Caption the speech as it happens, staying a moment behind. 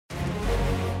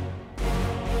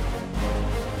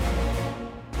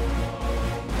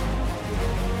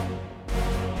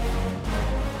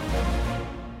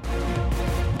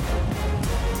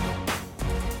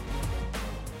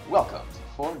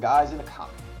four guys in a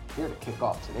comic. Here to kick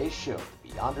off today's show, the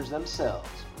Beyonders themselves,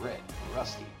 Rick,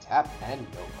 Rusty, Tap, and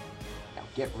Nova. Now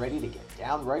get ready to get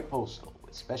downright postal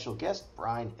with special guest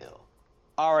Brian Hill.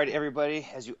 All right, everybody,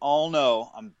 as you all know,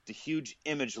 I'm the huge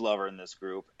Image lover in this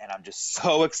group, and I'm just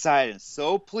so excited and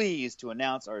so pleased to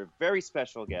announce our very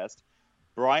special guest,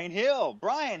 Brian Hill.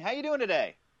 Brian, how you doing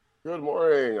today? Good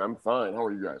morning. I'm fine. How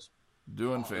are you guys?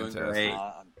 Doing fantastic. Great.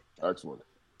 Excellent.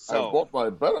 So, I've got my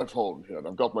baritone here.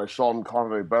 I've got my Sean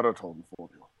Connery baritone for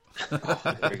you.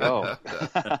 there we go.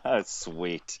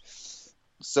 Sweet.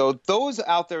 So those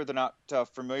out there that are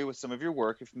not familiar with some of your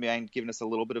work, if you mind giving us a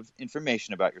little bit of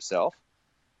information about yourself.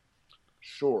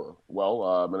 Sure.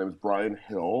 Well, my name is Brian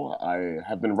Hill. I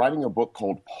have been writing a book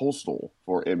called Postal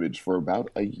for Image for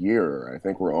about a year. I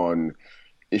think we're on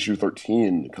issue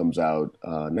 13. It comes out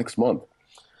next month.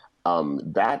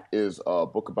 That is a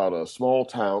book about a small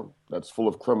town that's full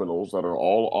of criminals that are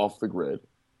all off the grid.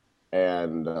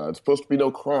 And it's supposed to be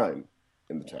no crime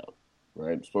in the town,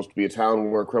 right? It's supposed to be a town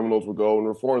where criminals will go and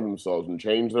reform themselves and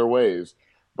change their ways.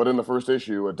 But in the first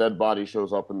issue, a dead body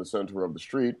shows up in the center of the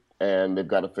street, and they've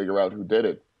got to figure out who did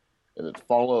it. And it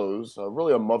follows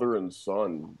really a mother and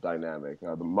son dynamic.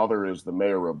 The mother is the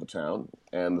mayor of the town,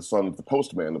 and the son is the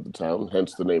postman of the town,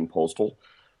 hence the name Postal,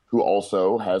 who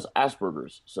also has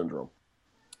Asperger's syndrome.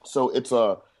 So it's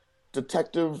a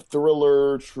detective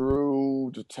thriller,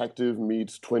 true detective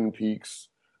meets Twin Peaks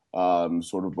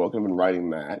sort of book. I've been writing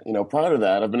that. Prior to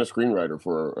that, I've been a screenwriter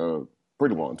for a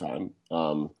pretty long time.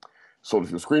 Sold a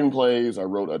few screenplays. I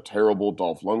wrote a terrible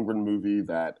Dolph Lundgren movie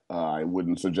that I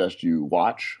wouldn't suggest you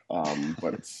watch,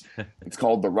 but it's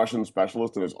called The Russian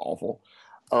Specialist, and it's awful.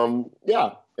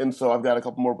 And so I've got a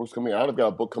couple more books coming out. I've got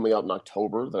a book coming out in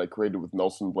October that I created with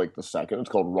Nelson Blake II. It's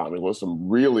called Romulus. I'm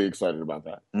really excited about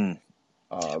that.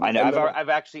 I know. I've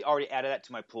actually already added that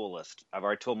to my pull list. I've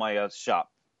already told my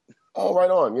shop. Oh, right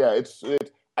on. Yeah,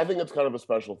 I think it's kind of a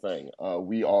special thing.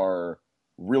 We are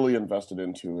really invested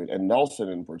into it, and Nelson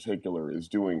in particular is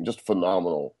doing just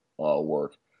phenomenal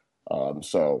work.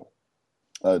 So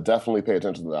definitely pay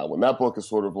attention to that one. That book is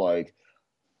sort of like,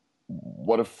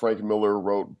 what if Frank Miller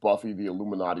wrote Buffy the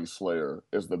Illuminati Slayer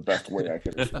is the best way I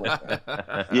can explain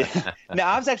that. Yeah. Now,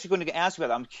 I was actually going to ask you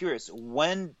about that. I'm curious,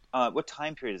 what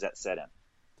time period is that set in?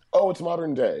 Oh, it's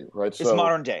modern day, right? It's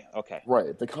modern day, okay.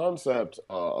 Right. The concept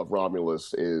of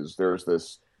Romulus is there's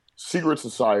this secret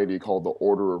society called the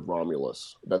Order of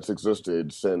Romulus that's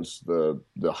existed since the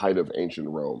height of ancient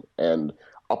Rome. And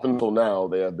up until now,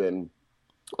 they have been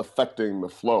affecting the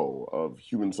flow of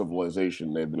human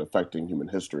civilization. They've been affecting human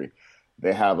history.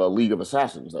 They have a League of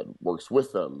Assassins that works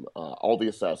with them. All the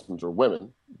assassins are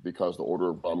women because the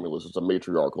Order of Romulus is a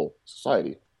matriarchal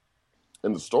society.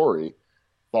 And the story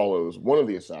follows one of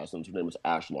the assassins. Her name is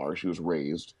Ashlar. She was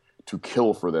raised to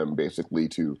kill for them, basically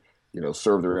to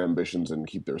serve their ambitions and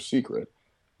keep their secret.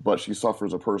 But she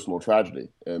suffers a personal tragedy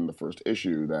in the first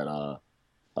issue that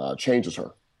changes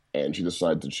her. And she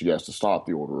decides that she has to stop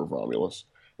the Order of Romulus.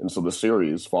 And so the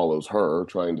series follows her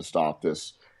trying to stop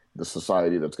this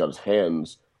society that's got its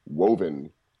hands woven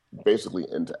basically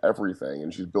into everything.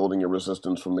 And she's building a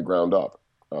resistance from the ground up.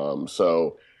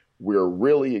 So we're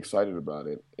really excited about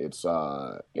it. It's,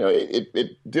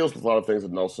 it deals with a lot of things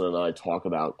that Nelson and I talk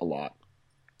about a lot.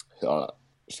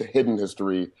 Hidden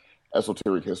history,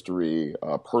 esoteric history,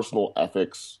 personal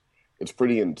ethics. It's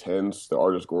pretty intense. The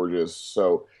art is gorgeous.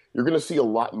 So you're going to see a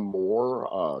lot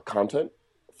more content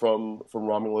from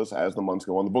Romulus as the months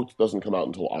go on. The book doesn't come out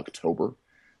until October.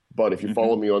 But if you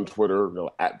follow me on Twitter,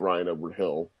 at Brian Edward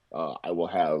Hill, I will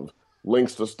have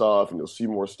links to stuff and you'll see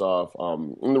more stuff.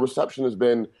 And the reception has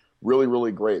been really,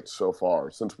 really great so far.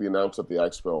 Since we announced at the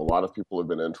Expo, a lot of people have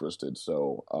been interested.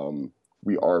 So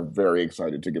we are very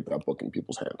excited to get that book in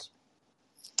people's hands.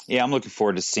 Yeah, I'm looking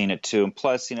forward to seeing it too. And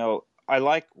plus, I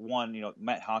like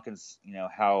Matt Hawkins,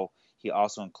 how he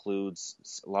also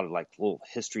includes a lot of like little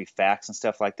history facts and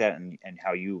stuff like that, and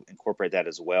how you incorporate that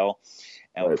as well.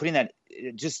 And right. Putting that,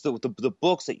 just the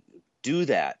books that do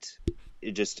that,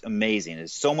 it's just amazing.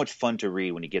 It's so much fun to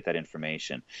read when you get that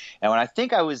information. And when I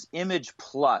think I was Image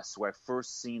Plus, where I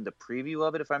first seen the preview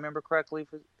of it, if I remember correctly,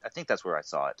 I think that's where I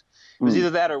saw it. It was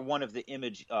either that or one of the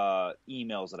Image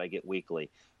emails that I get weekly,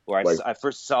 where I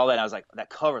first saw that and I was like, that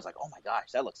cover is like, oh my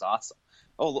gosh, that looks awesome.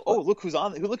 Look who's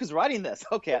on. Look who's writing this.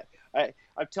 Okay,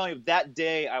 I'm telling you, that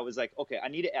day I was like, okay, I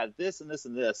need to add this and this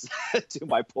and this to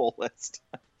my pull list.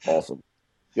 Awesome.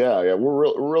 Yeah,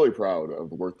 we're really proud of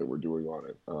the work that we're doing on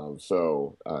it.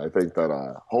 So I think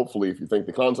that hopefully, if you think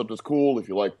the concept is cool, if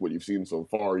you like what you've seen so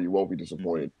far, you won't be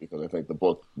disappointed because I think the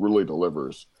book really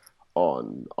delivers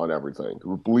on everything.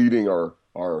 We're bleeding our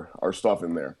stuff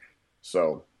in there.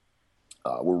 So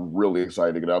we're really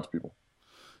excited to get out to people.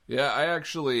 Yeah, I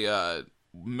actually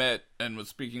met and was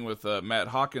speaking with Matt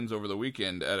Hawkins over the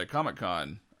weekend at a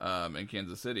Comic-Con in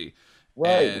Kansas City.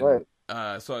 Right.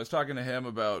 So I was talking to him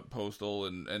about Postal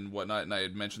and whatnot, and I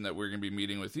had mentioned that we are going to be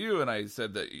meeting with you, and I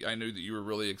said that I knew that you were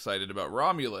really excited about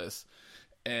Romulus.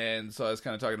 And so I was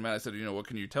kind of talking to Matt. I said, what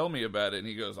can you tell me about it? And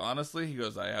he goes, honestly,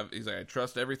 he's like, I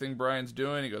trust everything Brian's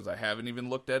doing. He goes, I haven't even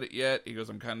looked at it yet. He goes,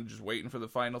 I'm kind of just waiting for the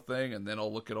final thing, and then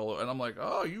I'll look at all. And I'm like,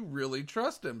 oh, you really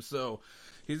trust him. So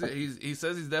he says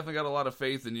he's definitely got a lot of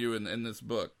faith in you in this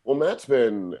book. Well, Matt's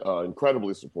been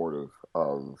incredibly supportive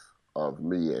of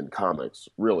me and comics,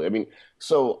 really. I mean,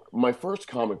 so my first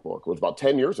comic book was about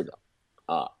 10 years ago.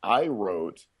 I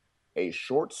wrote a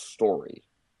short story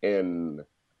in,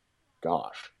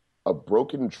 a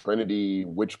Broken Trinity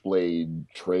Witchblade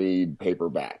trade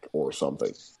paperback or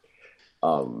something.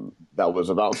 That was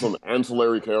about some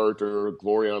ancillary character,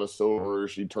 Gloriana Silver.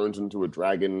 She turns into a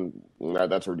dragon.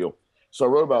 That's her deal. So I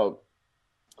wrote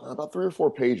about 3 or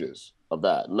 4 pages of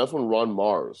that, and that's when Ron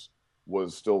Mars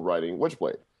was still writing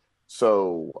Witchblade.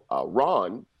 So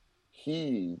Ron,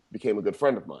 he became a good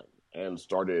friend of mine and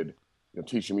started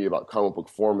teaching me about comic book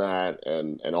format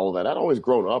and all of that. I'd always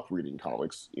grown up reading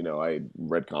comics. I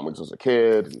read comics as a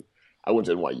kid. And I went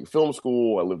to NYU Film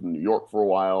School. I lived in New York for a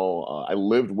while. I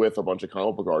lived with a bunch of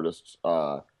comic book artists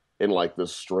in like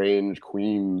this strange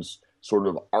Queens sort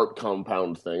of art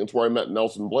compound thing. It's where I met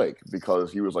Nelson Blake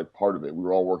because he was like part of it. We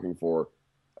were all working for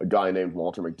a guy named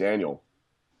Walter McDaniel.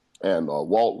 And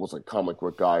Walt was a comic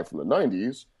book guy from the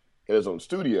 90s, had his own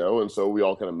studio, and so we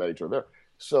all kind of met each other there.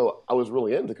 So I was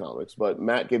really into comics, but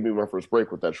Matt gave me my first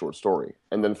break with that short story.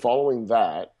 And then following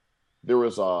that, there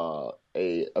was a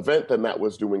event that Matt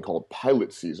was doing called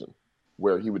Pilot Season,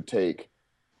 where he would take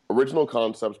original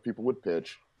concepts people would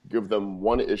pitch, give them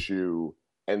one issue,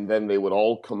 and then they would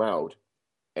all come out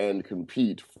and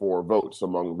compete for votes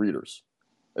among readers.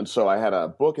 And so I had a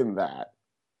book in that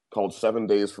called 7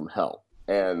 Days from Hell.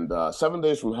 And 7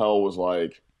 Days from Hell was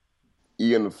like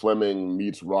Ian Fleming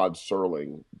meets Rod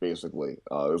Serling, basically.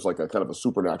 It was like a kind of a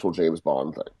supernatural James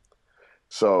Bond thing.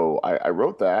 So I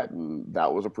wrote that, and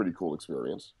that was a pretty cool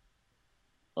experience.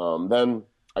 Then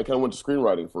I kind of went to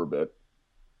screenwriting for a bit.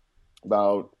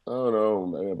 About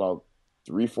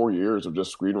 3-4 years of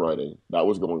just screenwriting. That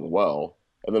was going well.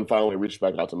 And then finally reached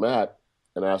back out to Matt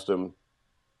and asked him,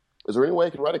 is there any way I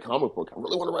can write a comic book? I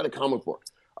really want to write a comic book.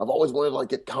 I've always wanted to like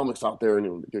get comics out there and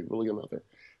really get them out there.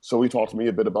 So he talked to me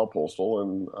a bit about Postal,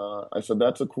 and I said,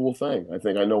 that's a cool thing. I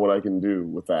think I know what I can do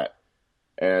with that.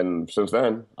 And since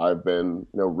then, I've been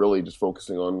really just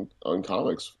focusing on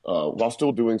comics while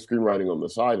still doing screenwriting on the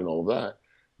side and all of that.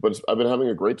 But I've been having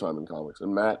a great time in comics,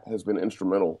 and Matt has been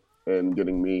instrumental in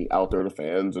getting me out there to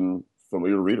fans and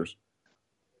familiar readers.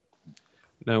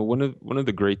 Now, one of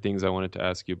the great things I wanted to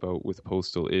ask you about with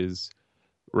Postal is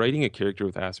writing a character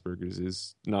with Asperger's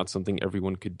is not something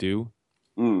everyone could do.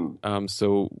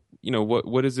 So,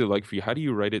 what is it like for you? How do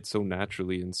you write it so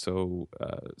naturally and so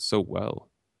well?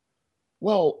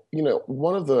 Well,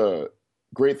 one of the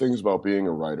great things about being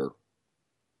a writer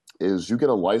is you get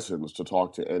a license to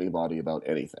talk to anybody about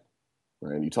anything,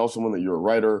 right? And you tell someone that you're a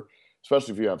writer,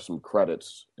 especially if you have some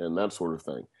credits and that sort of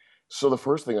thing. So the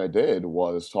first thing I did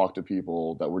was talk to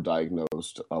people that were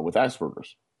diagnosed with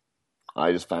Asperger's.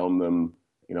 I just found them,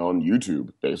 on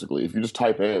YouTube, basically. If you just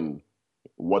type in,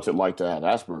 what's it like to have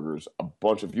Asperger's, a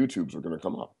bunch of YouTubes are going to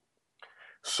come up.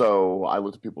 So I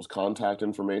looked at people's contact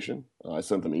information. I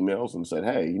sent them emails and said,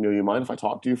 hey, you mind if I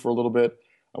talk to you for a little bit?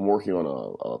 I'm working on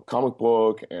a comic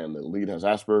book and the lead has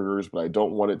Asperger's, but I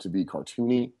don't want it to be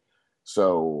cartoony.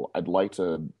 So I'd like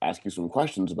to ask you some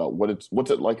questions about what's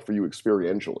it like for you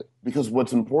experientially. Because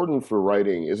what's important for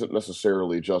writing isn't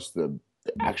necessarily just the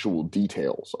actual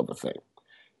details of a thing.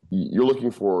 You're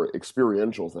looking for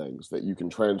experiential things that you can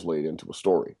translate into a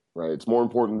story, right? It's more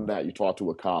important that you talk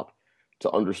to a cop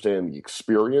to understand the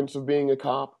experience of being a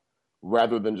cop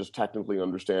rather than just technically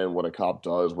understand what a cop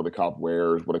does, what a cop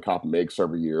wears, what a cop makes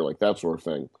every year, like that sort of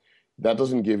thing. That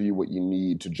doesn't give you what you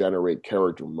need to generate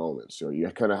character moments. You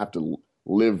kind of have to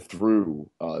live through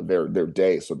their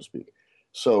day, so to speak.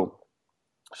 So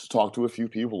just talked to a few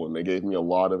people, and they gave me a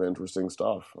lot of interesting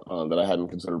stuff that I hadn't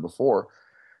considered before.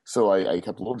 So I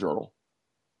kept a little journal.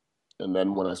 And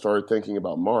then when I started thinking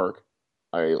about Mark,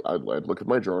 I'd look at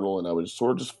my journal and I would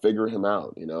sort of just figure him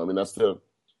out. That's the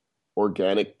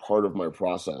organic part of my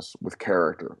process with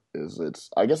character.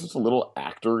 I guess it's a little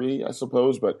actory, I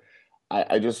suppose, but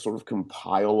I just sort of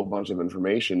compile a bunch of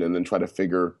information and then try to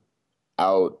figure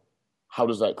out how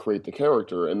does that create the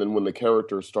character. And then when the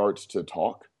character starts to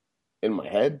talk in my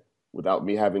head without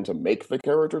me having to make the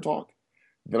character talk,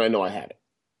 then I know I had it.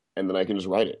 and then I can just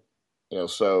write it.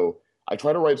 So I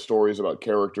try to write stories about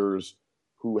characters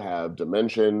who have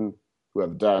dimension, who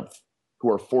have depth, who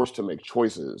are forced to make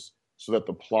choices so that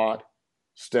the plot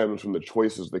stems from the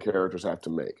choices the characters have to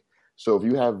make. So if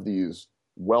you have these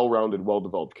well-rounded,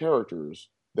 well-developed characters,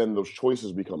 then those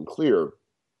choices become clear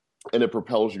and it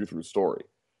propels you through the story.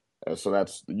 So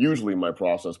that's usually my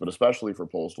process, but especially for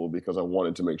Postal, because I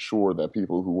wanted to make sure that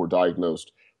people who were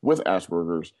diagnosed with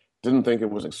Asperger's didn't think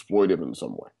it was exploitive in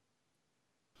some way.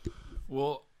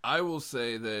 Well, I will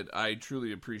say that I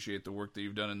truly appreciate the work that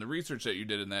you've done and the research that you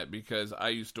did in that, because I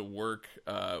used to work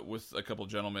with a couple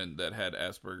gentlemen that had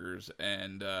Asperger's,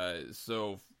 and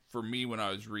so for me, when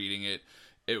I was reading it,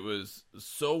 it was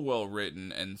so well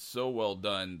written and so well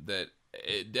done that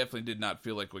it definitely did not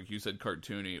feel like you said,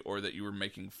 cartoony, or that you were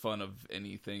making fun of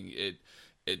anything. It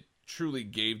truly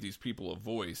gave these people a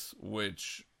voice,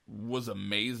 which was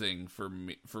amazing for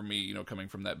me, coming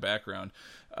from that background.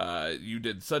 You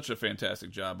did such a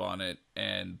fantastic job on it,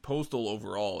 and Postal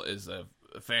overall is a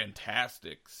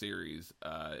fantastic series.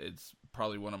 It's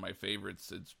probably one of my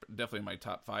favorites. It's definitely my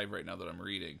top 5 right now that I'm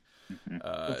reading.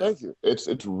 Well, thank you.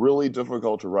 It's really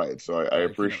difficult to write, so I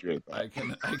appreciate that.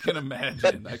 I can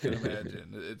imagine.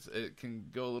 It can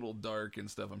go a little dark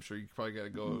and stuff. I'm sure you probably got to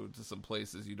go to some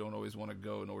places you don't always want to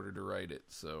go in order to write it.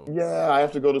 So yeah, I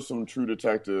have to go to some True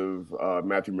Detective,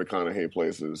 Matthew McConaughey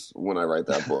places when I write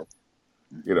that book.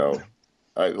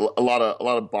 A lot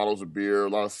of bottles of beer, a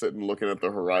lot of sitting looking at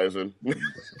the horizon.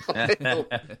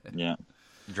 Yeah,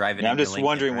 driving. I'm just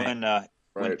wondering right?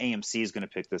 when AMC is going to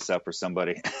pick this up for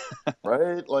somebody.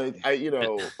 Right?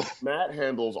 Matt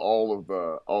handles all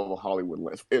the Hollywood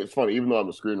lists. It's funny, even though I'm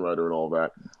a screenwriter and all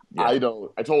that, yeah.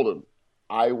 I told him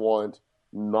I want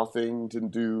nothing to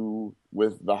do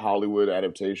with the Hollywood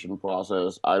adaptation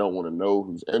process. I don't want to know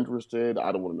who's interested.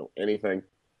 I don't want to know anything,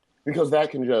 because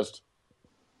that can just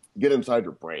get inside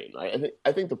your brain.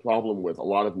 I think the problem with a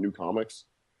lot of new comics,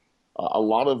 a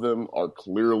lot of them are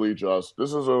clearly just, this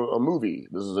is a movie,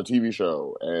 this is a TV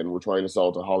show, and we're trying to sell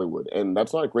it to Hollywood. And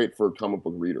that's not great for comic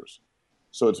book readers.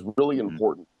 So it's really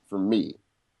important for me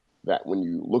that when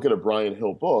you look at a Brian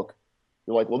Hill book,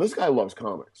 you're like, well, this guy loves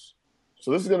comics,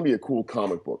 so this is going to be a cool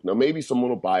comic book. Now, maybe someone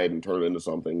will buy it and turn it into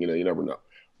something, you never know.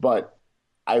 But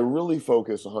I really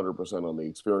focus 100% on the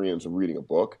experience of reading a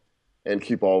book and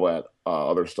keep all that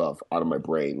other stuff out of my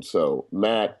brain. So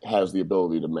Matt has the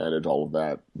ability to manage all of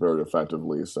that very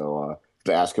effectively. So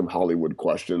to ask him Hollywood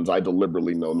questions, I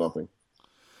deliberately know nothing.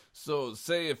 So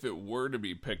say if it were to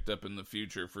be picked up in the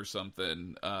future for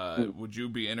something, would you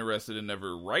be interested in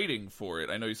ever writing for it?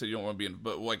 I know you said you don't want to be in,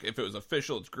 but if it was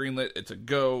official, it's greenlit, it's a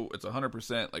go, it's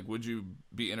 100%, would you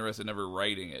be interested in ever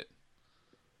writing it?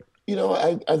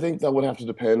 I think that would have to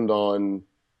depend on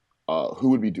who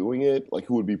would be doing it,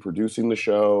 who would be producing the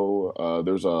show.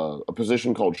 There's a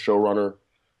position called showrunner.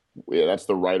 Yeah, that's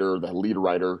the writer, the lead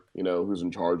writer, who's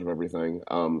in charge of everything.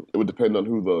 It would depend on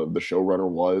who the showrunner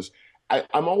was.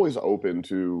 I'm always open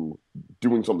to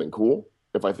doing something cool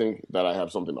if I think that I have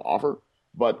something to offer,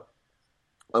 but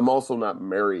I'm also not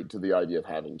married to the idea of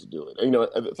having to do it. And,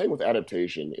 the thing with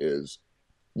adaptation is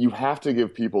you have to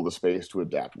give people the space to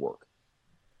adapt work,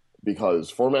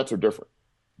 because formats are different.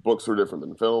 Books are different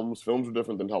than films. Films are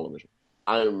different than television.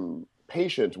 I'm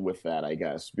patient with that, I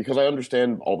guess, because I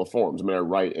understand all the forms. I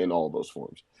write in all of those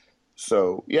forms.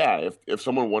 So, yeah, if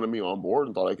someone wanted me on board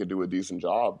and thought I could do a decent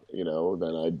job,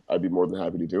 then I'd be more than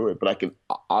happy to do it. But I can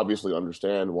obviously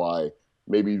understand why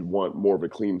maybe you want more of a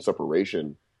clean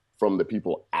separation from the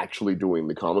people actually doing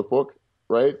the comic book,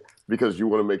 right? Because you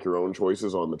want to make your own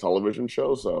choices on the television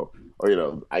show. So,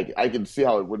 I can see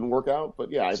how it wouldn't work out.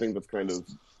 But, yeah, I think that's kind of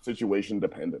situation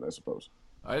dependent, I suppose.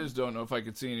 I just don't know if I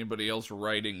could see anybody else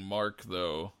writing Mark,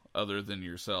 though, other than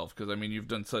yourself. Because, you've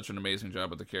done such an amazing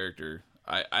job with the character.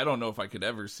 I don't know if I could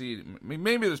ever see.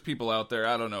 Maybe there's people out there,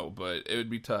 I don't know, but it would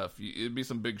be tough. It'd be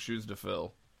some big shoes to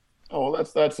fill. Oh,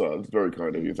 that's very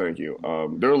kind of you. Thank you.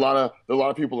 There are a lot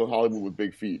of people in Hollywood with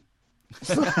big feet.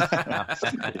 But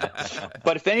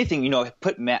if anything,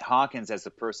 put Matt Hawkins as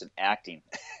the person acting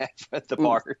the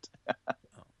part.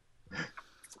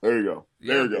 There you go.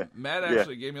 There you go. Matt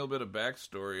actually gave me a little bit of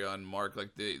backstory on Mark,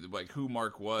 who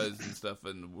Mark was and stuff,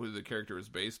 and who the character was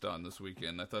based on this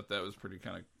weekend. I thought that was pretty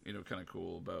kind of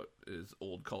cool about his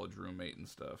old college roommate and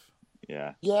stuff.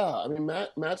 Yeah. Yeah,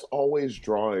 Matt's always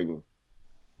drawing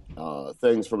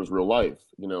things from his real life,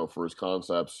 for his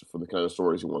concepts, for the kind of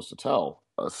stories he wants to tell.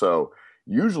 So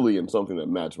usually in something that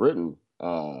Matt's written,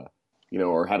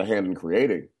 or had a hand in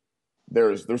creating,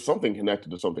 there's something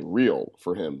connected to something real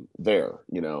for him there.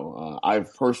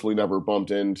 I've personally never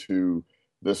bumped into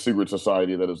the secret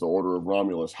society that is the Order of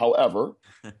Romulus. However,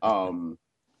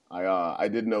 I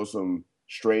did know some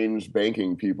strange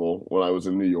banking people when I was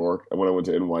in New York and when I went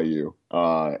to NYU.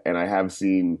 And I have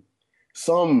seen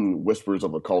some whispers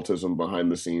of occultism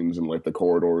behind the scenes in like the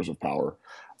corridors of power.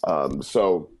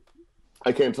 So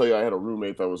I can't tell you I had a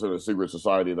roommate that was in a secret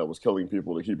society that was killing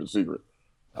people to keep it secret.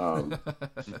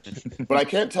 But I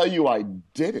can't tell you I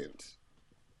didn't,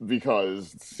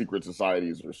 because secret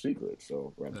societies are secret.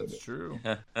 So that's true.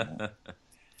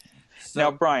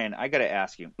 Now, Brian, I got to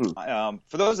ask you.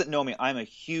 For those that know me, I'm a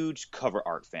huge cover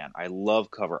art fan. I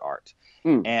love cover art.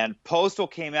 And Postal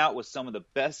came out with some of the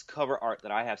best cover art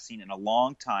that I have seen in a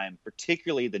long time,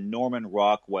 particularly the Norman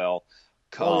Rockwell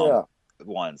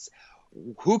ones.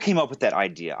 Who came up with that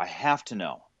idea? I have to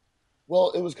know.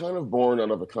 Well, it was kind of born out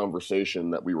of a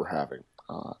conversation that we were having.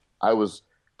 I was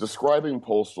describing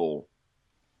Postal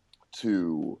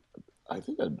to, I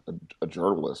think, a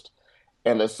journalist.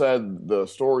 And I said the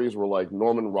stories were like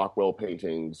Norman Rockwell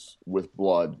paintings with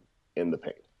blood in the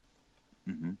paint.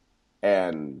 Mm-hmm.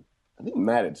 And I think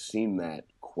Matt had seen that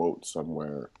quote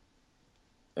somewhere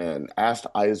and asked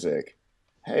Isaac,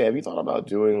 hey, have you thought about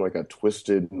doing like a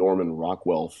twisted Norman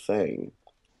Rockwell thing?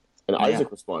 And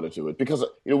Isaac responded to it because,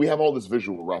 we have all this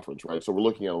visual reference, right? So we're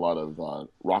looking at a lot of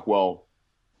Rockwell,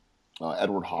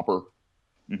 Edward Hopper,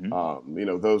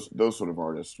 those sort of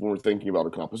artists. When we're thinking about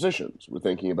our compositions, we're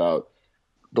thinking about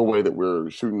the way that we're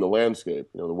shooting the landscape,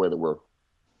 the way that we're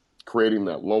creating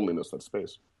that loneliness, that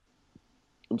space.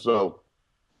 And so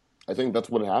I think that's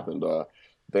what happened.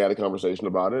 They had a conversation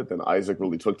about it, then Isaac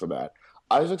really took to that.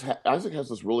 Isaac has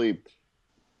this really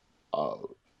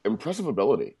impressive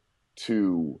ability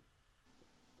to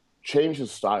change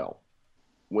his style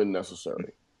when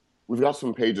necessary. We've got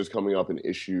some pages coming up in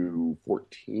issue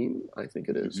 14, I think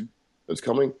it is, that's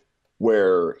coming,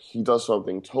 where he does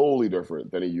something totally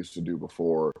different than he used to do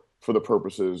before for the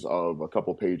purposes of a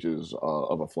couple pages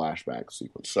of a flashback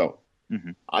sequence. So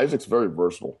Isaac's very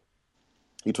versatile.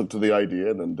 He took to the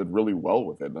idea and then did really well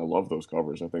with it. And I love those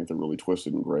covers. I think they're really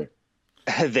twisted and great.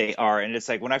 They are. And it's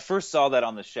like when I first saw that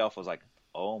on the shelf, I was like,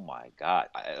 oh my God.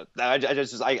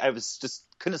 I was just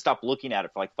couldn't stop looking at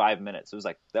it for like 5 minutes. It was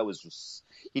like,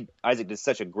 Isaac did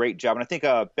such a great job. And I think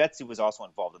Betsy was also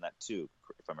involved in that too,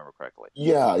 if I remember correctly.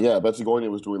 Yeah. Betsy Goyne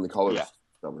was doing the colors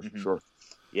covers, sure.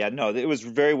 Yeah, no, it was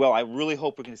very well. I really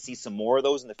hope we're going to see some more of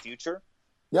those in the future.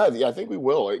 Yeah, I think we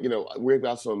will. We've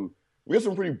got some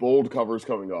pretty bold covers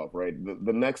coming up, right?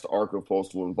 The next arc of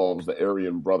Postal involves the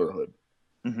Aryan Brotherhood.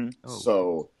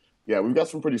 So, we've got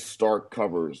some pretty stark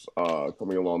covers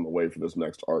coming along the way for this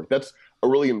next arc. That's a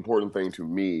really important thing to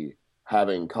me,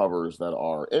 having covers that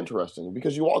are interesting,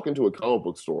 because you walk into a comic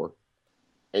book store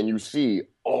and you see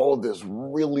all of this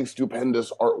really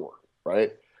stupendous artwork,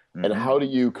 right? And how do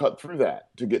you cut through that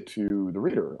to get to the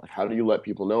reader? Like, how do you let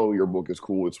people know your book is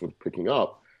cool, it's worth picking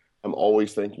up? I'm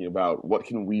always thinking about what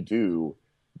can we do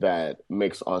that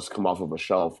makes us come off of a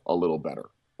shelf a little better,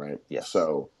 right? Yes.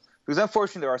 So, because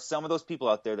unfortunately, there are some of those people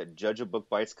out there that judge a book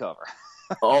by its cover.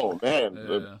 Oh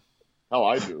man, how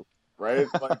I do, right?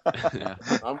 Like,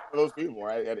 I'm one of those people,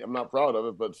 right? I'm not proud of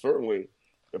it, but certainly,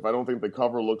 if I don't think the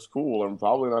cover looks cool, I'm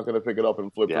probably not going to pick it up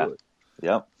and flip through it.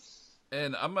 Yep.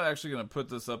 And I'm actually going to put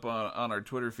this up on our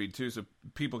Twitter feed, too, so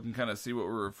people can kind of see what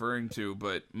we're referring to.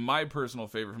 But my personal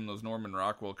favorite from those Norman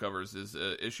Rockwell covers is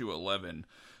issue 11,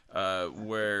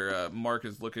 where Mark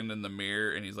is looking in the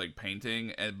mirror and he's, like,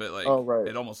 painting.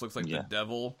 It almost looks like the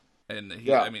devil. And,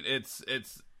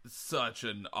 it's such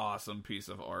an awesome piece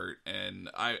of art. And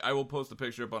I will post a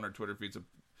picture up on our Twitter feed so,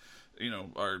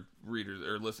 our readers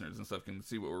or listeners and stuff can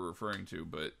see what we're referring to.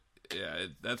 But... yeah,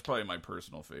 that's probably my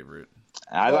personal favorite.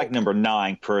 I like number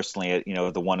 9 personally.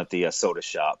 The one at the soda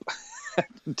shop,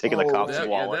 taking the cop's wallet.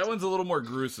 Yeah, that one's a little more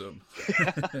gruesome.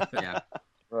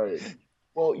 Right.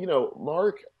 Well,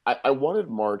 Mark. I wanted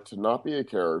Mark to not be a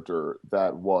character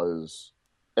that was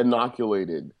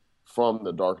inoculated from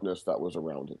the darkness that was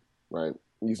around him. Right.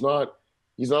 He's not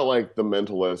like the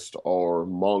Mentalist or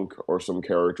Monk or some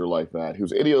character like that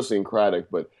who's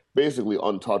idiosyncratic but basically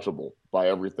untouchable by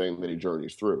everything that he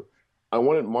journeys through. I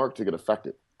wanted Mark to get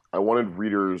affected. I wanted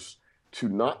readers to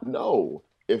not know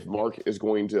if Mark is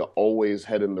going to always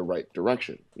head in the right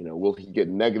direction. Will he get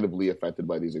negatively affected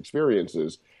by these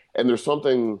experiences? And there's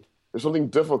something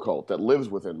difficult that lives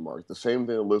within Mark, the same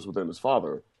thing that lives within his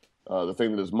father, the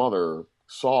thing that his mother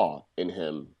saw in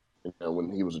him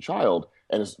when he was a child,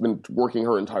 and has been working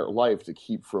her entire life to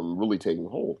keep from really taking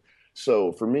hold.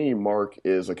 So for me, Mark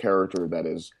is a character that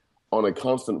is on a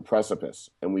constant precipice,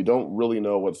 and we don't really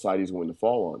know what side he's going to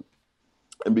fall on.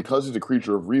 And because he's a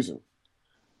creature of reason,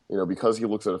 because he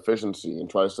looks at efficiency and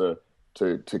tries to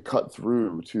cut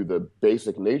through to the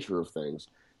basic nature of things,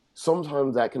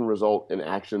 sometimes that can result in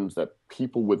actions that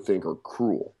people would think are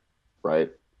cruel, right?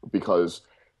 Because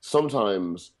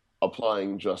sometimes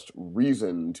applying just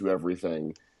reason to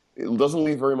everything, it doesn't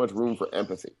leave very much room for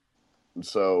empathy. And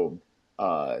so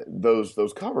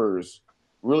those covers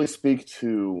really speak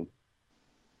to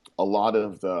a lot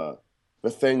of the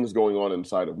things going on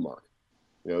inside of Mark.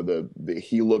 You know,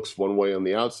 he looks one way on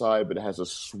the outside, but it has a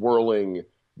swirling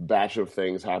batch of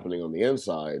things happening on the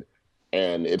inside,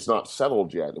 and it's not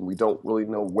settled yet, and we don't really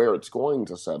know where it's going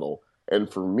to settle.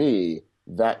 And for me,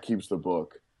 that keeps the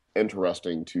book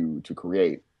interesting to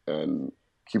create and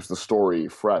keeps the story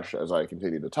fresh as I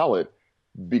continue to tell it,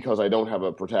 because I don't have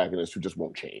a protagonist who just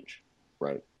won't change,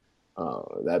 right?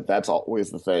 That's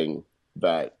always the thing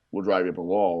that will drive you up a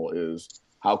wall is,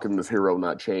 how can this hero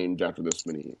not change after this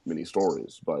many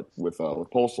stories? But with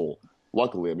Postal,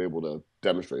 luckily, I'm able to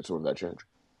demonstrate some of that change.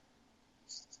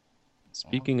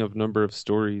 Speaking of number of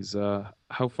stories,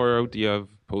 how far out do you have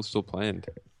Postal planned?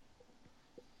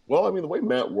 Well, I mean, the way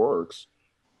Matt works,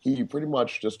 he pretty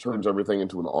much just turns everything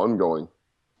into an ongoing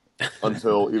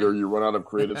until either you run out of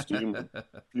creative steam,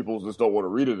 people just don't want to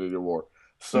read it anymore.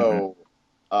 So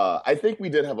I think we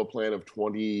did have a plan of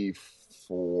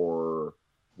 24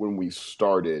 when we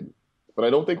started, but I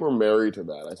don't think we're married to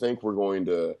that. I think we're going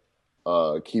to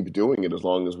keep doing it as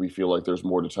long as we feel like there's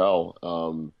more to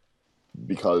tell,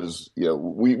 because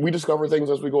we discover things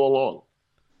as we go along.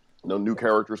 New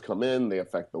characters come in, they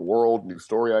affect the world, new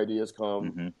story ideas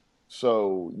come.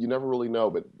 So you never really know,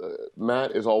 but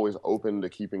Matt is always open to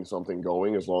keeping something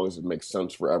going as long as it makes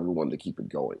sense for everyone to keep it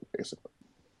going, basically.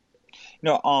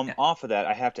 Off of that,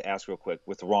 I have to ask real quick,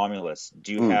 with Romulus,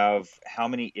 do you have, how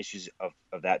many issues of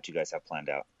that do you guys have planned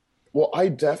out? Well, I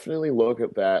definitely look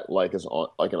at that like an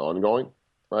ongoing,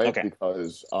 right? Okay.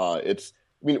 Because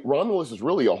Romulus is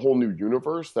really a whole new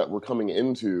universe that we're coming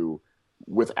into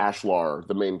with Ashlar,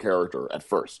 the main character, at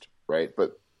first, right?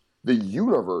 But the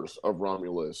universe of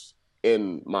Romulus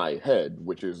in my head,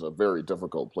 which is a very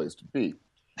difficult place to be,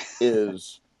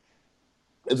 is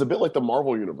a bit like the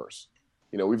Marvel universe.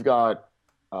 We've got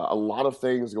a lot of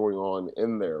things going on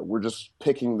in there. We're just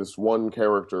picking this one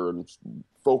character and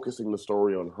focusing the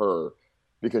story on her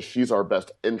because she's our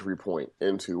best entry point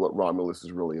into what Romulus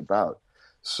is really about.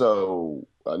 So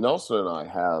Nelson and I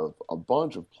have a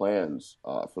bunch of plans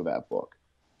for that book.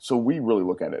 So we really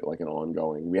look at it like an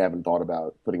ongoing. We haven't thought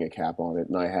about putting a cap on it,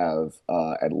 and I have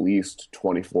at least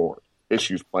 24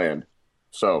 issues planned.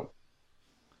 So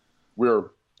we're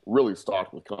really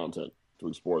stocked with content to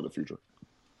explore in the future.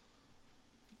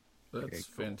 That's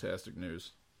fantastic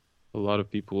news. A lot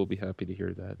of people will be happy to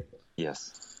hear that.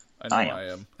 Yes. I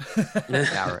am.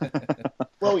 Yeah, right.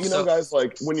 Well, guys,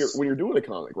 like when you're doing a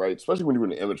comic, right? Especially when you're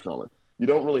doing an image comic, you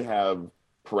don't really have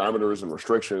parameters and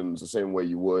restrictions the same way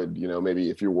you would, maybe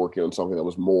if you're working on something that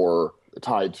was more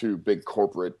tied to big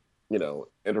corporate,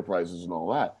 enterprises and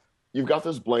all that. You've got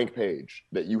this blank page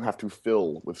that you have to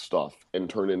fill with stuff and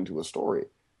turn into a story.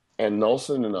 And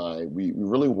Nelson and I, we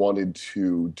really wanted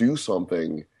to do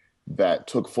something that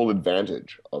took full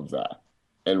advantage of that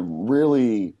and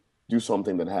really do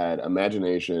something that had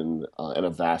imagination and a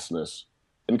vastness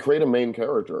and create a main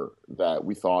character that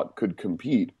we thought could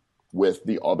compete with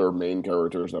the other main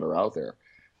characters that are out there.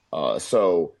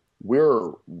 So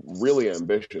we're really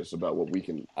ambitious about what we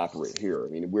can operate here. I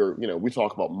mean, we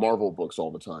talk about Marvel books all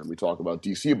the time. We talk about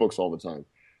DC books all the time.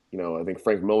 I think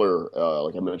Frank Miller,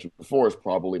 like I mentioned before, is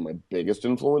probably my biggest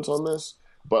influence on this.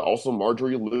 But also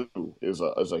Marjorie Liu is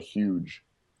a huge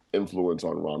influence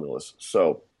on Romulus.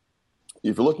 So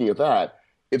if you're looking at that,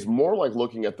 it's more like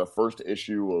looking at the first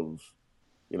issue of,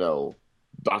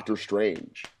 Doctor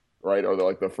Strange, right? Or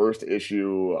like the first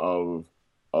issue of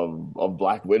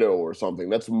Black Widow or something.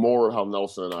 That's more how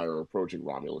Nelson and I are approaching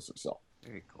Romulus itself.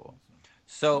 Very cool.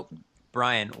 So,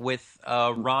 Brian, with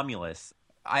Romulus,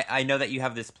 I know that you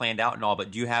have this planned out and all,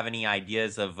 but do you have any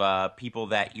ideas of people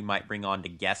that you might bring on to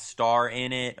guest star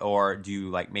in it, or do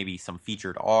like maybe some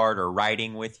featured art or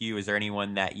writing with you? Is there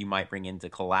anyone that you might bring in to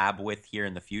collab with here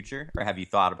in the future, or have you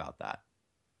thought about that?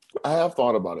 I have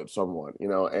thought about it somewhat,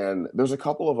 and there's a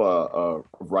couple of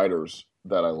writers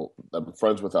that I'm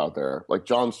friends with out there. Like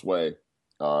John Sway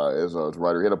is a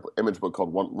writer. He had an image book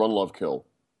called Run, Love, Kill.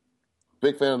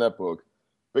 Big fan of that book.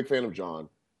 Big fan of John.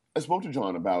 I spoke to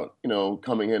John about,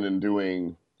 coming in and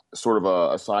doing sort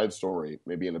of a side story,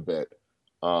 maybe in a bit,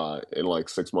 in like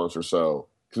 6 months or so.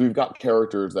 Because we've got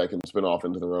characters that can spin off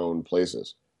into their own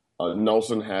places.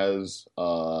 Nelson has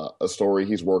a story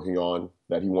he's working on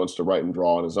that he wants to write and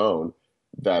draw on his own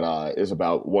that is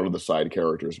about one of the side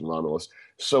characters in Romulus.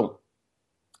 So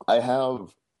I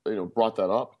have, brought that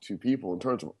up to people in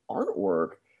terms of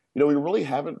artwork. we really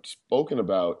haven't spoken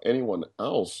about anyone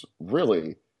else,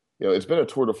 really. It's been a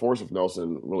tour de force of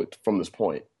Nelson, really, from this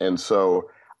point. And so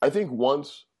I think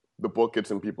once the book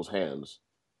gets in people's hands,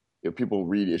 people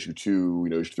read issue 2,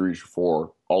 issue 3, issue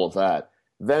 4, all of that,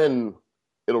 then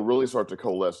it'll really start to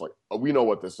coalesce. Like, oh, we know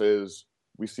what this is,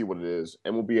 we see what it is,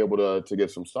 and we'll be able to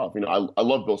get some stuff. I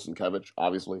love Bill Sienkiewicz,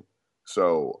 obviously.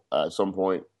 So at some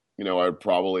point, I'd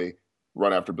probably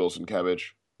run after Bill Sienkiewicz.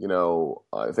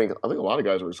 I think a lot of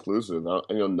guys are exclusive.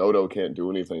 Noto can't do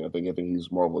anything. I think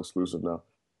he's Marvel exclusive now.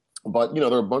 But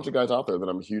there are a bunch of guys out there that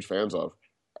I'm huge fans of,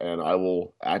 and I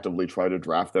will actively try to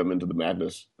draft them into the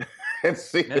madness and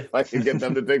see if I can get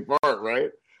them to take part.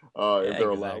 Right? If they're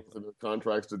allowed within their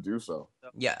contracts to do so.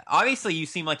 Yeah, obviously you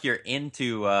seem like you're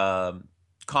into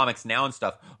comics now and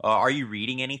stuff. Are you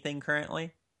reading anything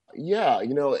currently? Yeah,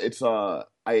 it's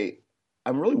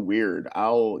I'm really weird.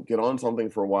 I'll get on something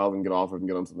for a while and get off it and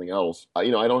get on something else. I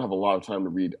don't have a lot of time to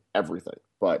read everything,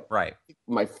 but right.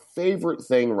 My favorite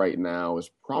thing right now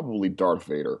is probably Darth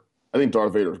Vader. I think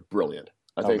Darth Vader is brilliant.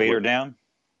 I think Vader Down?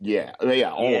 Yeah, all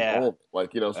of it.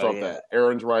 Like, stuff that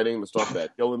Aaron's writing, the stuff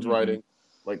that Gillen's writing,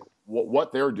 like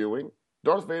what they're doing.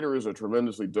 Darth Vader is a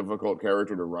tremendously difficult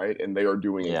character to write, and they are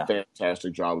doing a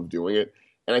fantastic job of doing it.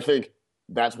 And I think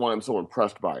that's why I'm so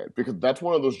impressed by it, because that's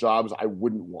one of those jobs I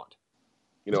wouldn't want.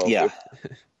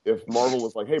 If Marvel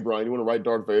was like, "Hey, Brian, you want to write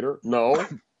Darth Vader?" No.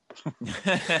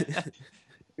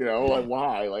 Like,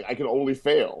 why? Like, I can only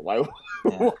fail. Like,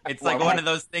 it's like one of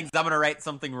those things. I'm going to write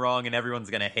something wrong, and everyone's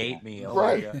going to hate me. Oh,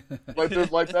 right?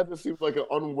 Like that just seems like an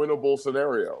unwinnable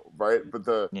scenario, right?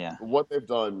 But what they've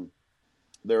done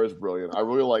there is brilliant. I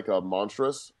really like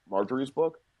Monstrous, Marjorie's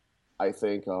book. I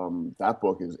think that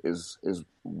book is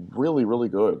really, really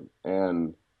good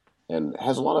and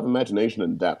has a lot of imagination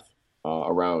and depth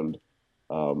around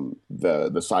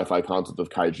the sci-fi concept of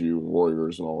kaiju and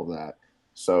warriors and all of that.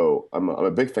 So I'm a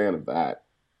big fan of that.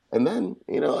 And then,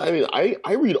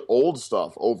 I read old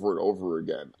stuff over and over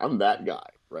again. I'm that guy,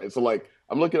 right? So, like,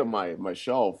 I'm looking at my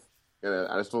shelf, and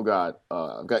I still got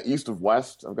I've got East of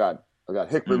West. I've got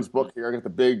Hickman's book here. I got the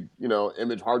big,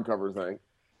 Image hardcover thing.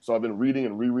 So I've been reading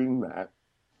and rereading that.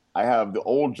 I have the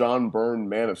old John Byrne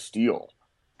Man of Steel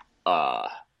that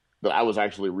I was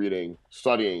actually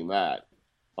studying that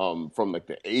from like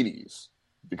the 80s,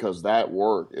 because that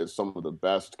work is some of the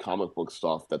best comic book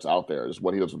stuff that's out there. Just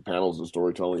what he does with panels and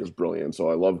storytelling is brilliant. So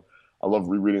I love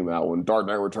rereading that one. Dark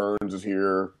Knight Returns is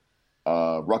here.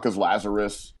 Rucka's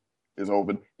Lazarus is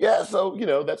open. Yeah, so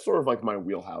that's sort of like my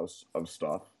wheelhouse of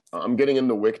stuff. I'm getting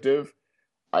into Wictive.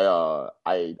 I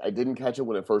didn't catch it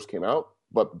when it first came out,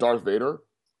 but Darth Vader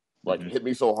hit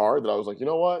me so hard that I was like, you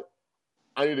know what?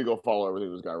 I need to go follow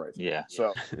everything this guy writes. Yeah.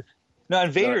 So no,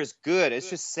 and Vader is good. It's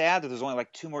just sad that there's only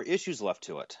like 2 more issues left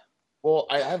to it. Well,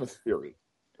 I have a theory,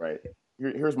 right?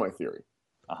 Here's my theory.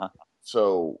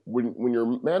 So when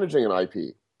you're managing an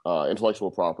IP,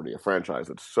 intellectual property, a franchise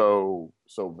that's so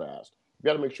vast, you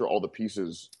got to make sure all the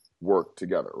pieces work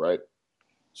together, right?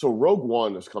 So Rogue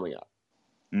One is coming out.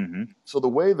 So the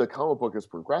way the comic book is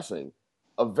progressing,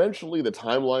 eventually the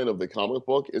timeline of the comic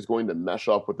book is going to mesh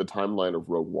up with the timeline of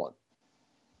Rogue One.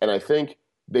 And I think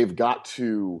they've got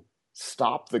to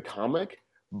stop the comic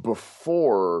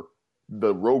before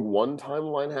the Rogue One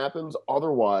timeline happens.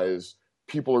 Otherwise,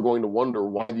 people are going to wonder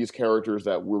why these characters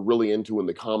that we're really into in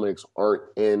the comics aren't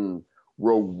in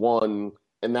Rogue One,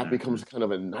 and that becomes kind of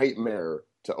a nightmare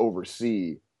to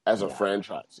oversee as a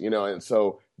franchise, And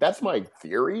so that's my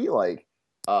theory,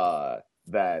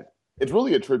 that it's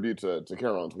really a tribute to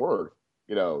Caron's work,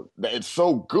 that it's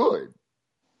so good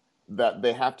that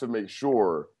they have to make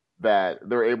sure that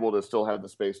they're able to still have the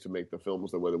space to make the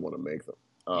films the way they want to make them.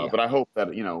 But I hope that,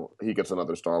 he gets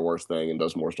another Star Wars thing and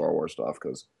does more Star Wars stuff,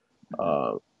 because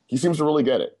he seems to really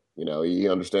get it. He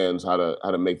understands how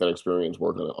to make that experience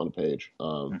work on a page.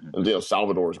 And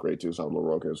Salvador is great too. Salvador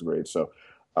Roca is great. So,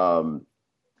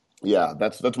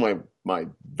 that's my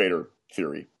Vader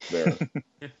theory there.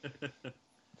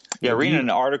 Yeah, reading an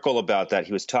article about that,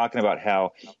 he was talking about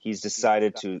how he's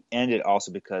decided to end it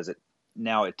also because it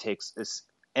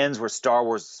ends where Star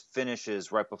Wars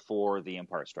finishes right before The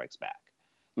Empire Strikes Back.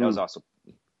 That was also,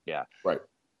 right.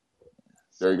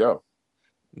 There you go.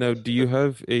 Now, do you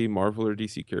have a Marvel or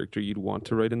DC character you'd want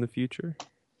to write in the future?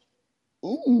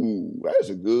 Ooh, that is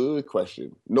a good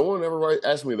question. No one ever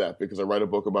asked me that, because I write a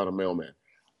book about a mailman.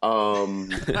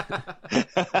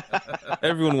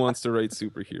 Everyone wants to write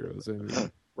superheroes. I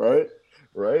mean.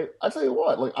 Right. I tell you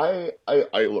what, I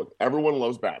look, everyone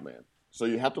loves Batman. So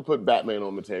you have to put Batman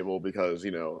on the table because,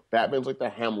 Batman's like the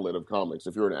Hamlet of comics.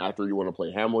 If you're an actor, you want to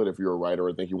play Hamlet. If you're a writer,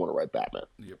 I think you want to write Batman.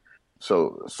 Yep.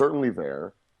 So certainly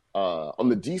there. On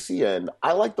the DC end,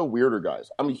 I like the weirder guys.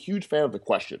 I'm a huge fan of the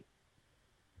Question,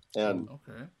 and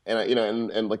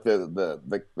and like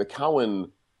the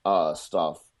Cowan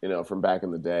stuff, from back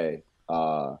in the day,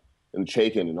 and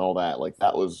Chaykin and all that. Like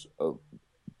that was a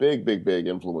big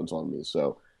influence on me.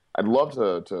 So I'd love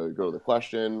to go to the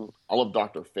Question. I love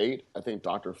Dr. Fate. I think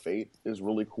Dr. Fate is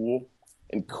really cool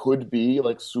and could be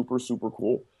like super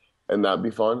cool, and that'd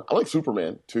be fun. I like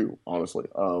Superman too, honestly.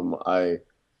 I'm a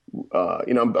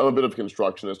bit of a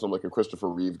constructionist. I'm like a Christopher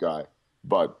Reeve guy,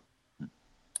 but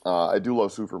I do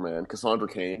love Superman. Cassandra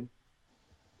Cain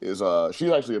is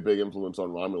she's actually a big influence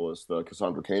on Romulus, the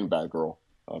Cassandra Cain Batgirl,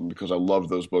 because I love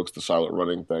those books, the Silent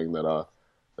Running thing that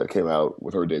came out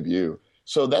with her debut.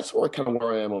 So that's where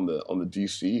I am on the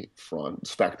DC front.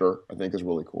 Spectre, I think, is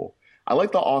really cool. I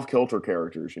like the off-kilter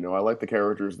characters. I like the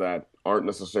characters that aren't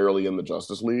necessarily in the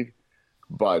Justice League,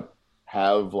 but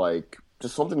have like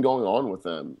just something going on with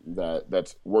them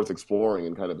that's worth exploring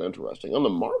and kind of interesting. On the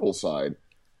Marvel side,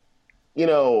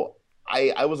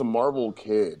 I was a Marvel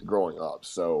kid growing up,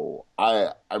 so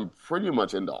I'm pretty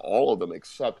much into all of them,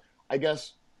 except I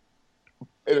guess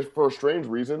for a strange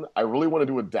reason, I really want to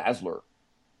do a Dazzler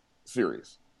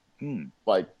series.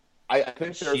 Like I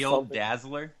think there's Shield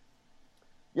Dazzler.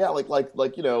 Yeah, like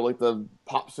the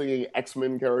pop singing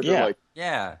X-Men character. Yeah. Like,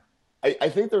 yeah. I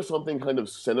think there's something kind of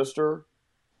sinister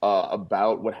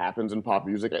about what happens in pop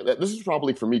music. This is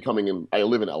probably for me coming in. I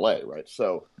live in LA, right?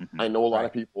 So I know a lot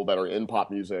of people that are in pop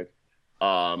music.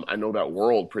 I know that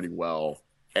world pretty well,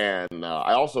 and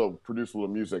I also produce a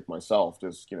little music myself,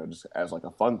 just as like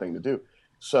a fun thing to do.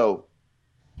 So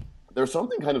there's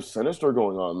something kind of sinister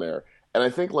going on there, and I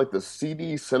think like the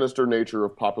seedy, sinister nature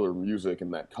of popular music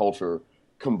and that culture,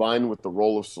 combined with the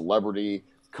role of celebrity,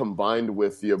 combined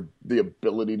with the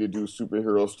ability to do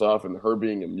superhero stuff, and her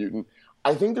being a mutant.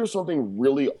 I think there's something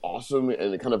really awesome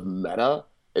and kind of meta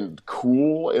and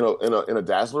cool in a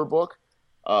Dazzler book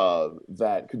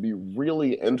that could be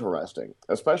really interesting,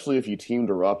 especially if you teamed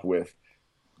her up with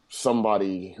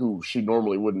somebody who she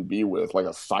normally wouldn't be with, like a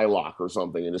Psylocke or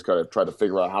something, and just kind of try to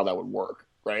figure out how that would work,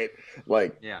 right?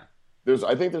 Like, yeah,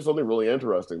 I think there's something really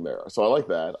interesting there. So I like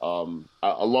that.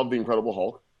 I love the Incredible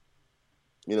Hulk.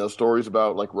 Stories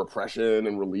about like repression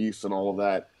and release and all of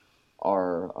that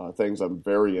are things I'm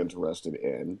very interested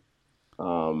in.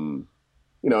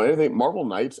 Anything Marvel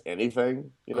Knights,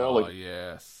 anything.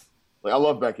 Yes. Like I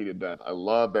love Becky to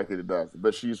death.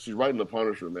 But she's writing the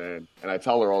Punisher, man, and I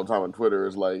tell her all the time on Twitter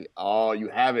is like, "Oh, you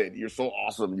have it. You're so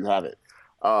awesome. You have it."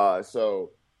 So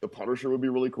the Punisher would be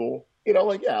really cool.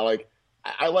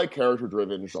 I like character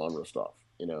driven genre stuff.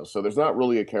 So there's not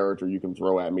really a character you can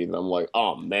throw at me that I'm like,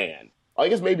 "Oh man." I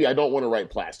guess maybe I don't want to write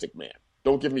Plastic Man.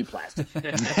 Don't give me Plastic.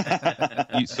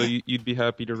 So you'd be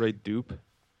happy to write Dupe?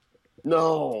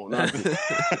 No, not.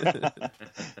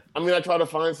 I mean, I try to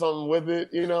find something with it.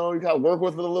 You got to work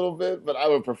with it a little bit, but I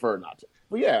would prefer not to.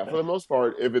 But yeah, for the most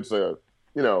part, if it's a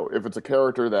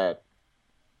character that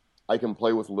I can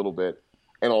play with a little bit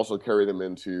and also carry them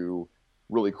into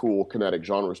really cool kinetic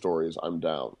genre stories, I'm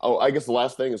down. Oh, I guess the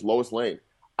last thing is Lois Lane.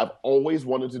 I've always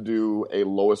wanted to do a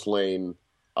Lois Lane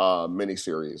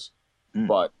miniseries,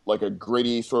 but like a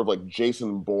gritty sort of like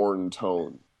Jason Bourne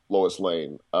tone Lois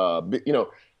Lane.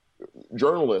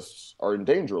 Journalists are in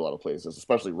danger a lot of places,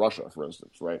 especially Russia, for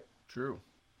instance, right? True.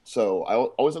 So I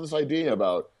always had this idea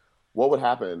about what would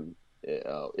happen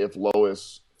if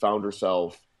Lois found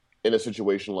herself in a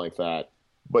situation like that,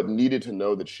 but needed to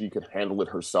know that she could handle it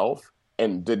herself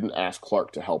and didn't ask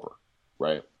Clark to help her,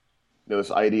 right? This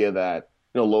idea that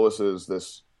Lois is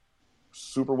this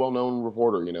super well-known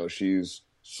reporter. She's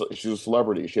a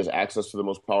celebrity. She has access to the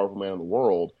most powerful man in the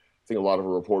world. I think a lot of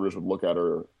her reporters would look at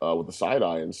her with a side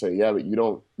eye and say, "Yeah, but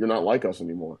you're not like us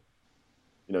anymore.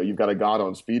 You've got a god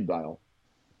on speed dial.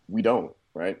 We don't,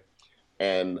 right?"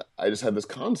 And I just had this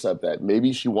concept that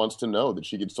maybe she wants to know that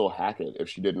she could still hack it if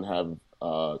she didn't have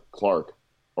Clark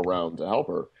around to help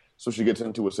her. So she gets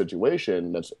into a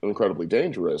situation that's incredibly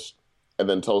dangerous, and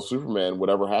then tells Superman,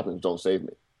 "Whatever happens, don't save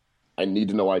me. I need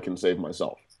to know I can save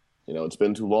myself. It's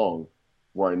been too long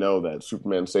where I know that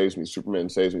Superman saves me, Superman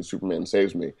saves me, Superman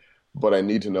saves me, but I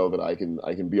need to know that I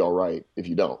can be all right if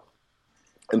you don't."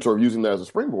 And sort of using that as a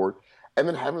springboard, and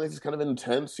then having this kind of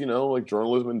intense, like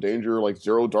journalism in danger, like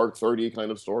Zero Dark 30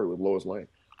 kind of story with Lois Lane.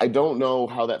 I don't know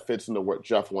how that fits into what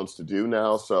Jeff wants to do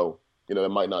now, so that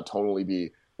might not tonally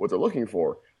be what they're looking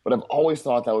for, but I've always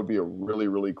thought that would be a really,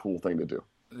 really cool thing to do.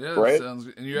 Yeah, right? Sounds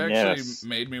good. And you actually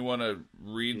made me want to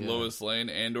read Lois Lane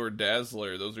and or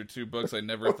Dazzler. Those are two books I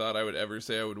never thought I would ever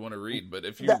say I would want to read. But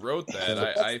if you wrote that,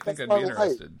 I think I'd be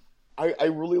interested. I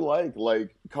really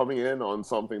like coming in on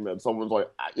something that someone's like,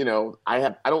 I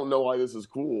don't know why this is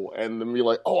cool, and then be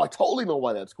like, oh, I totally know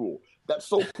why that's cool. That's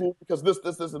so cool because this,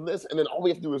 and this, and then all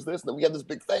we have to do is this, and then we have this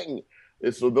big thing.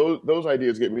 And so those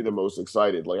ideas get me the most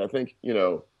excited. Like I think it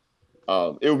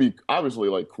would be obviously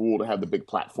like cool to have the big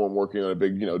platform working on a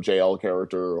big JL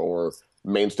character or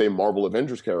mainstay Marvel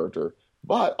Avengers character,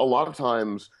 but a lot of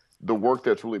times the work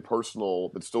that's really personal,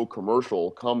 that's still commercial,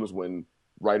 comes when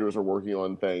writers are working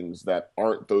on things that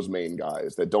aren't those main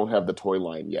guys, that don't have the toy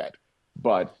line yet,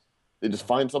 but they just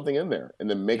find something in there and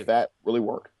then make that really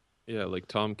work. Yeah, like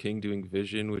Tom King doing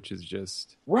Vision, which is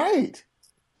just right.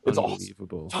 It's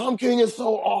unbelievable. Awesome. Tom King is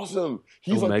so awesome.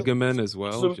 He's Omega Man as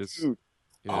well. Awesome dude.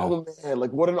 Yeah. Oh man,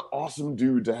 like what an awesome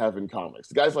dude to have in comics.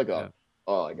 The guy's like a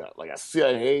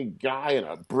CIA guy and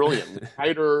a brilliant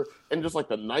writer and just like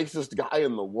the nicest guy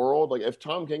in the world. Like if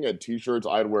Tom King had t-shirts,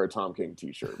 I'd wear a Tom King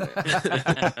t-shirt, man.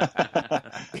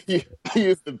 he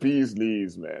is the bee's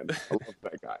knees, man. I love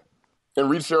that guy. And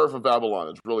read Sheriff of Babylon.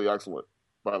 It's really excellent,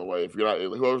 by the way. If you're not,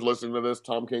 whoever's listening to this,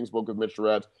 Tom King's book of Mitch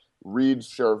Gerads, read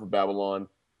Sheriff of Babylon.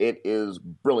 It is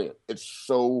brilliant. It's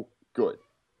so good.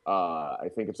 I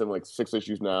think it's in like 6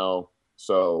 issues now,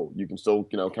 so you can still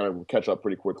kind of catch up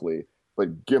pretty quickly.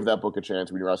 But give that book a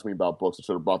chance. When you're asking me about books, I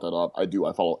should have brought that up. I do.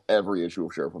 I follow every issue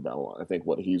of Sheriff of Babylon. I think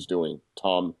what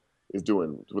Tom is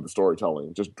doing with the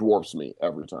storytelling, just dwarfs me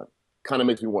every time. Kind of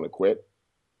makes me want to quit,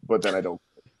 but then I don't.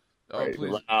 Oh, right?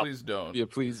 Please don't. Yeah,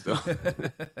 please don't.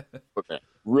 Okay.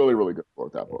 Really, really good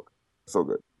book, that book. So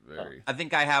good. Very. I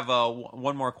think I have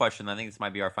one more question. I think this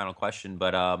might be our final question.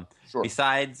 But sure.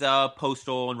 Besides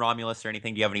Postal and Romulus or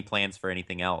anything, do you have any plans for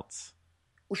anything else?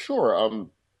 Well, sure.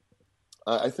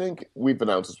 I think we've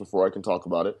announced this before. I can talk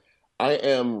about it. I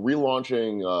am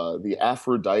relaunching the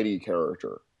Aphrodite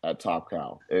character at Top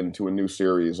Cow into a new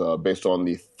series based on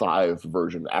the 5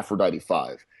 version, Aphrodite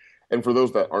 5. And for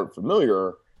those that aren't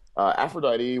familiar,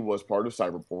 Aphrodite was part of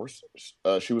Cyberforce.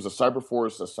 She was a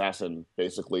Cyberforce assassin,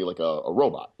 basically like a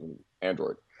robot, an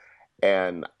android.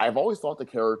 And I've always thought the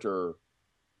character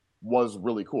was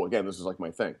really cool. Again, this is like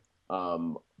my thing.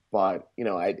 But,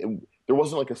 there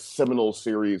wasn't like a seminal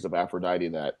series of Aphrodite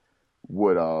that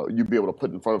would you'd be able to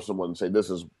put in front of someone and say, this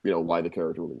is, why the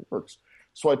character really works.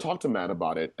 So I talked to Matt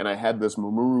about it, and I had this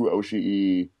Mamoru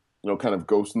Oshii, kind of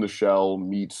Ghost in the Shell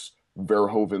meets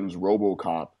Verhoeven's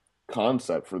RoboCop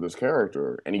concept for this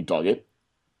character, and he dug it.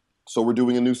 So we're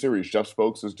doing a new series. Jeff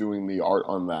Spokes is doing the art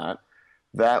on that.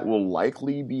 That will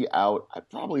likely be out, I'd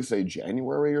probably say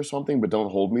January or something, but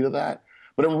don't hold me to that.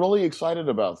 But I'm really excited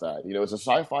about that. It's a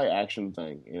sci-fi action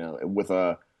thing, with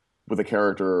a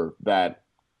character that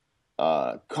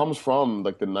comes from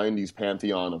like the 90s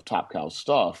pantheon of Top Cow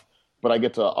stuff, but I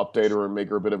get to update her and make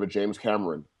her a bit of a James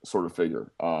Cameron sort of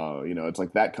figure. It's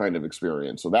like that kind of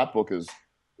experience. So that book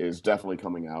is definitely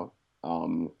coming out.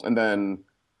 And then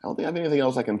I don't think I have anything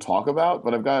else I can talk about,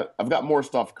 but I've got more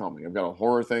stuff coming. I've got a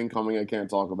horror thing coming I can't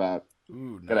talk about.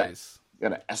 Ooh, nice.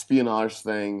 Got an espionage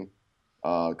thing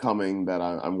coming that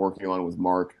I'm working on with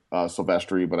Mark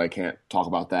Silvestri, but I can't talk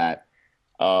about that.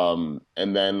 And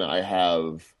then I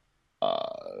have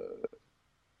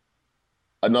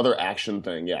another action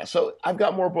thing. Yeah, so I've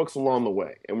got more books along the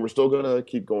way, and we're still going to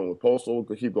keep going with Postal,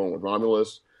 keep going with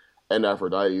Romulus and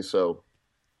Aphrodite. So,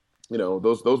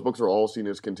 those books are all seen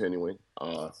as continuing.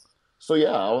 So,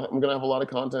 yeah, I'm going to have a lot of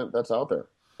content that's out there.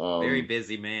 Very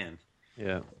busy man.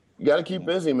 Yeah. You got to keep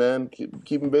busy, man.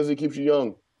 Keeping busy keeps you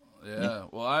young. Yeah,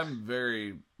 well,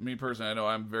 me personally, I know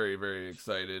I'm very, very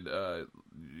excited.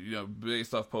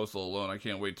 Based off Postal alone, I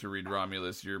can't wait to read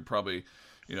Romulus. You're probably,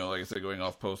 like I said, going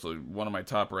off Postal, one of my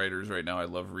top writers right now. I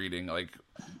love reading. Like,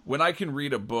 when I can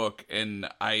read a book and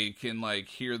I can, like,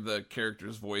 hear the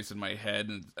character's voice in my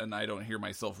head and I don't hear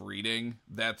myself reading,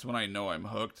 that's when I know I'm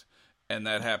hooked. And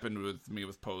that happened with me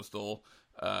with Postal.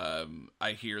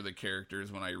 I hear the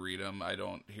characters when I read them. I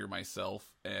don't hear myself.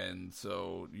 And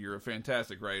so you're a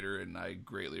fantastic writer, and I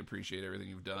greatly appreciate everything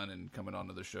you've done and coming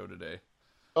onto the show today.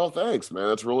 Oh, thanks, man.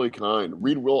 That's really kind.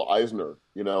 Read Will Eisner.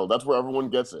 That's where everyone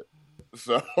gets it.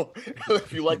 So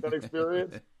if you like that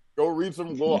experience, go read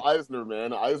some Will Eisner,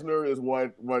 man. Eisner is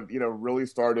what really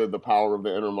started the power of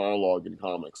the inner monologue in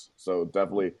comics. So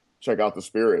definitely check out The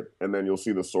Spirit, and then you'll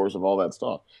see the source of all that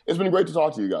stuff. It's been great to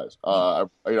talk to you guys.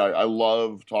 I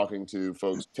love talking to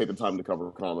folks. Take the time to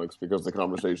cover comics because the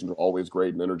conversations are always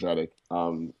great and energetic.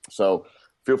 So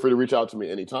feel free to reach out to me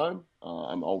anytime.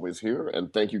 I'm always here,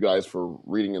 and thank you guys for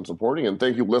reading and supporting, and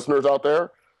thank you listeners out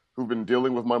there who've been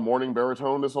dealing with my morning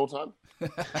baritone this whole time.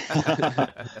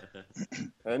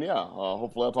 And yeah,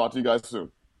 hopefully I'll talk to you guys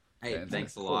soon. Hey,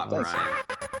 thanks a lot, Brian.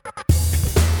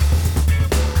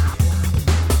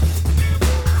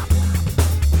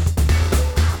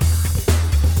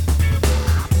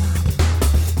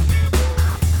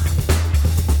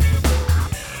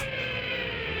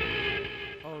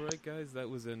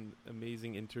 was an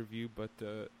amazing interview, but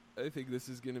I think this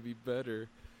is going to be better.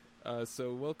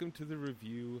 So welcome to the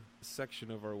review section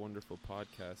of our wonderful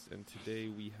podcast. And today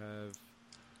we have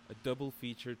a double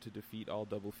feature to defeat all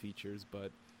double features.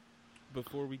 But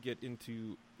before we get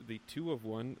into the 2 of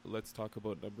 1, let's talk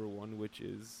about number 1, which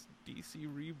is DC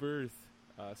Rebirth.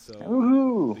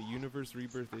 Woohoo! The Universe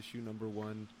Rebirth issue number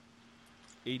 1,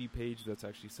 80 page, that's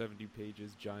actually 70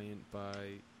 pages, giant, by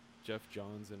Jeff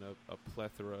Johns and a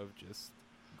plethora of just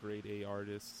grade A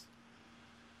artists.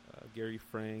 Gary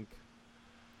Frank,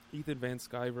 Ethan Van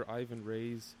Sciver, Ivan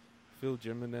Reyes, Phil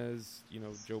Jimenez,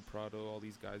 Joe Prado, all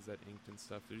these guys that inked and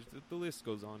stuff. The list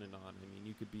goes on and on. I mean,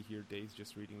 you could be here days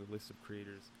just reading the list of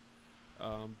creators.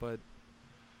 But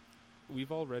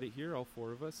we've all read it here, all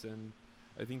 4 of us, and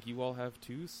I think you all have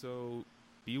too, so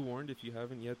be warned, if you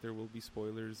haven't yet, there will be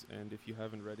spoilers, and if you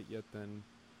haven't read it yet, then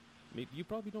maybe you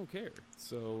probably don't care.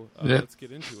 So let's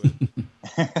get into it.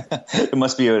 It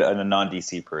must be a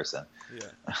non-DC person.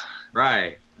 Yeah.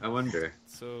 Right. I wonder.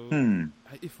 So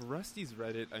if Rusty's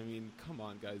read it, I mean, come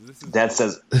on, guys. It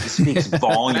speaks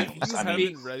volumes. If you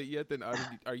haven't read it yet, then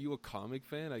are you a comic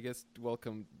fan? I guess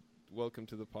welcome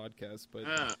to the podcast. But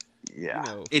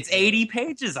yeah, it's 80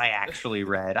 pages I actually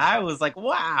read. I was like,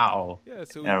 wow. Yeah,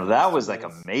 so that was like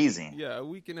amazing. Yeah, a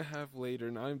week and a half later,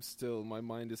 and my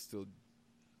mind is still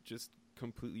just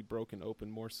completely broken open,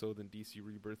 more so than DC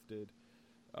Rebirth did.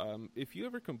 If you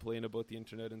ever complain about the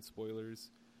internet and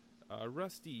spoilers,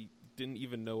 Rusty didn't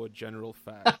even know a general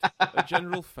fact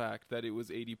that it was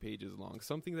 80 pages long,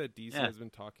 something that DC has been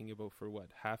talking about for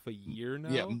half a year now.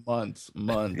 Yeah, months.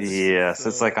 Yes, so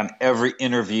it's like on every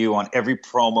interview, on every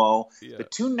promo. Yeah. The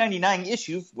 $2.99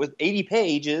 issue with 80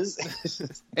 pages.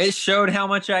 It showed how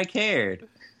much I cared.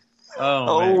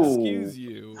 Excuse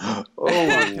you. The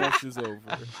podcast is over.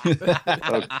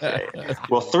 Okay.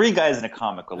 Well, 3 guys in a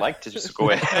comic would like to just go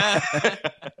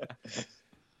ahead.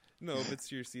 No, but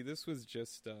seriously, this was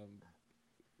just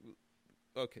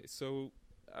okay. So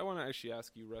I want to actually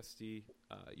ask you, Rusty.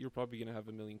 You're probably going to have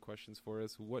a million questions for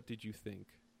us. What did you think?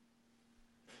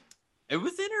 It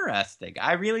was interesting.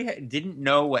 I really didn't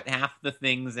know what half the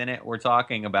things in it were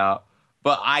talking about,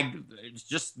 but it's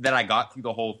just that I got through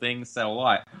the whole thing said a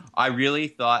lot. I really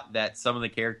thought that some of the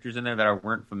characters in there that I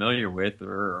weren't familiar with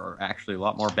are actually a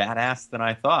lot more badass than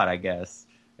I thought, I guess.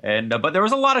 And but there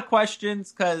was a lot of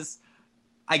questions because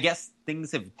I guess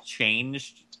things have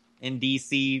changed in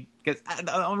DC, because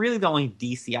really the only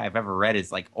DC I've ever read is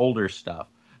like older stuff.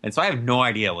 And so I have no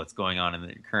idea what's going on in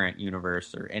the current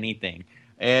universe or anything.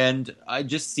 And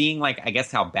just seeing, like, I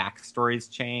guess how backstories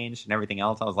changed and everything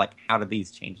else, I was like, how did these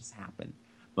changes happen?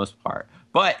 Most part.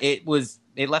 But it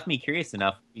left me curious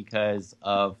enough because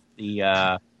of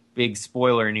the big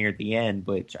spoiler near the end,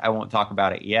 which I won't talk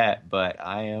about it yet, but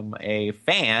I am a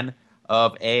fan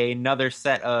of another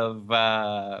set of,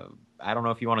 I don't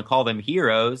know if you want to call them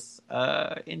heroes,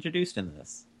 introduced in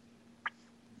this.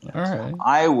 All right.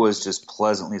 I was just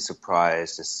pleasantly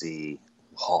surprised to see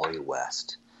Wally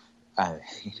West.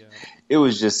 It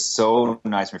was just so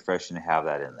nice and refreshing to have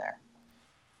that in there.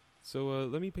 So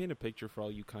let me paint a picture for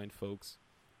all you kind folks,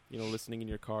 listening in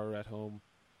your car or at home.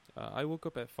 I woke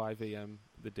up at 5 a.m.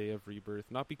 the day of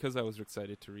Rebirth, not because I was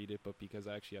excited to read it, but because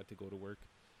I actually had to go to work.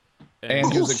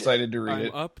 And he was excited to read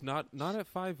it. I'm up not at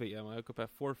 5 a.m. I woke up at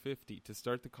 4:50 to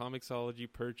start the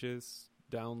Comixology purchase,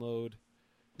 download.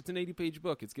 It's an 80-page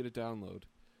book. It's going to download.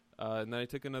 And then I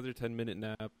took another 10-minute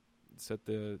nap, set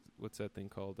what's that thing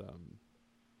called?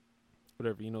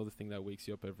 Whatever, the thing that wakes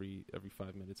you up every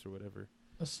 5 minutes or whatever.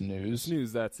 A snooze.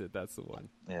 Snooze, that's it. That's the one.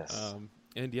 Yes.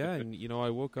 And I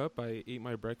woke up, I ate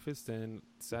my breakfast and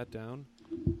sat down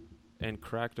and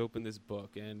cracked open this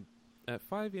book. And at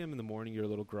 5 a.m. in the morning, you're a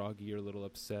little groggy, you're a little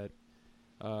upset.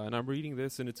 And I'm reading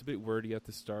this, and it's a bit wordy at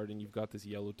the start, and you've got this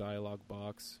yellow dialogue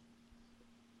box.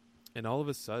 And all of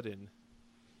a sudden...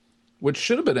 Which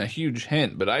should have been a huge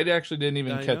hint, but I actually didn't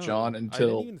even catch on until...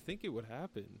 I didn't even think it would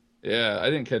happen. Yeah, I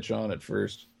didn't catch on at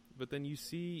first. But then you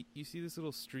see this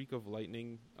little streak of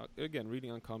lightning. Again,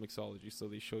 reading on Comixology, so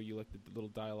they show you like the little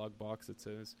dialogue box that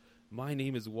says, "My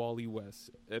name is Wally West,"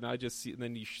 and I just see, and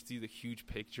then you see the huge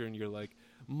picture, and you're like,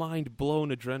 mind blown,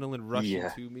 adrenaline rushing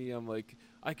to me. I'm like,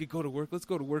 I could go to work. Let's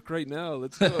go to work right now.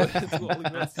 Let's go. Wally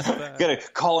West is back. Gotta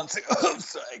call and say, "Oh, I'm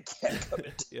sorry, I can't come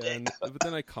today." But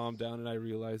then I calmed down and I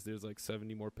realized there's like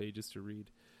 70 more pages to read.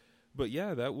 But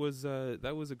yeah, that was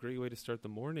a great way to start the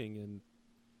morning, and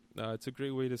it's a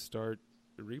great way to start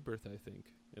Rebirth, I think,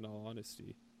 in all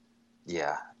honesty.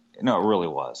 Yeah. No, it really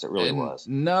was. It really was.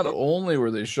 Not only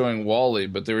were they showing Wally,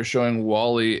 but they were showing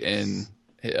Wally in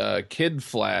Kid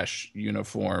Flash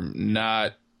uniform,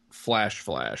 not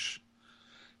Flash.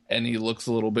 and he looks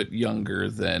a little bit younger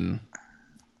than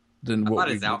what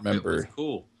we his outfit remember. Was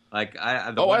cool. Like I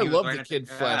love the Kid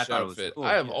Flash outfit. Cool.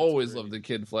 I have always loved the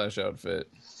Kid Flash outfit.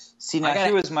 See, now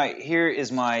here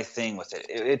is my thing with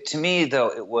it. To me,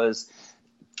 though, it was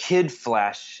Kid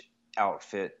Flash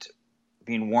outfit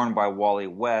being worn by Wally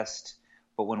West,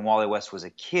 but when Wally West was a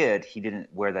kid, he didn't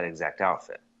wear that exact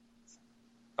outfit.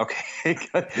 Okay,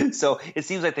 so it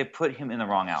seems like they put him in the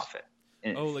wrong outfit.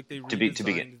 Like they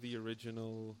redesigned the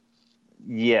original.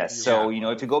 Yes, so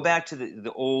if you go back to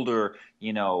the older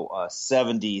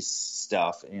 70s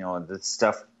stuff, the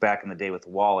stuff back in the day with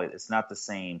Wally, it's not the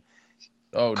same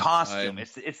costume.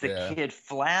 It's the Kid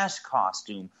Flash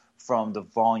costume from the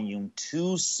Volume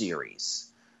 2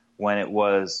 series when it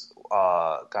was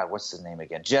what's his name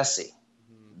again? Jesse.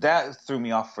 Mm-hmm. That threw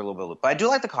me off for a little bit, but I do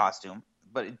like the costume.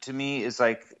 But to me, it's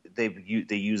like they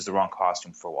used the wrong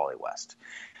costume for Wally West.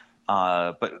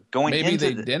 But going maybe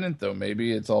into they didn't though.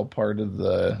 Maybe it's all part of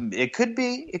the. It could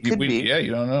be. It could be. Yeah,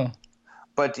 you don't know.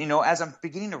 But as I'm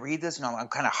beginning to read this, I'm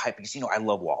kind of hyped because I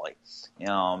love Wally.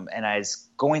 And I was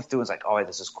going through, it's like, oh,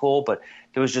 this is cool. But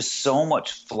there was just so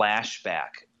much flashback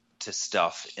to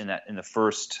stuff in the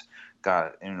first.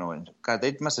 God,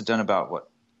 they must have done about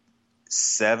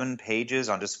 7 pages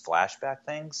on just flashback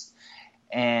things.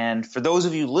 And for those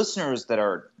of you listeners that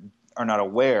are not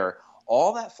aware,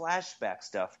 all that flashback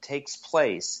stuff takes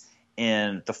place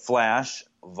in The Flash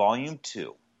Volume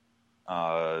 2.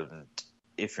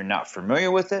 If you're not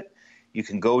familiar with it, you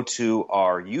can go to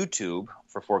our YouTube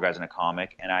for 4 Guys in a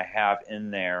Comic, and I have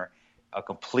in there a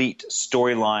complete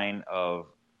storyline of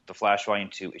The Flash Volume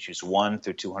 2, issues 1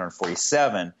 through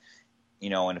 247.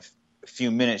 In a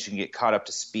few minutes, you can get caught up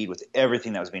to speed with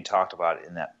everything that was being talked about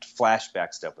in that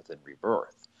flashback stuff within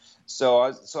Rebirth. So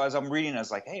as I'm reading, I was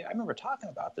like, hey, I remember talking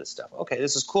about this stuff. Okay,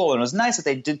 this is cool. And it was nice that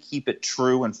they did keep it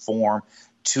true in form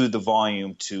to the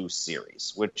Volume 2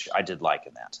 series, which I did like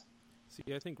in that.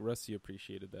 See, I think Rusty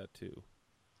appreciated that too.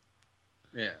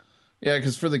 Yeah. Yeah,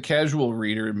 because for the casual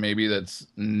reader, maybe that's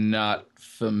not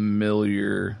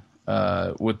familiar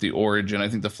with the origin, I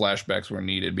think the flashbacks were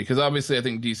needed. Because obviously I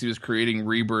think DC was creating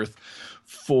Rebirth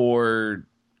for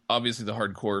obviously the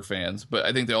hardcore fans, but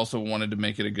I think they also wanted to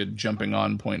make it a good jumping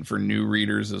on point for new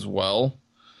readers as well,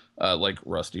 like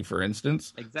Rusty, for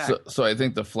instance. Exactly. So I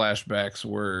think the flashbacks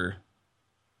were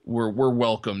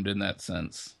welcomed in that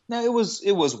sense. No, it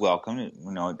was welcome.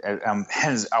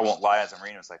 I won't lie, as I'm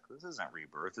reading, it's like, this isn't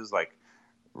Rebirth. This is like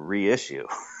reissue.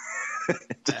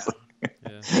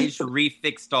 They just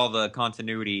refixed all the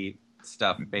continuity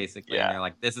stuff basically. And they're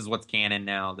like, this is what's canon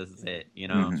now. This is it.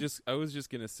 Mm-hmm. I was just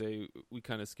gonna say we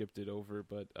kind of skipped it over,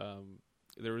 but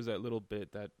there was that little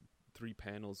bit, that 3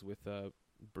 panels with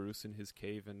Bruce in his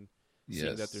cave and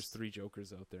seeing that there's 3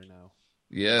 Jokers out there now.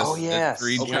 Yes. Oh, yes.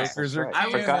 3 Jokers are. I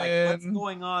was like, what's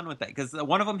going on with that? Because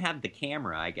one of them had the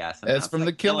camera, I guess. And that's from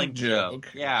the Killing Joke.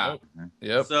 Yeah.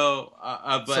 Yep. So,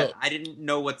 but I didn't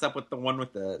know what's up with the one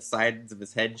with the sides of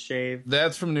his head shaved.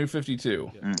 That's from New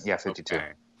 52. Yeah, 52.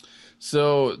 Okay.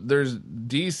 So there's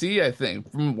DC, I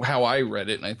think, from how I read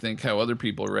it, and I think how other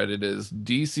people read it, is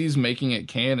DC's making it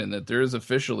canon that there is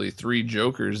officially 3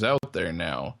 Jokers out there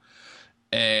now.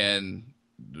 And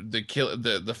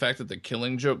the fact that the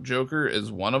Killing Joke Joker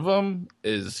is one of them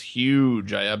is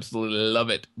huge. I absolutely love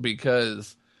it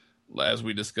because, as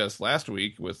we discussed last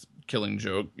week with Killing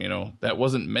Joke, that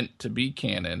wasn't meant to be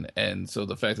canon. And so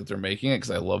the fact that they're making it,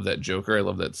 because I love that Joker, I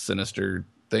love that sinister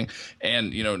thing,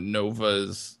 and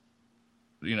Nova's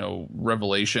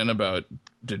revelation about,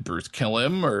 did Bruce kill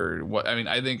him or what? I mean,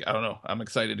 I don't know. I'm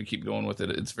excited to keep going with it.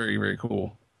 It's very, very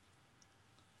cool.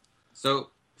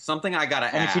 So something I gotta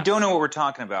ask. And if you don't know what we're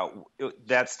talking about,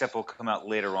 that stuff will come out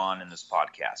later on in this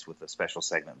podcast with a special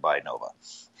segment by Nova.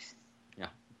 Yeah.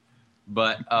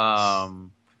 But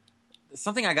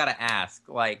something I gotta ask,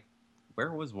 like,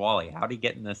 where was Wally? How did he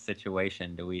get in this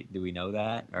situation? Do we know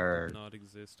that, or did not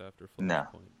exist after Flashpoint? No.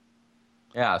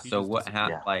 Yeah. So what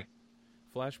happened? Like,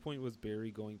 Flashpoint was Barry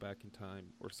going back in time,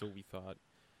 or so we thought,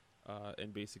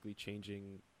 and basically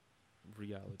changing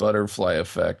reality. Butterfly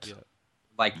effect. Yeah.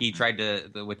 Like he tried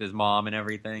to with his mom and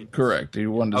everything. Correct. He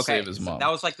wanted to save his mom.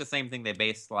 That was like the same thing they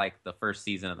based like the first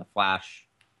season of the Flash,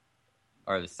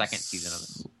 or the second season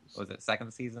of was it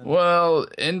second season? Well,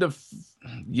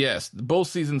 yes, both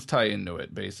seasons tie into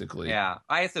it basically. Yeah,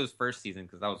 I guess it was first season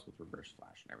because that was with Reverse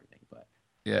Flash and everything. But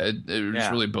yeah, it was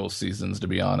really both seasons to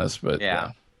be honest. But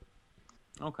yeah.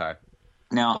 Okay.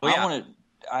 Now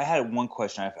I had one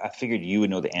question. I figured you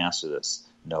would know the answer to this,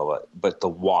 Noah. But the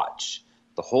watch.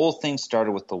 The whole thing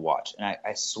started with the watch. And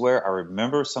I swear I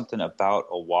remember something about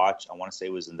a watch. I want to say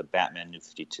it was in the Batman New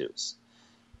 52s.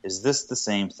 Is this the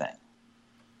same thing?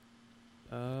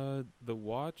 The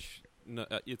watch, no,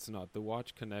 it's not. The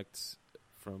watch connects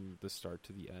from the start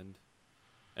to the end,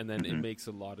 and then it makes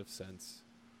a lot of sense.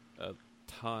 A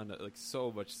ton, like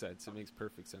so much sense. It makes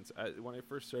perfect sense. When I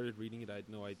first started reading it, I had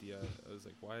no idea. I was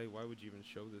like, why would you even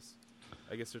show this?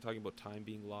 I guess they're talking about time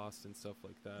being lost and stuff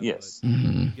like that. Yes. But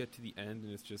you get to the end,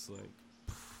 and it's just like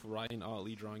Ryan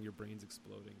Otley drawing your brains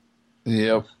exploding.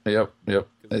 Yep. But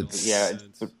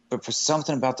for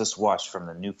something about this watch from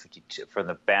the New 52, from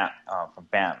Batman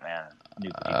New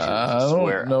 52, I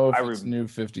don't know if it's New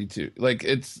 52. Like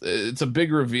it's a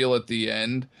big reveal at the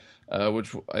end,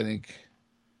 which I think.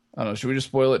 I don't know. Should we just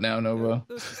spoil it now, Nova?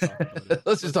 Yeah,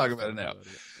 let's just talk about it now.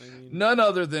 I mean, none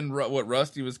other than what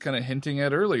Rusty was kind of hinting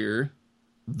at earlier,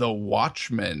 the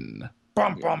Watchmen.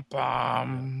 Bum bum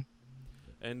bum.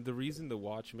 And the reason the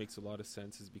watch makes a lot of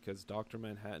sense is because Dr.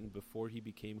 Manhattan, before he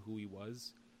became who he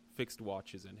was, fixed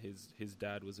watches, and his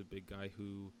dad was a big guy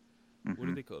who, what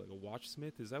do they call it? Like a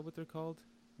watchsmith? Is that what they're called?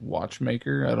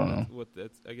 Watchmaker? I don't know.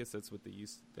 I guess that's what they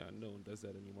used. No one does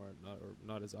that anymore,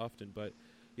 not as often. But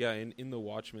yeah, in the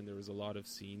Watchmen, there was a lot of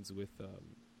scenes with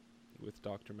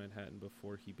Dr. Manhattan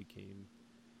before he became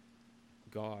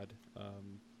God,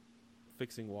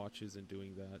 fixing watches and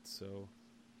doing that. So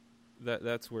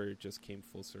that's where it just came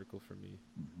full circle for me.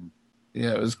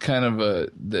 Yeah, it was kind of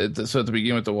so at the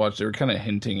beginning with the watch, they were kind of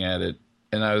hinting at it,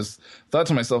 and I thought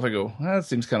to myself, I go, that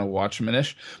seems kind of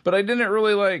Watchmen-ish, but I didn't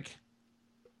really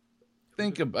I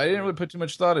didn't really put too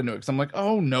much thought into it, because I'm like,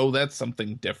 oh no, that's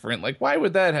something different. Like, why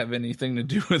would that have anything to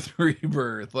do with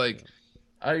Rebirth? Like,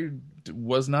 I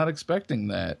was not expecting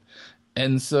that.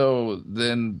 And so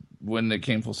then when it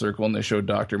came full circle and they showed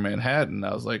Dr. Manhattan,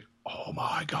 I was like, oh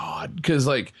my God. Because,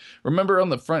 like, remember on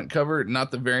the front cover, not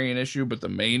the variant issue, but the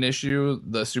main issue,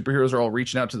 the superheroes are all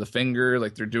reaching out to the finger,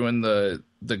 like they're doing the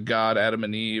God Adam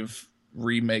and Eve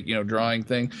remake, drawing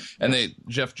thing. And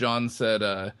Jeff Johns said,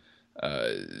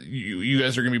 you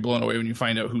guys are going to be blown away when you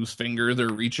find out whose finger they're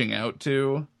reaching out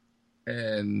to.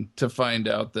 And to find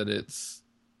out that it's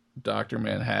Dr.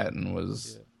 Manhattan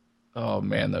was, oh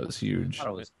man, that was huge. I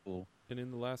thought it was cool. And in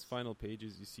the last final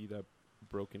pages, you see that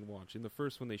broken watch. In the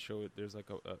first one they show it, there's like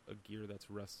a gear that's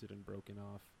rusted and broken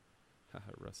off.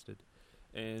 Haha, rusted.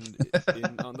 And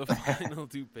on the final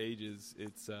 2 pages,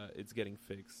 it's getting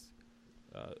fixed,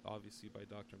 obviously by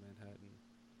Dr. Manhattan.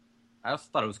 I also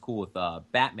thought it was cool with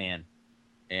Batman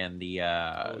and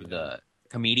the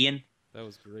comedian. That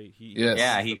was great. He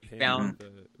found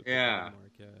the mark,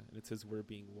 and it says we're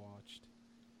being watched.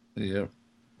 Yep.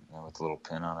 Yeah, with a little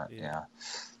pin on it. Yeah.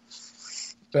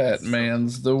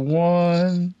 Batman's the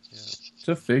one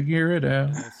to figure it out.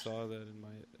 And I saw that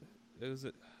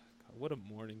what a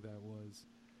morning that was.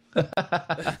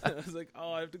 I was like,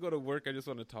 oh, I have to go to work. I just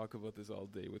want to talk about this all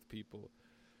day with people.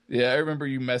 Yeah, I remember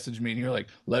you messaged me and you're like,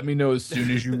 let me know as soon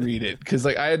as you read it. Because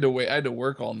I had to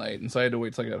work all night. And so I had to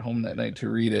wait till I got home that night to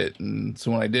read it. And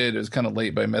so when I did, it was kind of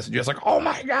late by message. I was like, oh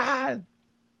my God.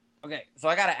 Okay, so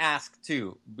I got to ask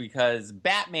too, because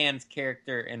Batman's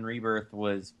character in Rebirth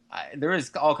there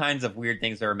was all kinds of weird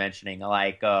things they were mentioning.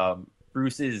 Like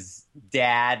Bruce's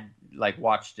dad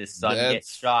watched his son get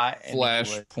shot.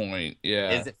 Flashpoint,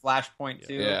 yeah. Is it Flashpoint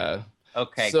too? Yeah.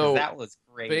 Okay, so that was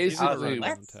great. Basically,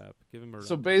 give him a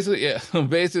so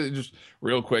basically, just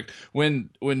real quick,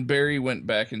 when Barry went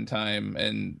back in time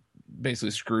and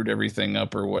basically screwed everything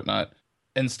up or whatnot,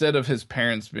 instead of his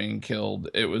parents being killed,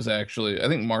 it was actually, I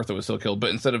think Martha was still killed, but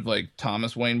instead of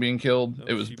Thomas Wayne being killed,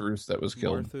 it was Bruce that was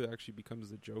killed. Martha actually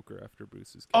becomes the Joker after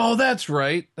Bruce is killed. Oh, that's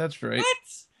right. That's right. What?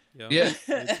 Yeah.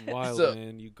 It's wild,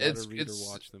 man. You gotta read or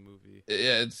watch the movie.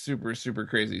 Yeah, it's super, super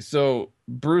crazy. So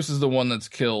Bruce is the one that's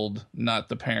killed, not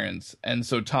the parents. And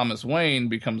so Thomas Wayne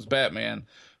becomes Batman,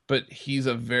 but he's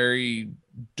a very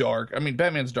dark,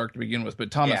 Batman's dark to begin with, but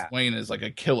Thomas Wayne is like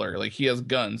a killer. He has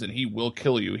guns and he will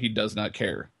kill you. He does not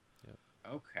care.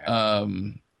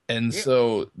 Okay. And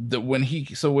so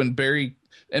when Barry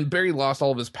lost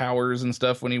all of his powers and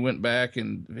stuff when he went back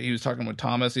and he was talking with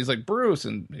Thomas, he's like, Bruce,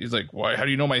 and he's like, why, how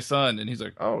do you know my son? And he's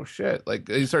like, oh shit.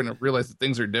 He's starting to realize that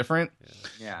things are different.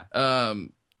 Yeah.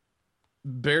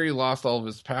 Barry lost all of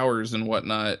his powers and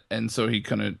whatnot. And so he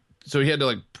had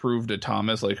to prove to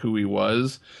Thomas who he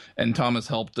was, and Thomas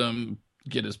helped him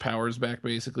get his powers back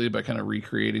basically by kind of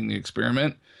recreating the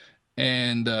experiment.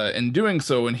 And in doing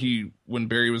so, when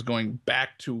Barry was going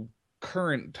back to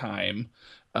current time,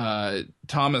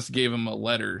 Thomas gave him a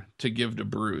letter to give to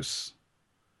Bruce,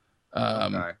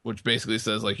 which basically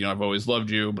says I've always loved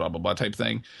you, blah blah blah type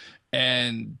thing.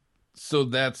 And so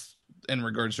that's in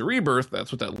regards to Rebirth.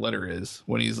 That's what that letter is.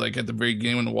 When he's at the very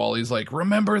beginning, when Wally's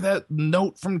remember that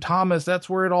note from Thomas? That's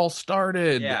where it all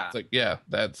started. Yeah,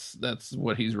 It's that's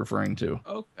what he's referring to.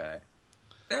 Okay.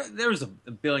 There's a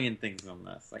billion things on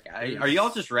this. Like, are y'all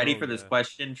just ready for this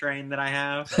question train that I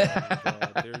have?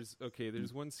 Oh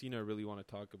there's one scene I really want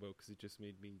to talk about because it just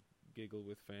made me giggle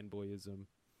with fanboyism.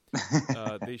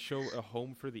 They show a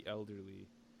home for the elderly,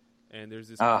 and there's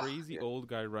this crazy old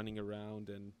guy running around,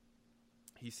 and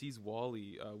he sees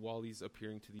Wally. Wally's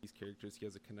appearing to these characters he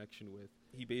has a connection with.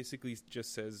 He basically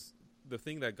just says, the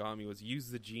thing that got me was, use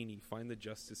the genie, find the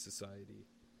Justice Society.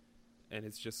 And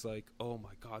it's just like, oh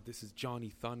my god, this is Johnny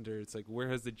Thunder. It's like, where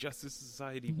has the Justice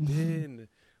Society been?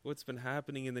 What's been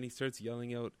happening? And then he starts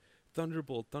yelling out,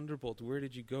 Thunderbolt, Thunderbolt, where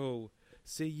did you go?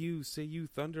 Say you,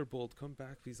 Thunderbolt, come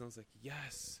back, please. And I was like,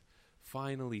 yes,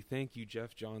 finally, thank you,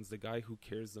 Jeff Johns, the guy who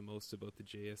cares the most about the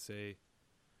JSA.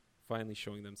 Finally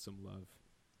showing them some love.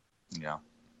 Yeah.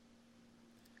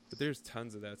 But there's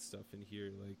tons of that stuff in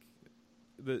here. Like,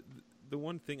 the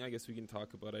one thing I guess we can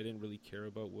talk about I didn't really care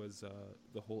about was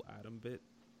the whole Atom bit,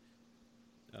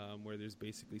 where there's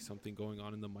basically something going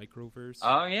on in the microverse.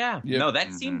 Oh, yeah. Yep. No,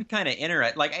 that seemed kind of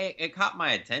interesting. Like, it caught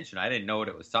my attention. I didn't know what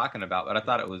it was talking about, but I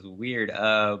thought it was weird.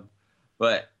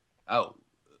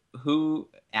 Who?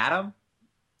 Adam?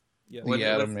 Yeah. What's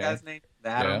the guy's name?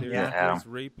 Adam? There's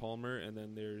Ray Palmer, and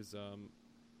then there's,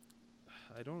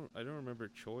 I don't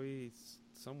remember,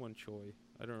 someone Choi.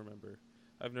 I don't remember.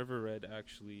 I've never read,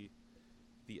 actually,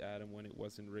 the Atom when it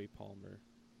wasn't Ray Palmer.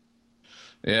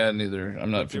 Yeah, neither.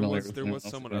 I'm not familiar with There was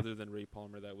someone other than Ray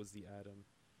Palmer that was the Atom.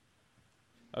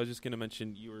 I was just going to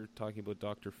mention, you were talking about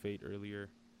Dr. Fate earlier.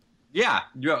 Yeah.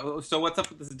 So what's up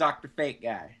with this Dr. Fate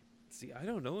guy? See, I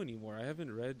don't know anymore. I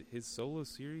haven't read his solo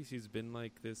series. He's been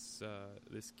like this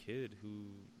kid who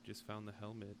just found the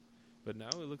helmet. But now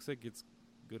it looks like it's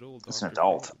good old Dr. It's an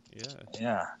adult. Fate.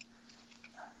 Yeah.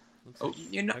 Looks like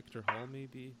Hector Hall,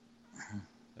 maybe.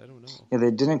 I don't know. Yeah,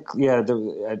 they didn't. Yeah,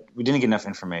 we didn't get enough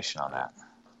information on that.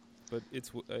 But it's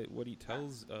what he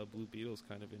tells Blue Beetle is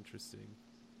kind of interesting.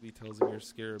 He tells him your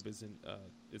scarab isn't.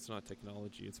 It's not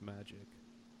technology. It's magic.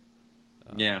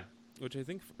 Yeah. Which I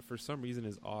think for some reason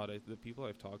is odd. The people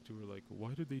I've talked to were like,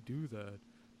 "Why did they do that?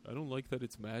 I don't like that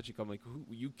it's magic." I'm like,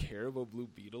 you care about Blue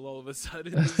Beetle all of a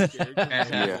sudden? This character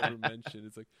never mentioned.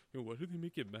 It's like, why did they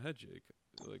make it magic?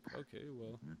 Like, okay,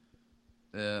 well.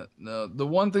 Yeah, no. The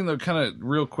one thing, though, kind of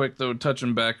real quick, though,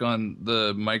 touching back on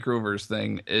the microverse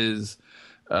thing is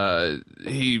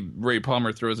Ray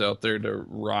Palmer throws out there to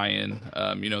Ryan,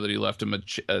 that he left him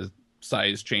a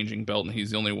size-changing belt, and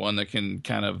he's the only one that can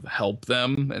kind of help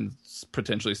them and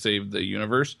potentially save the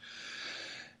universe.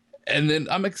 And then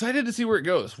I'm excited to see where it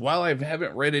goes. While I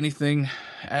haven't read anything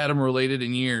Atom-related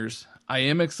in years, I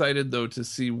am excited, though, to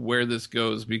see where this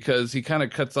goes, because he kind of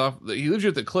cuts off. He leaves you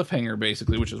at the cliffhanger,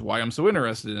 basically, which is why I'm so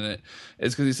interested in it.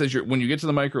 It's because he says when you get to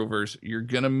the microverse, you're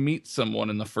going to meet someone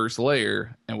in the first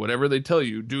layer, and whatever they tell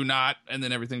you, do not, and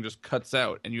then everything just cuts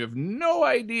out, and you have no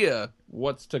idea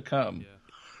what's to come.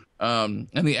 Yeah. And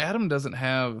the Atom doesn't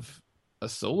have a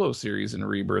solo series in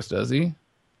Rebirth, does he?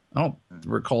 I don't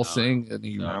recall seeing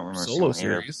any solo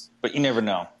series. But you never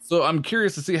know. So I'm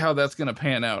curious to see how that's going to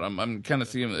pan out. I'm kind of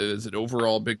seeing is it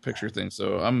overall big picture thing.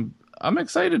 So I'm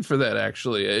excited for that,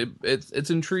 actually. It's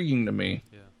intriguing to me.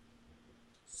 Yeah.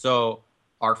 So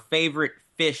our favorite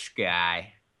fish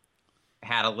guy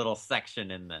had a little section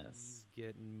in this. He's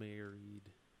getting married.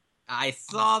 I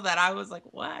saw that. I was like,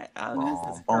 what? Oh,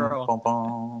 this is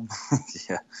girl.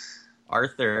 Yeah.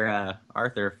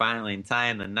 Arthur finally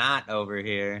tying the knot over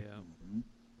here.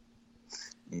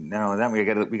 Yeah. Then we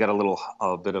got a little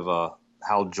bit of a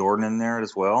Hal Jordan in there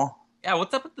as well. Yeah,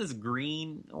 what's up with this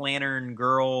Green Lantern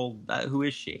girl? Who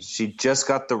is she? She just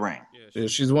got the ring. Yeah,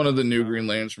 she's one of the new Green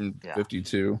Lanterns from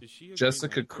 52.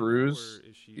 Jessica Cruz.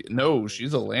 No,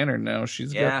 she's a Lantern now.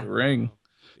 She's got the ring.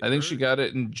 I think she got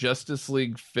it in Justice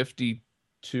League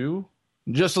 52.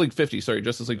 Justice League 50. Sorry,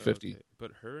 Justice League 50. Okay.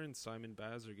 But her and Simon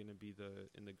Baz are going to be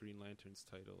in the Green Lantern's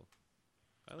title.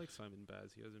 I like Simon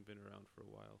Baz. He hasn't been around for a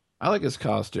while. I like his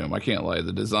costume. I can't lie.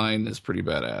 The design is pretty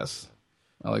badass.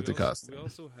 I like the costume. We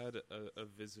also had a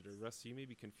visitor. Rusty, you may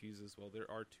be confused as well. There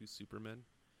are two Supermen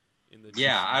in the.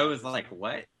 Yeah, I was like,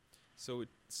 what? So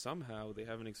somehow they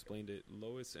haven't explained it.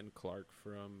 Lois and Clark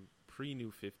from pre-New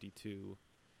 52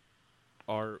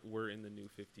 were in the New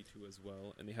 52 as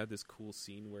well, and they had this cool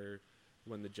scene where,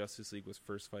 when the Justice League was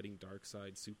first fighting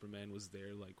Darkseid, Superman was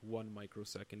there like 1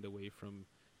 microsecond away from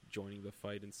joining the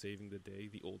fight and saving the day.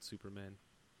 The old Superman,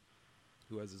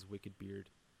 who has his wicked beard.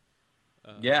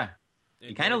 Yeah.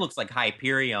 He kind of looks like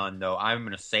Hyperion, though. I'm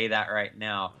going to say that right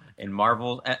now. In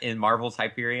Marvel's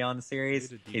Hyperion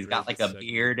series, he's got like a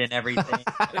beard and everything.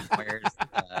 He wears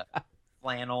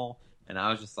flannel, and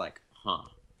I was just like, huh.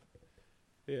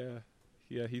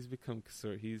 Yeah, he's become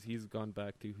he's gone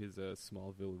back to his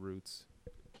Smallville roots.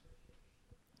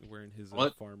 wearing his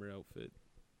farmer outfit.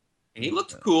 He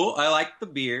looked cool. I liked the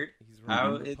beard.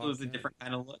 It was a different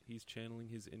kind of look. He's channeling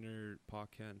his inner Pa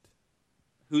Kent.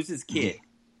 Who's his kid?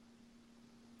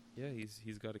 Yeah,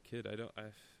 he's got a kid.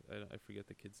 I forget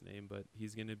the kid's name, but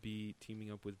he's gonna be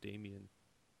teaming up with Damien.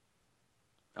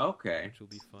 Okay, which will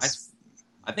be fun.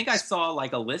 I think I saw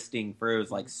like a listing for it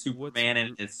was like Superman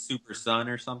and his super son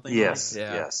or something. Yes,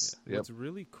 yes. Yep. What's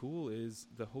really cool is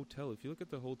the hotel. If you look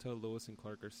at the hotel Lois and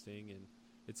Clark are staying in,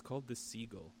 it's called the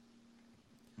Seagull.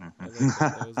 I like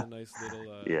that. That was a nice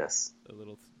little a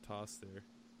little toss there.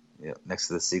 Yep, next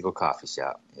to the Seagull Coffee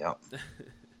Shop. Yep.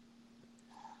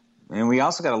 And we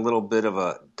also got a little bit of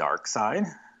a dark side.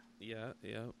 Yeah.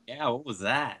 What was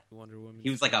that? Wonder Woman. He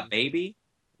was like a baby.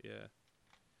 Yeah.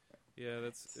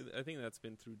 I think that's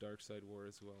been through Dark Side War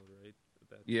as well, right?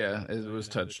 It was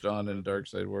touched on in Dark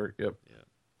Side War. Yep.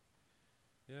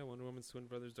 Yeah, Wonder Woman's twin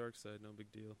brother's Dark Side. No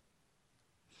big deal.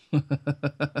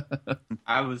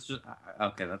 I was just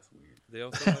okay. That's weird. They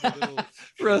also had a little.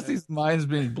 Rusty's mind's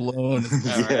being blown.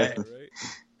 All right.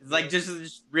 It's like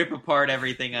just rip apart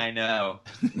everything I know.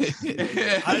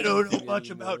 I don't know much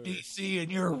about DC,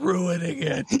 and you're ruining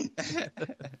it.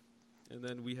 And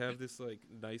then we have this like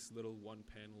nice little one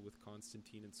panel with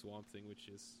Constantine and Swamp Thing, which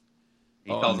is he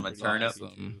calls him a turnip.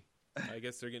 I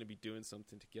guess they're going to be doing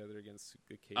something together against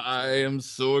the Cage. I am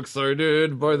so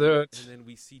excited by that. And then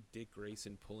we see Dick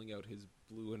Grayson pulling out his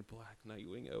blue and black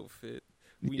Nightwing outfit.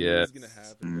 We knew it was going to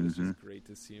happen, but it's just great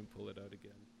to see him pull it out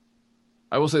again.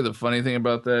 I will say the funny thing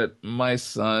about that, my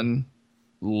son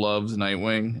loves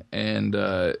Nightwing, and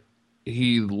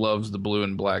he loves the blue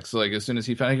and black. So like as soon as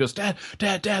he found it, he goes, Dad,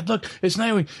 look, it's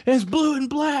Nightwing, and it's blue and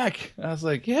black. And I was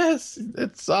like, yes,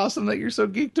 it's awesome that you're so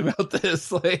geeked about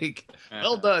this. Like,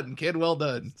 well done, kid, well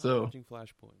done. So watching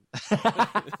Flashpoint.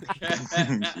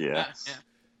 Yeah.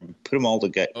 Put them all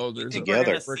together. Oh, there's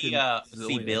together.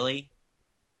 See Billy.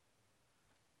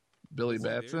 Billy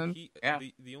Batson.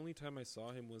 The only time I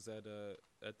saw him was in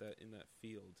that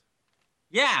field.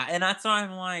 Yeah, and that's why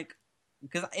I'm like,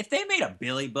 because if they made a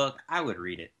Billy book, I would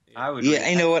read it. Yeah. I would. Yeah,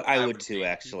 you know what? I would too.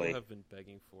 Actually, people have been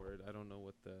begging for it. I don't know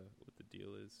what the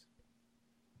deal is.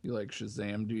 You like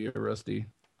Shazam? Do you, Rusty?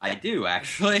 I do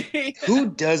actually. Who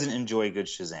doesn't enjoy good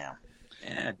Shazam?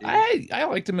 Yeah, dude. I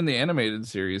liked him in the animated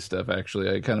series stuff.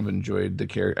 Actually, I kind of enjoyed the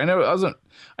character. I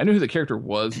knew who the character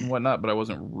was and whatnot, but I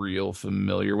wasn't real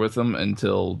familiar with him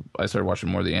until I started watching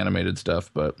more of the animated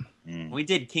stuff. But we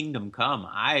did Kingdom Come.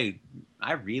 I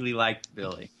really liked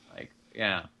Billy. Like,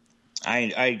 yeah.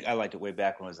 I liked it way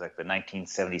back when it was like the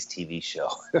 1970s TV show.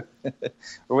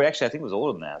 Or actually, I think it was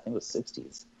older than that. I think it was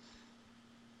 60s.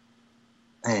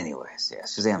 Anyways, yeah,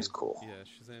 Shazam's cool. Yeah,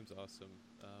 Shazam's awesome.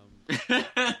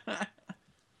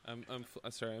 I'm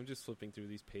sorry. I'm just flipping through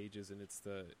these pages, and it's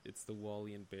the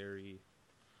Wally and Barry.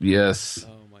 Yes.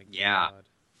 Oh my god. Yeah.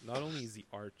 Not only is the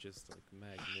art just like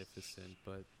magnificent,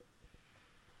 but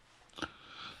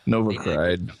Nova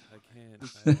cried. I can't.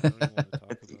 I don't even want to talk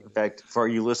about it. In fact, for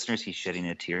you listeners, he's shedding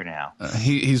a tear now.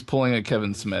 He's pulling a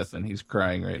Kevin Smith, and he's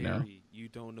crying right Barry, now. You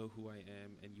don't know who I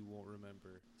am, and you won't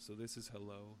remember. So this is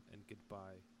hello and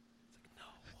goodbye. It's like, no,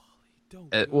 Wally, don't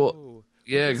go. Well,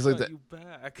 yeah, because like you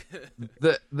back.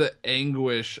 the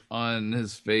anguish on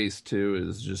his face too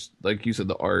is just like you said.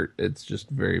 The art, it's just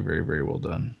very, very, very well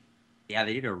done. Yeah,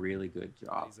 they did a really good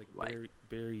job. He's like,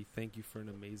 Barry, thank you for an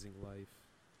amazing life.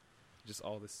 Just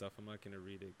all this stuff. I'm not going to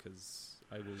read it because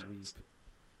I will weep,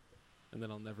 and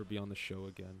then I'll never be on the show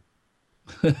again.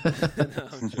 No,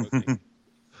 I'm joking.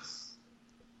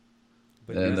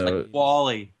 But it was like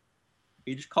Wally.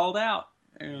 He just called out.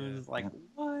 And it was like,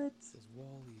 what? It says,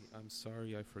 Wally, I'm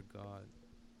sorry, I forgot.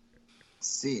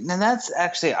 See, and that's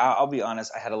actually, I'll be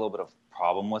honest, I had a little bit of a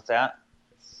problem with that.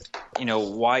 You know,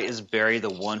 why is Barry the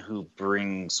one who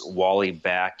brings Wally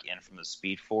back in from the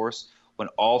Speed Force when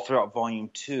all throughout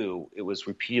Volume 2, it was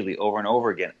repeatedly over and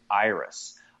over again,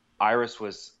 Iris. Iris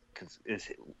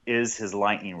is his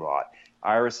lightning rod.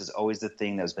 Iris is always the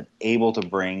thing that's been able to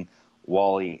bring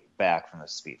Wally back from the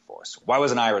Speed Force. Why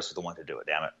wasn't Iris the one to do it,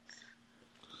 damn it?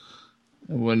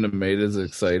 It wouldn't have made it as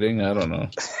exciting. I don't know.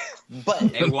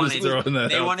 But they wanted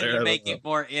to make it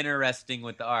more interesting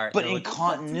with the art. But in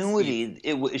continuity,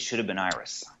 it should have been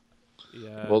Iris.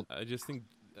 Yeah, well, I just think,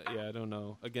 I don't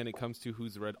know. Again, it comes to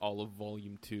who's read all of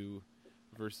Volume 2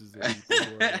 versus the people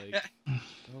who are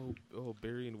like, oh,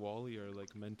 Barry and Wally are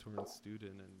like mentor and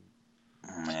student.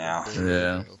 And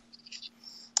yeah.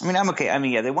 I mean, I'm okay. I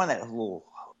mean, yeah, they wanted that little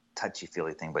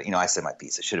touchy-feely thing, but, I said my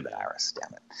piece. It should have been Iris,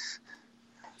 damn it.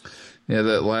 Yeah,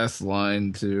 that last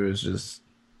line, too, is just,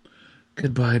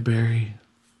 goodbye, Barry.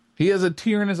 He has a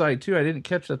tear in his eye, too. I didn't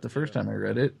catch that the first time I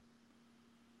read it.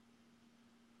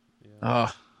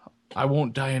 Yeah. I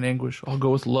won't die in anguish. I'll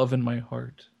go with love in my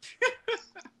heart.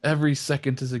 Every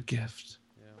second is a gift.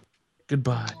 Yeah.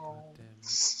 Goodbye.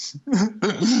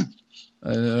 Damn.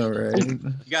 I know, right?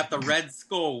 You got the Red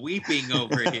Skull weeping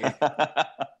over here.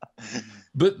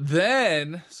 But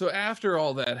then, so after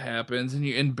all that happens,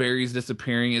 and Barry's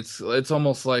disappearing, it's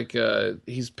almost like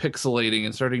he's pixelating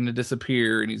and starting to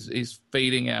disappear, and he's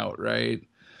fading out. Right?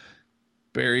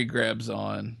 Barry grabs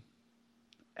on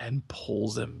and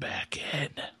pulls him back in,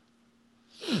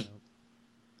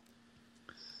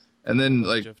 and then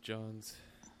like Jeff Johns.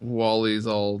 Wally's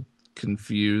all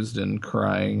confused and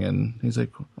crying, and he's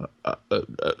like,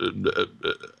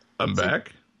 "I'm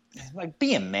back." Like,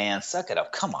 be a man, suck it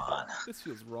up. Come on. This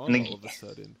feels wrong all of a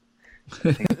sudden.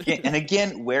 And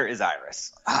again, where is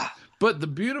Iris? But the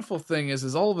beautiful thing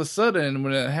is all of a sudden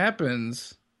when it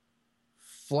happens,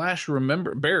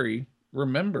 Barry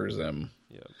remembers him.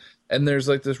 Yeah. And there's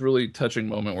like this really touching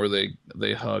moment where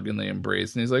they hug and they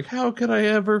embrace, and he's like, "How could I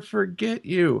ever forget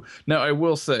you?" Now, I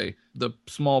will say, the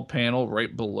small panel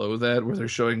right below that where they're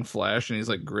showing Flash and he's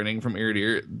like grinning from ear to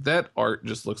ear, that art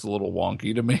just looks a little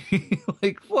wonky to me.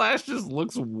 Like, Flash just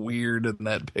looks weird in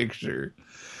that picture.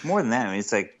 More than that, I mean,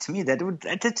 it's like, to me,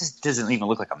 that just doesn't even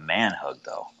look like a man hug,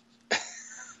 though.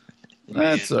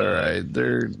 That's all right.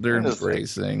 They're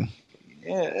embracing.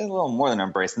 Yeah, a little more than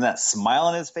embracing. That smile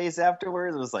on his face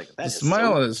afterwards, it was like, that The is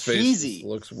smile so on his face cheesy.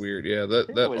 looks weird. Yeah,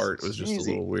 that art was just a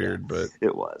little weird, but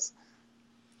it was.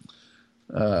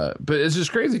 But it's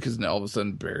just crazy because now all of a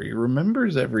sudden Barry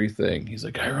remembers everything. He's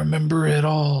like, "I remember it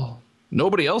all."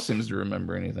 Nobody else seems to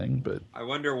remember anything, but I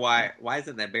wonder why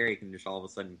isn't that Barry can just all of a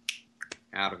sudden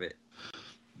out of it?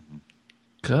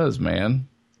 Cause man,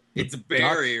 it's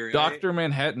Barry, right? Dr.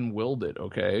 Manhattan willed it.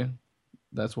 Okay,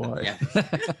 that's why.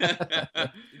 Yeah.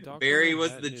 Barry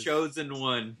was the chosen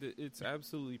one. It's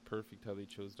absolutely perfect how they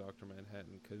chose Dr.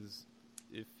 Manhattan, because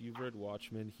if you've read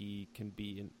Watchmen, he can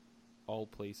be in all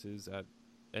places at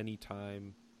any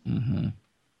time. Mm-hmm.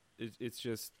 It's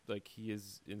just like he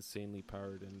is insanely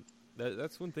powered, and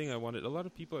that's one thing I wanted. A lot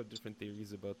of people have different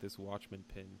theories about this Watchmen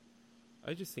pin.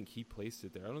 I just think he placed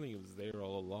it there. I don't think it was there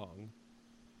all along.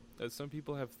 Some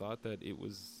people have thought that it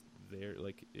was there,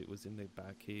 like it was in the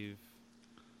Batcave,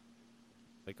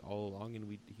 like all along,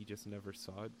 and he just never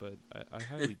saw it. But I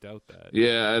highly doubt that.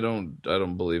 Yeah, I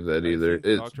don't believe that either.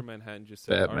 Dr. Manhattan just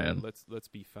said, Batman. "All right, let's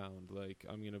be found. Like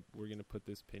we're gonna put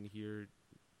this pin here.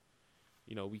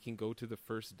 You know, we can go to the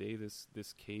first day this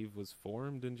cave was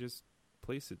formed and just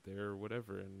place it there or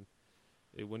whatever, and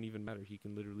it wouldn't even matter. He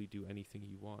can literally do anything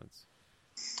he wants."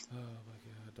 Oh my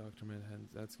God, Dr. Manhattan,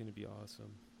 that's gonna be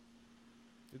awesome.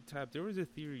 Tab, there was a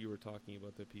theory you were talking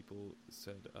about that people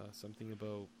said something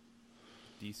about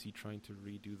DC trying to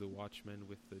redo the Watchmen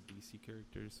with the DC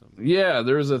characters. Yeah,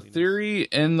 there was a theory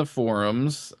in the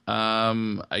forums.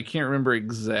 I can't remember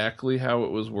exactly how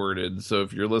it was worded. So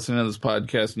if you're listening to this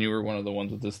podcast and you were one of the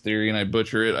ones with this theory and I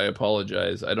butcher it, I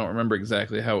apologize. I don't remember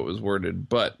exactly how it was worded,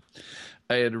 but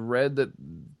I had read that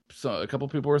a couple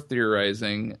people were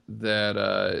theorizing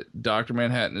that Dr.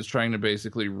 Manhattan is trying to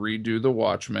basically redo the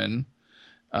Watchmen.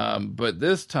 But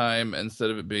this time, instead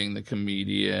of it being the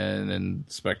comedian and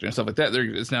Spectre and stuff like that,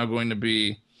 it's now going to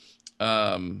be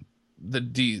the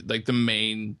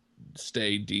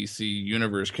mainstay DC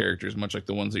universe characters, much like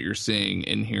the ones that you're seeing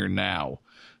in here now.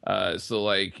 So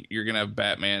like you're gonna have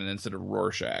Batman instead of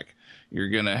Rorschach. You're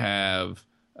gonna have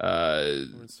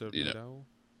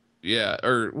yeah,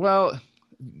 or well.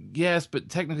 Yes, but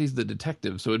technically he's the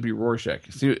detective, so it'd be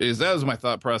Rorschach. See, that was my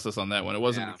thought process on that one. It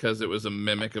wasn't because it was a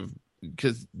mimic of,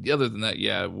 because other than that,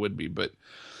 yeah, it would be. But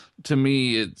to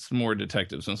me, it's more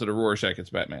detective. So instead of Rorschach,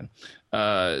 it's Batman.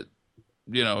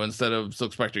 Instead of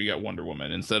Silk Spectre, you got Wonder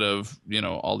Woman. Instead of,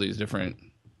 all these different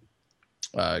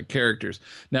characters.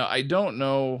 Now, I don't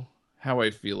know how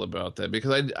I feel about that,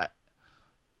 because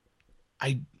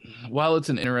I while it's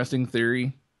an interesting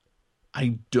theory,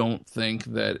 I don't think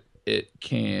that it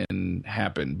can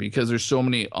happen, because there's so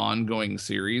many ongoing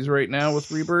series right now with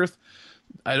Rebirth.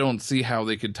 I don't see how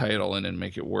they could tie it all in and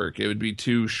make it work. It would be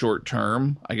too short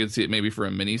term. I could see it maybe for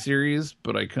a mini series,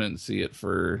 but I couldn't see it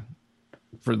for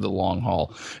the long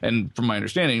haul. And from my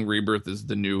understanding, Rebirth is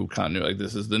the new continuity. Like,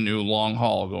 this is the new long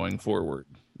haul going forward.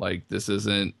 Like, this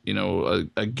isn't,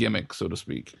 a gimmick, so to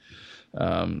speak.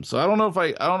 So I don't know if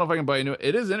I can buy into it.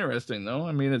 It is interesting though.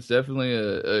 I mean, it's definitely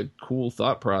a cool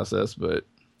thought process, but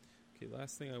okay,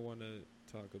 last thing I want to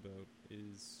talk about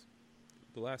is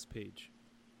the last page.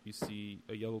 You see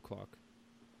a yellow clock,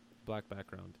 black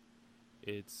background.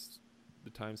 The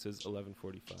time says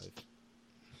 11:45.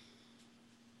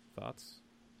 Thoughts?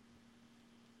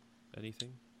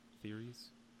 Anything? Theories?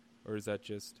 Or is that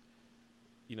just,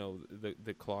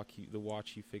 the clock, the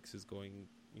watch he fixes going,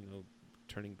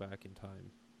 turning back in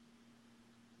time.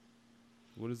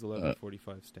 What does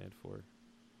 11:45 stand for?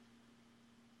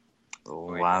 The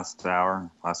last hour,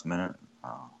 last minute.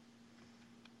 Oh.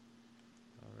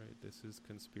 All right, this is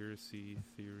conspiracy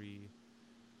theory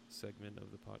segment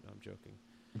of the pod. No, I'm joking.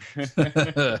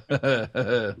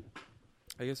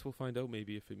 I guess we'll find out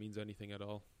maybe if it means anything at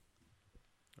all,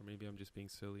 or maybe I'm just being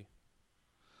silly.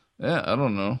 Yeah, I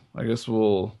don't know. I guess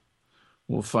we'll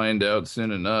find out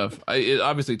soon enough. It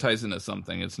obviously ties into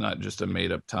something. It's not just a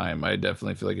made up time. I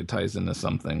definitely feel like it ties into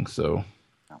something. So,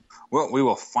 well, we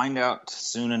will find out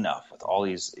soon enough with all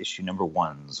these issue number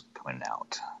 1s coming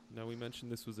out. Now, we mentioned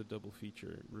this was a double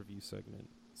feature review segment,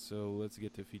 so let's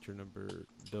get to feature number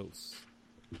dos.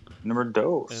 Number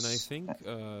dos. And I think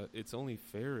it's only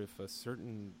fair if a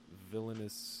certain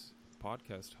villainous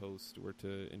podcast host were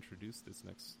to introduce this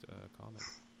next comic.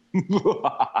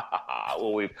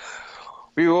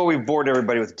 Well, we've bored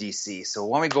everybody with DC, so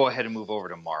why don't we go ahead and move over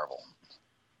to Marvel?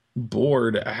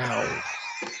 Bored? Ow.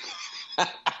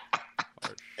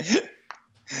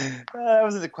 That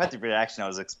wasn't quite the reaction I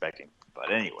was expecting.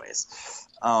 But anyways,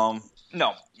 no,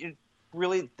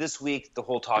 really this week the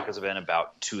whole talk has been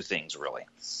about two things, really.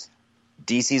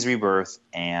 DC's Rebirth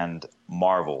and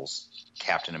Marvel's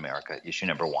Captain America, issue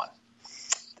number 1.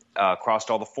 Across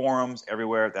all the forums,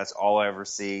 everywhere, that's all I ever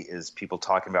see is people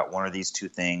talking about one of these two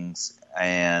things.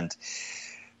 And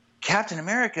Captain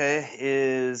America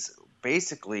is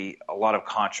basically a lot of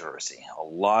controversy, a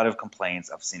lot of complaints.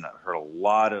 I've heard a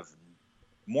lot of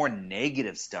more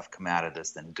negative stuff come out of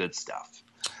this than good stuff.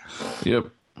 Yep.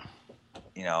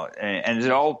 And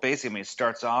it all basically, it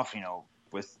starts off,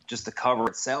 with just the cover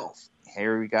itself.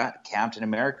 Here we got Captain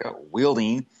America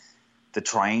wielding the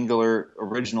triangular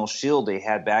original shield they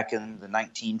had back in the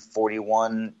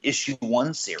 1941 issue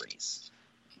 1 series.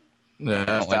 Yeah,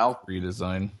 I like the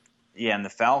redesign. Yeah, and the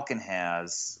Falcon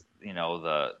has,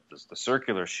 the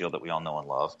circular shield that we all know and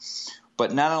love.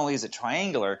 But not only is it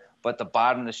triangular, but the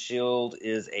bottom of the shield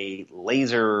is a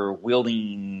laser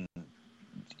wielding,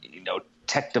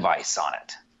 tech device on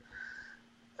it.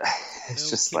 It's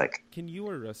just like... Can you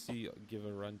or Rusty give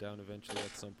a rundown eventually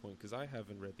at some point? Because I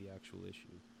haven't read the actual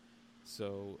issue.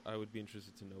 So I would be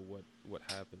interested to know what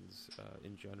happens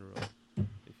in general,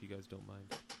 if you guys don't mind.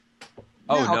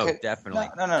 No, definitely.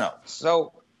 No.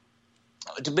 So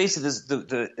basically,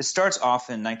 it starts off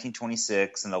in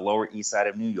 1926 in the Lower East Side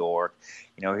of New York.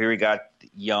 Here we got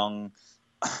young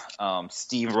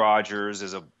Steve Rogers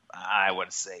I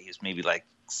would say he's maybe like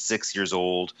 6 years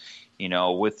old,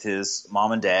 with his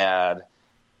mom and dad.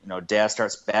 Dad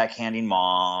starts backhanding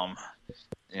mom.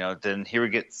 Then here we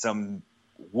get some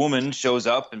woman shows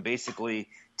up and basically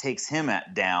takes him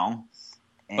down.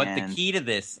 But the key to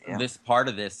this part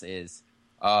of this is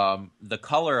the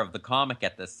color of the comic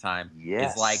at this time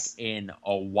is like in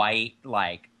a white,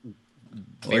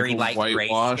 very light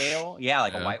grayscale. Yeah,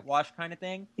 a whitewash kind of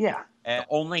thing. Yeah. The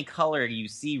only color you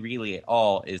see really at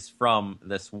all is from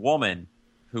this woman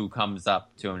who comes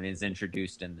up to him and is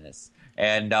introduced in this.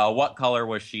 And what color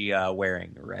was she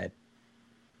wearing? Red.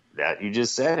 That you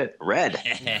just said it, red.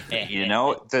 The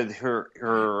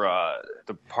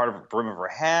part of the brim of her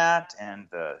hat and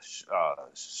the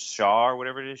shawl or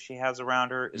whatever it is she has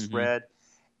around her is red,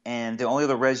 and the only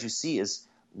other reds you see is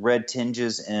red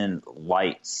tinges in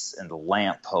lights and the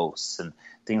lamp posts and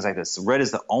things like this. Red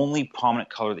is the only prominent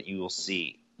color that you will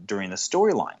see during the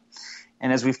storyline,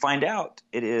 and as we find out,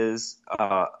 it is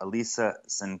Elisa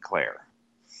Sinclair.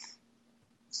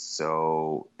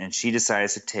 So, and she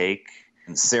decides to take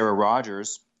Sarah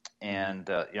Rogers and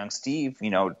young Steve,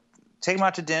 take him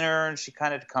out to dinner, and she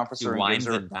kind of comforts her. She wines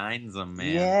and dines them,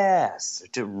 man. Yes,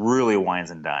 it really wines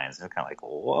and dines. They're kind of like,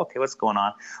 well, okay, what's going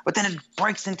on? But then it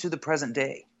breaks into the present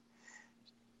day.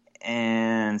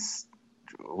 And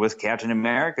with Captain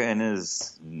America in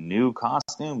his new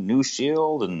costume, new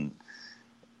shield,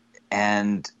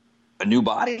 and a new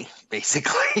body,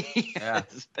 basically. Yeah.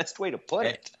 That's the best way to put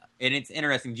it. And it's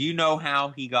interesting. Do you know how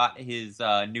he got his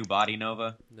new body,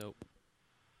 Nova? Nope.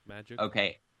 Magic?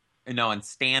 Okay. No, in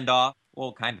Standoff.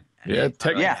 Well, kind of. Yeah,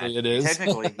 technically it is.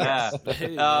 Technically, yes.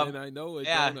 Hey, man, I know it,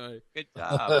 don't I? Good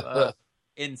job.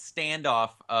 In Standoff,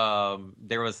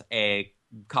 there was a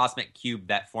cosmic cube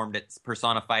that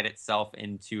personified itself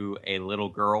into a little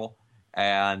girl,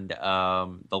 and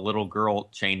the little girl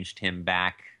changed him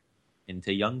back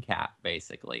into young Cap,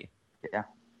 basically. Yeah.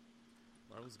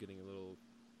 I was getting a little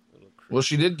crazy. Well,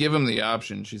 she did give him the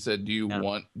option. She said, "Do you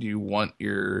want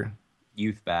your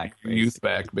youth back?" Youth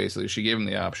back, basically. She gave him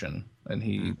the option, and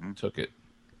he took it.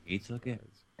 He took it,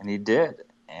 and he did.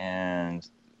 And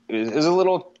it was a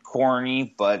little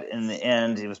corny, but in the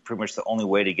end, it was pretty much the only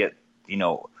way to get,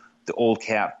 the old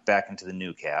Cap back into the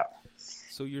new Cap.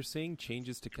 So you're saying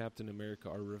changes to Captain America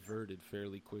are reverted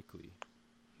fairly quickly?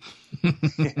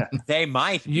 Yeah. They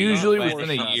might be. Usually within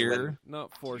a year.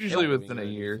 Not for Usually within a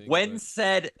year. When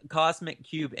said Cosmic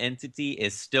Cube entity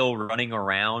is still running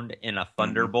around in a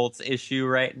Thunderbolts issue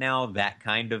right now, that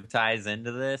kind of ties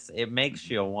into this. It makes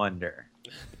you wonder.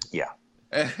 Yeah.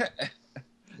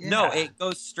 No, it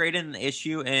goes straight in the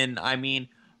issue, and I mean,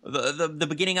 the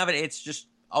beginning of it, it's just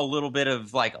a little bit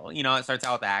of like, it starts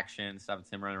out with action stuff. It's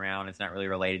him running around. It's not really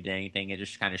related to anything. It's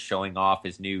just kind of showing off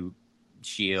his new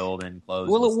shield and clothes.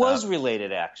 Well, and it was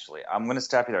related, actually. I'm going to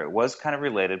stop you there. It was kind of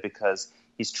related because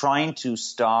he's trying to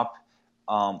stop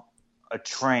a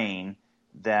train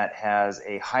that has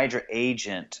a Hydra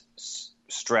agent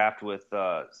strapped with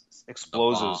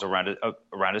explosives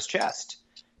around his chest.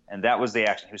 And that was the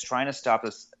action. He was trying to stop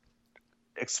this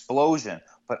explosion,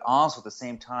 but also at the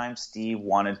same time, Steve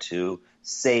wanted to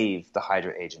save the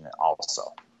Hydra agent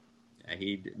also.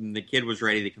 Yeah, the kid was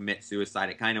ready to commit suicide.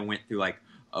 It kind of went through like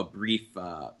a brief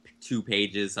 2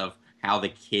 pages of how the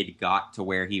kid got to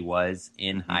where he was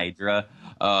in Hydra.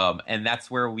 And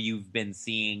that's where you've been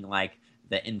seeing like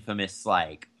the infamous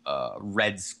like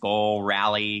Red Skull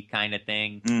rally kind of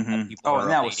thing. And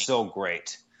that was so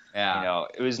great. Yeah.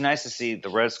 It was nice to see the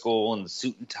Red Skull and the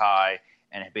suit and tie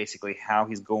and basically how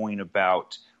he's going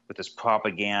about with this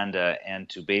propaganda and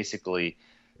to basically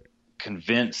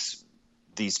convince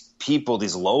these people,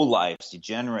 these lowlifes,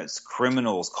 degenerates,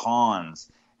 criminals, cons,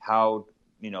 how,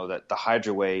 that the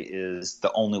Hydra way is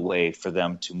the only way for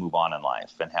them to move on in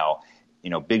life and how,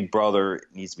 Big Brother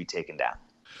needs to be taken down.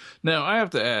 Now, I have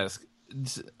to ask,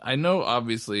 I know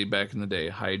obviously back in the day,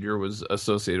 Hydra was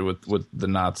associated with the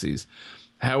Nazis.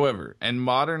 However, in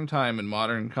modern time and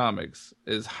modern comics,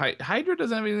 Hydra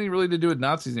doesn't have anything really to do with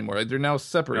Nazis anymore. Like, they're now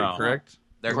separate, correct?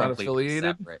 They're not completely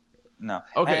affiliated. Separate. No.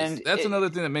 Okay, and that's another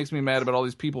thing that makes me mad about all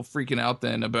these people freaking out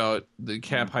then about the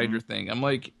Cap Hydra thing. I'm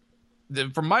like,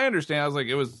 from my understanding, I was like,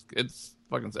 it's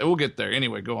fucking. We'll get there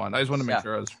anyway. Go on. I just want to make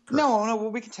sure I was correct. No.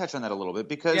 Well, we can touch on that a little bit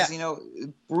because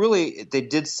really they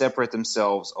did separate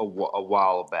themselves a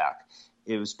while back.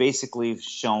 It was basically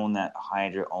shown that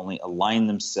Hydra only aligned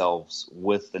themselves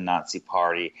with the Nazi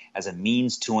Party as a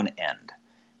means to an end.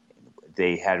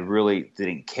 They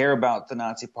didn't care about the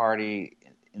Nazi Party.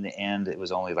 In the end, it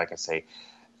was only, like I say,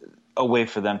 a way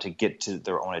for them to get to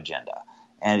their own agenda.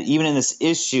 And even in this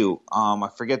issue, I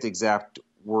forget the exact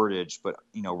wordage, but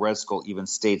Red Skull even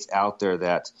states out there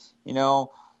that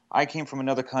I came from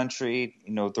another country.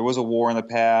 There was a war in the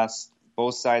past.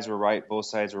 Both sides were right. Both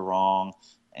sides were wrong.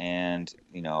 And,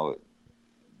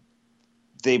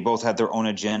 they both had their own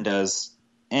agendas,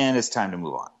 and it's time to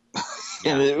move on.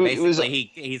 Yeah,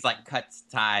 basically, he's like cuts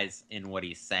ties in what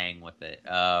he's saying with it.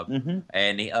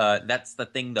 And that's the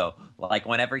thing, though. Like,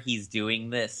 whenever he's doing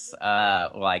this,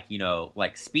 like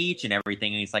speech and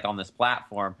everything, and he's like on this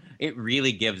platform, it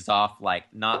really gives off like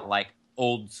not like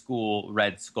old school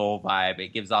Red Skull vibe.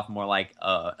 It gives off more like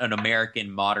an American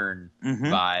modern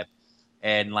vibe.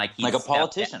 And like he's like a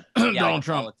politician. Donald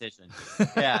Trump. Politician.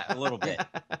 Yeah, a little bit.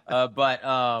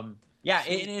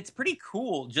 It's pretty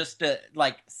cool just to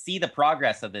like see the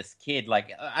progress of this kid.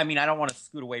 Like, I mean, I don't want to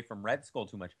scoot away from Red Skull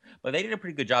too much, but they did a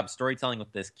pretty good job storytelling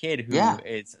with this kid who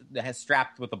has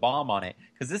strapped with a bomb on it.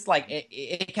 Because this, like,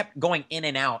 it kept going in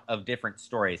and out of different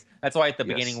stories. That's why at the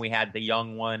beginning we had the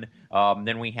young one,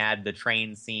 then we had the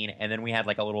train scene, and then we had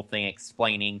like a little thing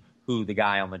explaining who the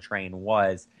guy on the train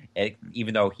was.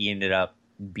 Even though he ended up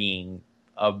being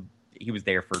he was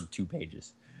there for 2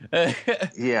 pages.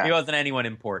 He wasn't anyone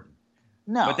important.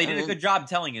 No, but they did a good job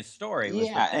telling his story.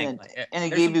 And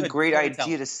it gave you a great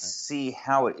idea to see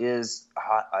how it is,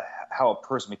 how a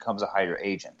person becomes a Hydra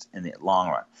agent in the long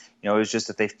run. It was just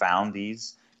that they found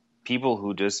these people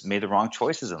who just made the wrong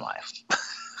choices in life.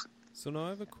 So now I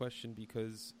have a question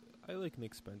because I like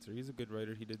Nick Spencer. He's a good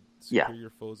writer. He did Superior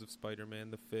Foes of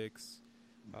Spider-Man, The Fix.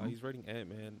 He's writing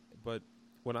Ant-Man. But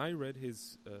when I read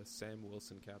his Sam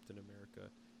Wilson Captain America,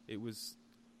 it was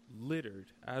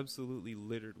absolutely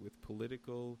littered with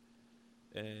political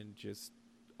and just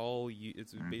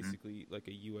it's basically like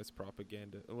a U.S.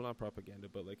 propaganda. Well, not propaganda,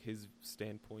 but like his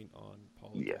standpoint on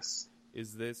politics.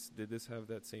 Yes. Did this have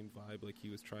that same vibe? Like he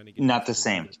was trying to get... Not the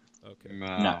same. Okay.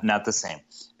 No, not the same.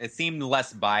 It seemed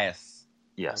less biased.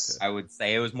 Yes. I would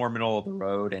say it was more middle of the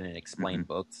road and it explained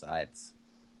both sides.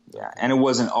 Yeah, and it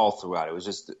wasn't all throughout. It was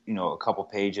just, a couple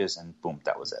pages and boom,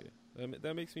 that was it.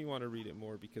 That makes me want to read it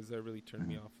more because that really turned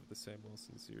me off of the Sam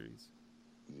Wilson series.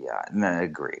 Yeah, no,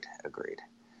 agreed.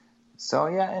 So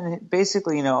yeah, and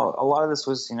basically, a lot of this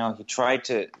was, he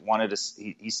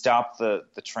stopped the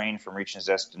train from reaching his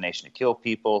destination to kill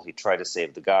people. He tried to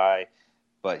save the guy,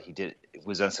 but it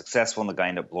was unsuccessful, and the guy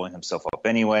ended up blowing himself up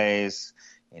anyways.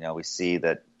 We see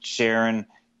that Sharon,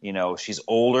 she's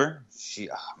older. She's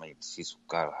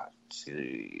got.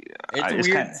 It's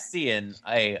weird seeing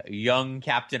a young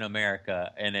Captain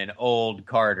America and an old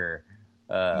Carter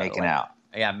making out.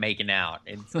 Yeah, making out.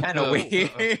 It's kind of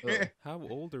weird. How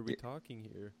old are we talking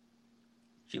here?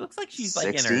 She looks like she's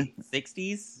 60? like in her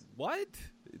 60s. What?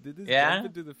 Did this jump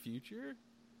into the future?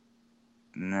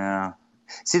 No.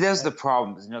 See, that's the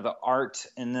problem. The art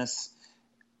in this,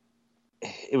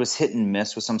 it was hit and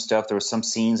miss with some stuff. There were some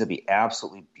scenes that'd be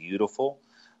absolutely beautiful.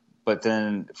 But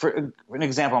then, for an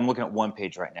example, I'm looking at one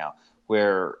page right now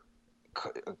where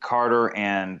Carter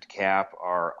and Cap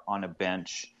are on a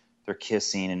bench. They're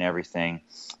kissing and everything.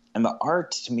 And the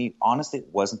art, to me, honestly,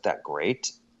 wasn't that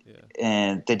great. Yeah.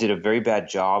 And they did a very bad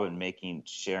job in making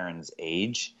Sharon's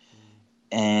age.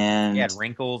 And he had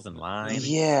wrinkles and lines.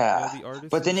 Yeah.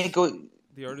 But then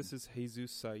the artist is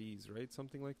Jesus Saiz, right?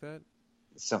 Something like that?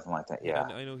 Something like that, yeah.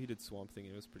 I know he did Swamp Thing.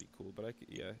 It was pretty cool. But,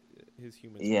 his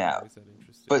humans are always that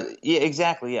interesting. But, yeah,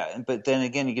 exactly, yeah. But then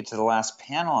again, you get to the last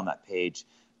panel on that page,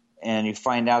 and you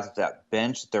find out that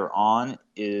bench that they're on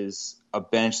is a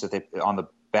bench that they on the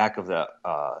back of the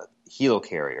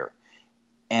helicarrier,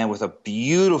 and with a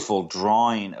beautiful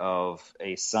drawing of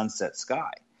a sunset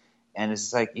sky. And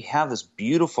it's like you have this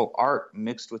beautiful art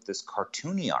mixed with this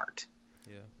cartoony art.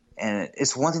 Yeah. And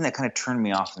it's one thing that kind of turned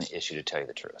me off in the issue, to tell you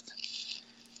the truth.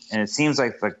 And it seems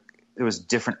like there was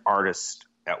different artists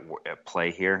at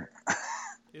play here.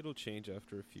 It'll change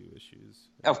after a few issues.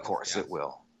 Of course, it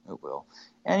will. It will.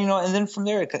 And, and then from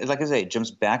there, like I say, it jumps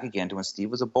back again to when Steve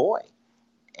was a boy.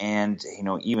 And,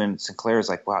 even Sinclair is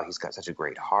like, wow, he's got such a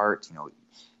great heart,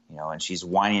 and she's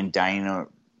whining and dining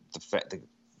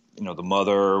the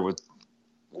mother with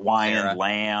wine Sarah. And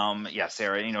lamb. Yeah,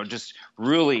 Sarah, just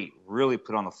really, really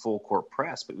put on the full court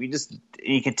press. But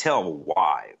you can tell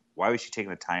why. Why was she taking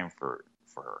the time for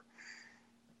her?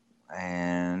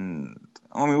 And,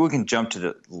 we can jump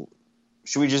to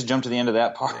should we just jump to the end of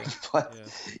that part? But,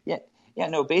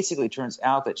 no, basically it turns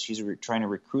out that she's trying to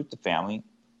recruit the family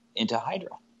into Hydra.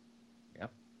 Yeah.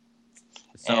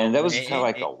 So and that was kind of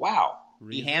like, wow.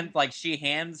 She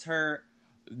hands her.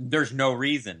 There's no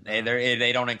reason.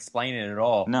 They don't explain it at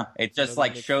all. No. It just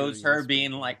shows her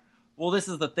being like, well, this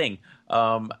is the thing.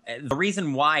 The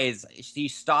reason why is she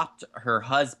stopped her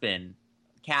husband,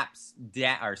 Cap's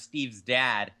dad or Steve's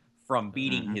dad, from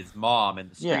beating his mom in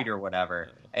the street or whatever.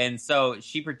 And so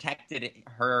she protected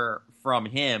her from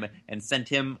him and sent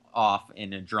him off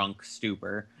in a drunk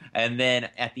stupor. And then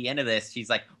at the end of this, she's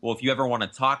like, well, if you ever want to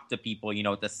talk to people,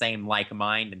 with the same like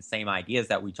mind and same ideas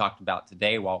that we talked about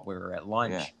today while we were at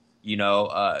lunch,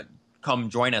 come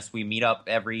join us. We meet up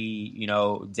every,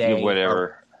 day.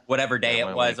 Whatever day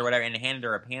it was or whatever, and handed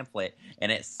her a pamphlet,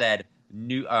 and it said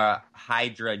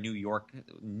Hydra New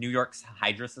York's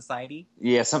Hydra Society.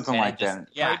 Yeah, something like that.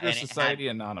 Yeah, Hydra Society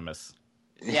Anonymous.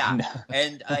 Yeah,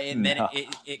 and then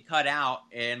it cut out,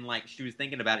 and she was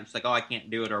thinking about it. She's like, "Oh, I can't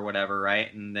do it" or whatever,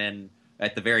 right? And then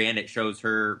at the very end, it shows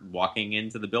her walking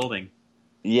into the building.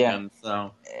 Yeah, and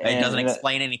so it doesn't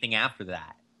explain anything after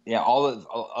that. Yeah,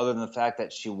 other than the fact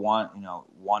that she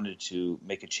wanted to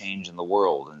make a change in the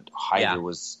world, and Hydra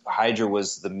was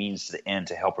the means to the end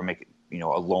to help her make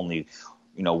a lonely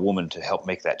woman to help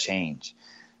make that change.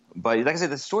 But like I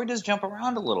said, the story does jump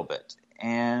around a little bit,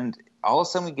 and all of a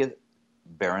sudden we get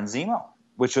Baron Zemo,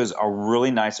 which was a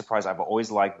really nice surprise. I've always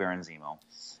liked Baron Zemo.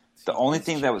 The only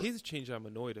thing that was his change I'm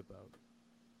annoyed about.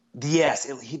 Yes,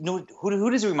 who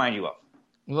does he remind you of?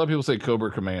 A lot of people say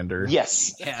Cobra Commander.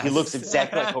 Yes. He looks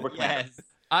exactly like Cobra Commander. Yes.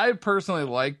 I personally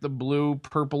like the blue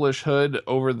purplish hood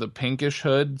over the pinkish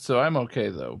hood, so I'm okay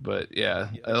though. But a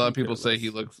lot of people say he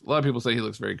looks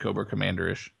very Cobra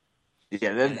Commander-ish.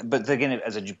 Yeah, but again,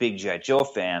 as a big G.I. Joe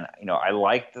fan, I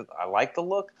like the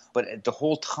look, but the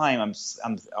whole time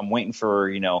I'm waiting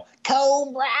for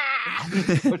Cobra.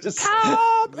 Cobra.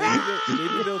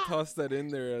 Maybe they'll toss that in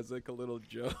there as a little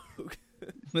joke.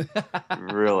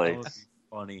 Really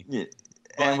funny. Yeah.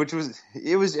 And it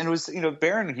was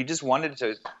Baron, he just wanted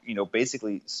to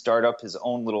basically start up his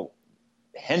own little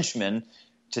henchman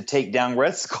to take down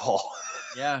Red Skull.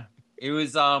 Yeah, it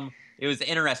was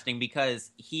interesting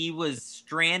because he was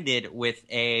stranded with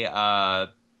is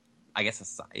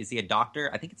he a doctor?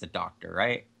 I think it's a doctor,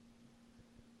 right?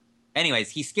 Anyways,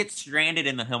 he gets stranded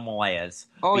in the Himalayas.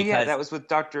 Oh yeah, that was with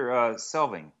Dr.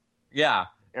 Selving. Yeah,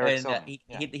 Eric and Selving.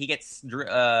 he gets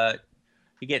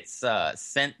he gets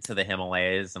sent to the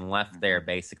Himalayas and left there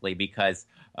basically because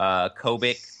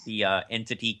Kobik, the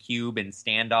entity cube in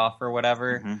Standoff or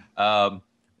whatever,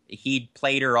 he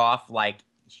played her off like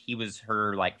he was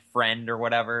her like friend or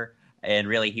whatever, and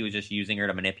really he was just using her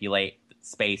to manipulate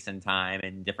space and time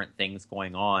and different things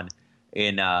going on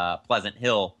in Pleasant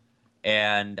Hill,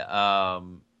 and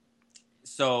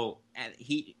so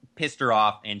he pissed her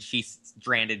off, and she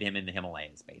stranded him in the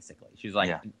Himalayas. Basically, she was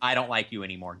like, "I don't like you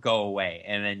anymore. Go away."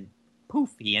 And then, poof,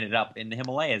 he ended up in the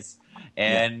Himalayas,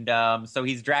 and so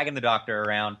he's dragging the Doctor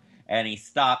around. And he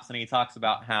stops and he talks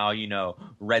about how,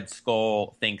 Red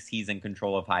Skull thinks he's in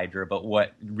control of Hydra, but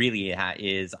what really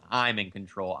is I'm in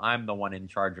control. I'm the one in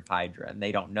charge of Hydra, and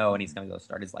they don't know. And he's going to go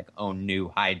start his own new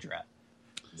Hydra.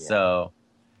 Yeah. So,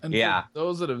 and for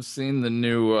those that have seen the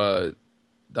new,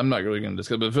 I'm not really going to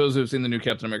discuss, but for those who have seen the new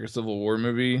Captain America Civil War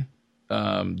movie,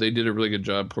 they did a really good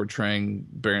job portraying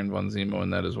Baron von Zemo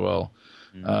in that as well.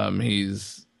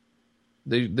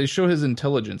 They show his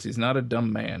intelligence. He's not a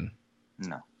dumb man.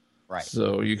 No. Right.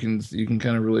 So you can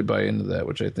kind of really buy into that,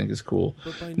 which I think is cool.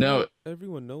 But by now,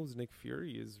 everyone knows Nick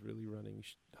Fury is really running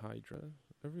Hydra.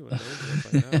 Everyone knows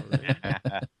that by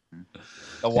now, right?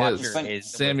 The Watcher is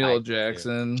Samuel L.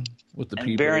 Jackson with the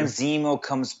people. Baron Zemo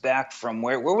comes back from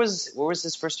where was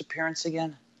his first appearance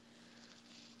again?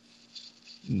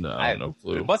 No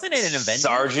clue. Wasn't it an Avengers?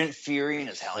 Sergeant Fury and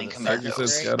his Howling Commandos.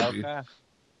 It's gotta be.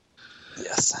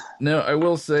 Yes. No, I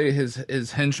will say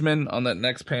his henchmen on that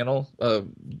next panel,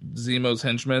 Zemo's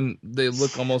henchmen, they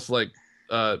look almost like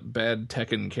bad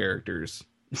Tekken characters.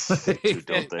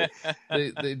 Don't they?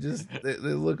 They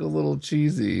look a little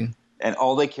cheesy. And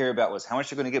all they care about was how much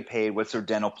they're going to get paid, what's their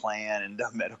dental plan, and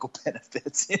medical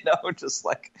benefits. Just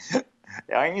like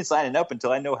I ain't signing up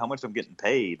until I know how much I'm getting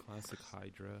paid. Classic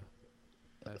Hydra.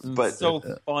 But so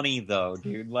funny though,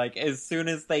 dude. Like as soon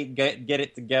as they get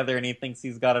it together and he thinks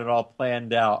he's got it all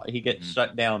planned out, he gets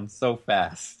shut down so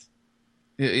fast.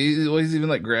 Yeah, he's even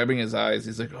like grabbing his eyes.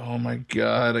 He's like, "Oh my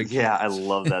god!" I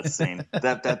love that scene.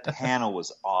 that panel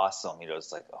was awesome.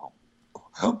 It's like,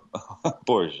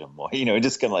 poor Zemo.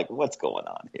 Just kind of like, what's going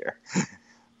on here?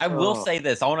 I will say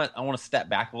this. I want to step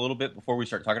back a little bit before we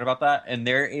start talking about that. And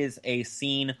there is a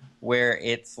scene where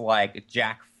it's like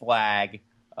Jack Flag.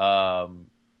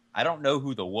 I don't know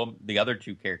who the other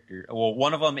two characters. Well,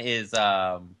 one of them is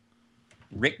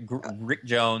Rick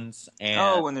Jones,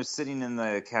 and when they're sitting in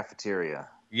the cafeteria.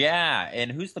 Yeah,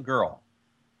 and who's the girl?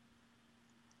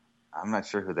 I'm not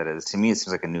sure who that is. To me, it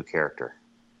seems like a new character.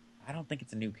 I don't think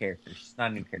it's a new character. She's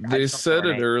not a new character. They said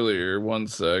it earlier. One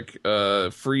sec.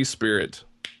 Free Spirit.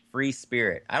 Free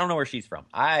Spirit. I don't know where she's from.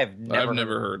 I've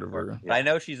never heard of her. Yeah. I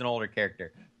know she's an older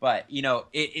character. But,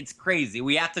 it's crazy.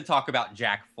 We have to talk about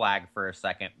Jack Flag for a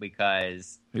second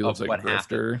because he looks of like what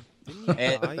happened.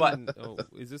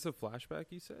 Is this a flashback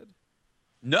you said?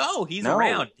 No, he's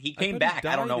around. He came back.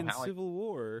 I don't know how. Civil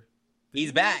War.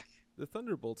 He's back. The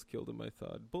Thunderbolts killed him, I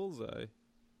thought. Bullseye.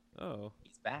 Oh.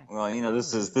 He's back. Well,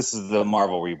 this is the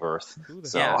Marvel rebirth. Who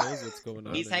the hell knows what's going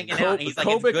on? He's hanging out. He's like,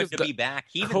 it's good to be back.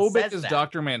 He even Kobik says is that.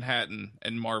 Dr. Manhattan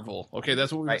and Marvel. Okay,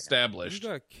 that's what we've established. You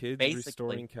got kids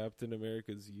restoring Captain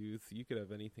America's youth. You could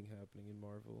have anything happening in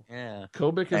Marvel. Yeah.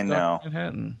 Kobik is Dr.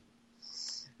 Manhattan.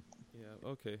 Yeah,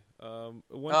 okay. One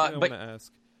thing I want to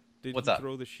ask. Did he up?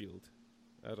 Throw the shield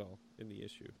at all in the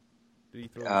issue? Did he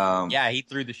throw the shield? Yeah, he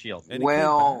threw the shield. And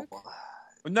No.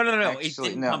 Actually, It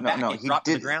didn't come back. It dropped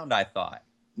to the ground, I thought.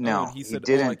 No, he said,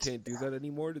 didn't. I can't do that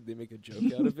anymore. Did they make a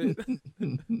joke out of it?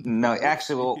 No,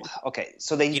 actually, okay.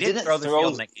 So they didn't throw the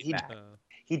shield.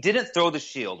 He didn't throw the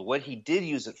shield. What he did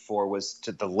use it for was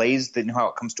to the laser. You know how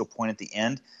it comes to a point at the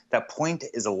end? That point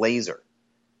is a laser.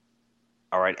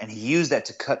 All right, and he used that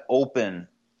to cut open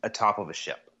a top of a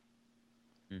ship.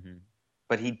 Mm-hmm.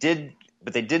 But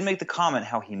they did make the comment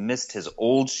how he missed his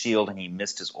old shield and he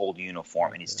missed his old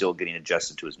uniform, and he's still getting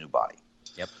adjusted to his new body.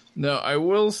 Yep. No, I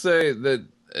will say that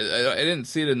I didn't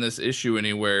see it in this issue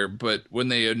anywhere, but when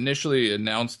they initially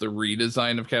announced the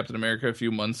redesign of Captain America a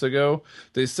few months ago,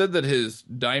 they said that his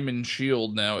diamond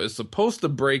shield now is supposed to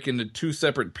break into two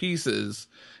separate pieces.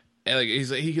 And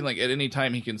he can at any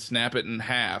time he can snap it in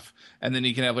half, and then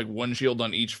he can have one shield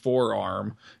on each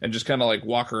forearm and just kind of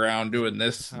walk around doing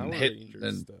this and hit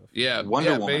and stuff.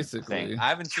 Wonder Woman basically. thing. I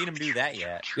haven't seen him do that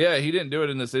yet. Yeah, he didn't do it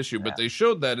in this issue, but they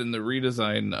showed that in the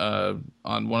redesign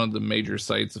on one of the major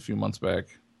sites a few months back.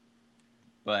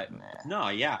 But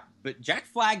but Jack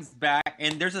Flag's back,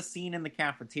 and there's a scene in the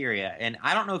cafeteria, and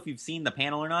I don't know if you've seen the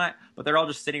panel or not, but they're all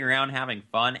just sitting around having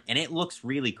fun, and it looks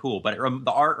really cool. But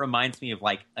the art reminds me of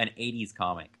an 80s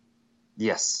comic.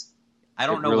 Yes. I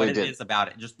don't know what it is about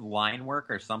it. Just the line work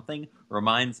or something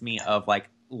reminds me of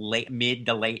mid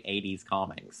to late 80s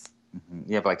comics.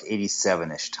 Mm-hmm. Yeah, like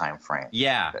 87-ish time frame.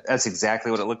 Yeah. That's exactly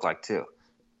what it looked like, too.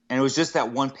 And it was just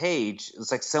that one page. It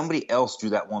was like somebody else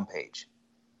drew that one page.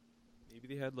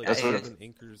 Maybe they had like That's what 7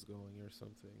 inkers going or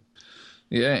something.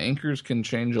 Yeah, inkers can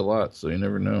change a lot, so you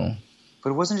never know.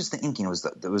 But it wasn't just the inking; it was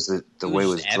the way it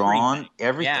was drawn.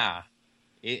 Everything. Yeah,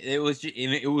 it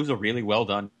was a really well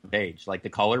done page. Like the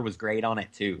color was great on it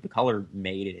too. The color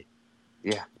made it.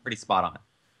 Yeah, pretty spot on.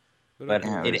 But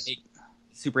it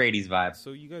super 80s vibe.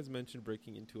 So you guys mentioned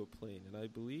breaking into a plane, and I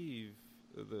believe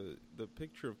the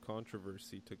picture of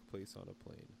controversy took place on a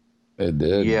plane. It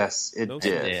did. Yes, it no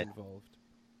did. Involved.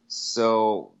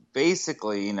 So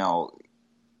basically,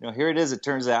 here it is. It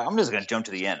turns out I'm just going to jump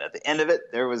to the end. At the end of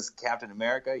it, there was Captain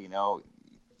America.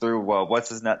 Threw what's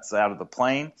his nuts out of the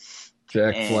plane.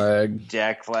 Jack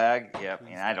Flag. Yep.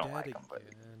 I don't like him, but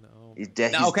he's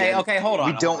dead. No, okay, hold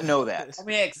on. We don't know that. Let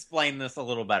me explain this a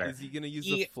little better. Is he going to use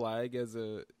the flag as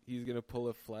a? He's going to pull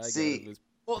a flag out of his.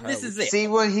 Well, this is it. See,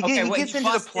 well, he gets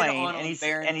into the plane,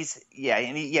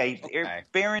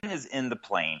 Baron is in the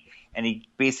plane, and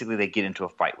they get into a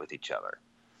fight with each other.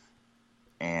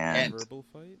 And verbal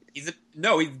fight?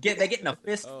 They get in a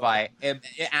fist fight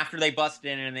after they bust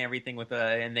in and everything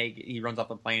he runs off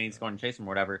the plane and he's going to chase him or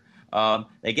whatever.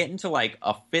 They get into like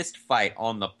a fist fight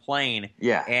on the plane.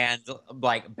 Yeah. And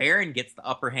like Baron gets the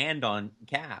upper hand on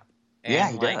Cap. And,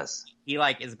 yeah, he does. He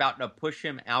is about to push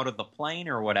him out of the plane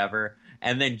or whatever,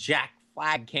 and then Jack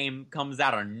Flag comes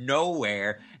out of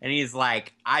nowhere, and he's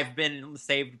like, "I've been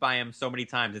saved by him so many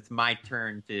times. It's my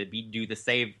turn to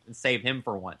save him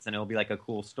for once, and it'll be like a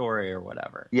cool story or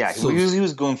whatever." Yeah, he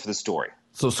was going for the story.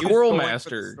 So Squirrel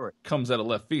Master comes out of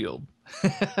left field.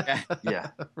 Yeah,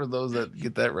 for those that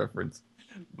get that reference.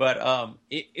 But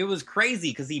it was crazy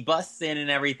because he busts in and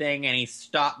everything, and he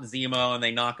stopped Zemo, and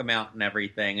they knock him out and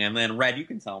everything. And then Red, you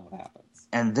can tell him what happens.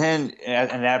 And then,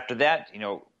 and after that,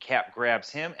 Cap grabs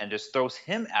him and just throws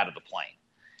him out of the plane.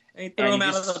 And he threw him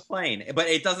out of the plane, but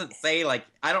it doesn't say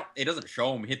it doesn't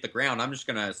show him hit the ground. I'm just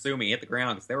gonna assume he hit the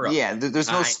ground because they were up. Yeah,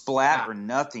 there's no splat or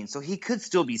nothing, so he could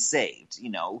still be saved.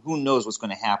 Who knows what's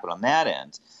going to happen on that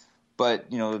end? But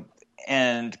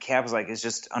and Cap was like, it's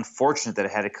just unfortunate that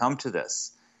it had to come to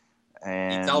this.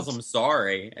 And he tells him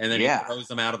sorry, and then he throws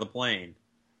him out of the plane.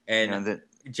 And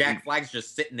Jack Flag's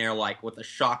just sitting there like with a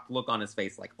shocked look on his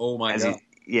face, like, "Oh my god!"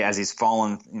 As he's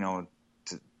fallen,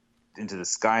 into the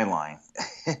skyline,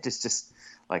 it's just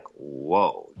like,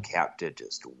 whoa, Cap did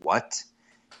just what?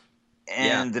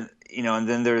 And then, and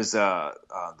then there's the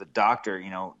doctor,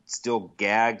 still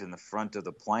gagged in the front of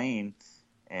the plane,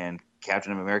 and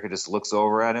Captain America just looks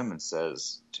over at him and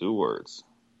says 2 words: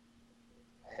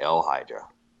 "Hell Hydra."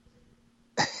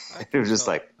 It was just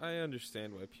like, I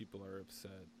understand why people are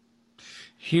upset.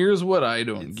 Here's what I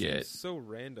don't get. It's so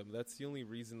random. That's the only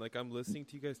reason. Like, I'm listening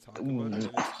to you guys talk about it, and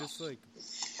it's just like...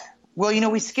 Well,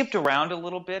 we skipped around a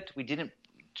little bit. We didn't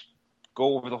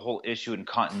go over the whole issue in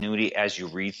continuity as you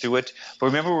read through it. But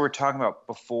remember we were talking about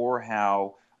before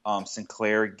how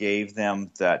Sinclair gave them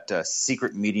that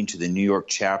secret meeting to the New York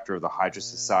chapter of the Hydra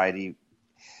Society.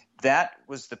 That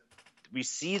was we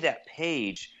see that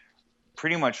page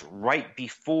pretty much right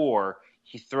before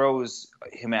he throws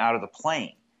him out of the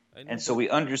plane. And so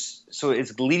so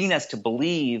it's leading us to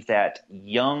believe that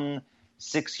young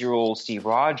 6-year-old Steve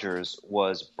Rogers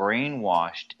was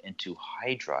brainwashed into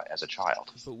Hydra as a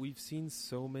child. But we've seen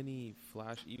so many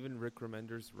even Rick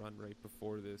Remender's run right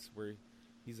before this, where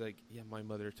he's like, yeah, my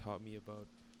mother taught me about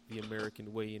the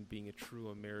American way and being a true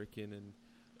American, and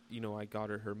I got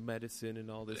her medicine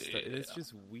and all this stuff. And it's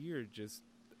just weird,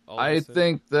 I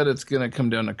think that it's going to come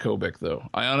down to Kobik, though.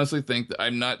 I honestly think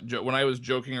that when I was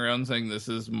joking around saying this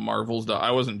is Marvel's,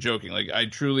 I wasn't joking. Like, I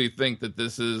truly think that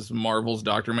this is Marvel's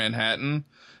Dr. Manhattan,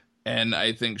 and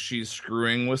I think she's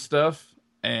screwing with stuff,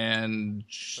 and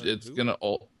it's going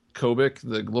to, Kobik,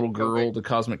 the little girl, the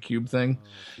cosmic cube thing.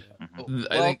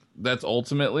 I think that's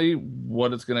ultimately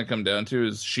what it's going to come down to,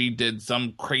 is she did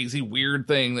some crazy weird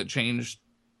thing that changed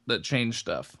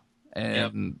stuff.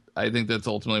 And I think that's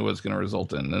ultimately what it's going to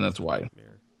result in, and that's why.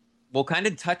 We'll kind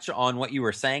of touch on what you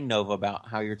were saying, Nova, about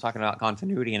how you're talking about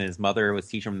continuity and his mother was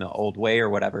teaching him the old way or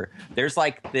whatever. There's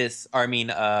like this,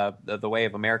 the way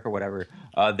of America or whatever.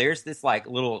 There's this like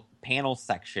little panel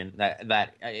section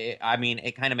that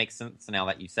it kind of makes sense now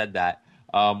that you said that,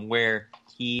 where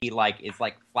he is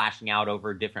flashing out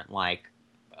over different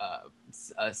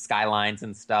skylines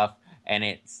and stuff, and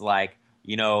it's like,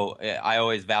 I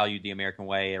always valued the American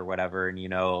way or whatever, and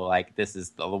this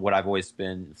is what I've always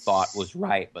been thought was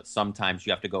right, but sometimes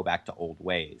you have to go back to old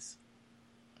ways.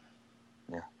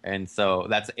 Yeah, and so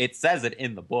it says it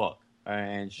in the book,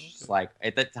 And it's just like,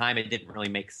 at that time, it didn't really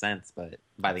make sense, but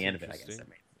by the end of it, I guess it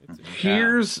made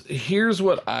sense. Here's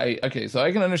what so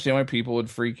I can understand why people would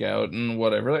freak out and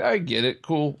whatever. Like, I get it.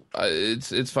 Cool.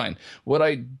 It's fine. What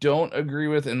I don't agree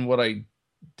with and what I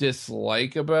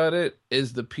dislike about it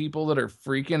is the people that are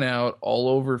freaking out all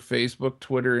over Facebook,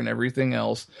 Twitter, and everything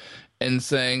else and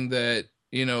saying that,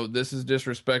 you know, this is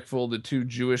disrespectful to two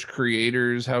Jewish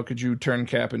creators. How could you turn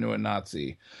Cap into a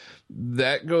Nazi?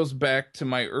 That goes back to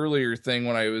my earlier thing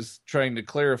when I was trying to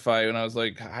clarify, and I was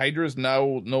like, Hydra's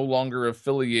now no longer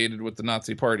affiliated with the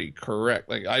Nazi Party. Correct.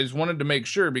 Like, I just wanted to make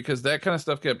sure, because that kind of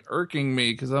stuff kept irking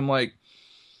me, because I'm like,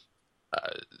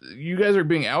 you guys are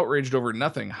being outraged over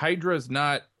nothing. Hydra is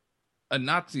not a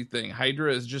Nazi thing.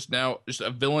 Hydra is just a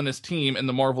villainous team in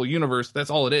the Marvel universe. That's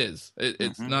all it is.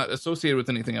 It's not associated with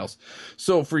anything else.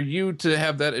 So for you to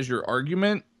have that as your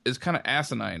argument is kind of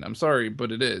asinine. I'm sorry,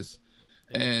 but it is.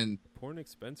 And poor Nick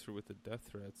Spencer with the death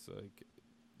threats, like,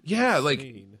 yeah, insane.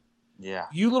 like, yeah,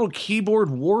 you little keyboard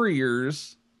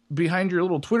warriors behind your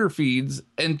little Twitter feeds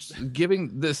and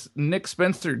giving this Nick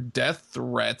Spencer death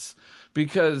threats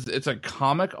because it's a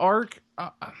comic arc.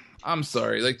 I'm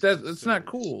sorry, like it's not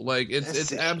cool. Like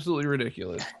it's absolutely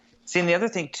ridiculous. See, and the other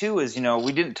thing too is, you know,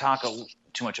 we didn't talk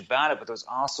too much about it, but there's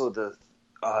also the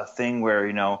thing where,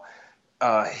 you know,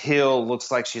 Hill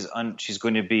looks like she's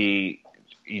going to be,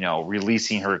 you know,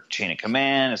 releasing her chain of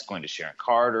command. It's going to Sharon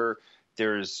Carter.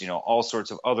 There's, you know, all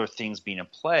sorts of other things being in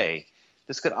play.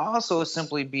 This could also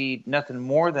simply be nothing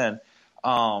more than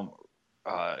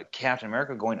Captain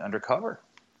America going undercover.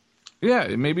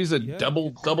 Yeah, maybe he's a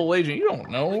double agent. You don't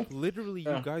know. Like, literally,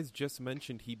 you guys just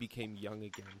mentioned he became young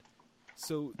again.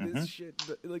 So this shit,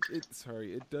 like,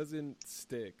 it doesn't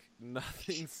stick.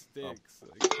 Nothing sticks.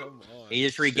 Like, come on. He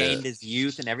just regained his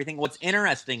youth and everything. What's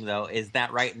interesting, though, is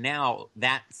that right now,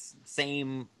 that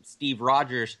same Steve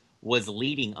Rogers was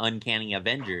leading Uncanny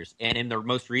Avengers. And in the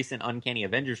most recent Uncanny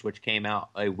Avengers, which came out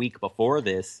a week before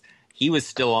this, he was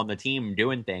still on the team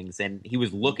doing things, and he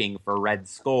was looking for Red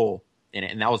Skull in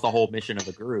it. And that was the whole mission of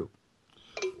the group.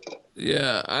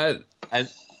 Yeah, I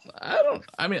don't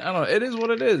know. It is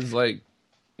what it is. Like,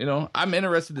 you know, I'm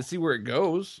interested to see where it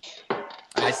goes.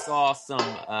 I saw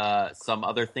some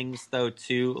other things though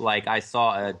too. Like, I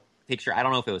saw a picture. I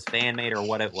don't know if it was fan made or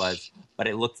what it was, but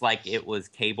it looked like it was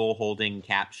Cable holding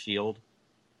Cap's shield.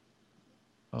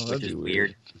 Oh, which is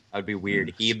weird. That would be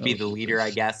weird. He'd be the leader, I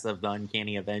guess, of the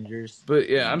Uncanny Avengers. But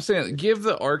yeah, I'm saying give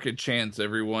the arc a chance,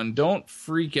 everyone. Don't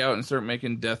freak out and start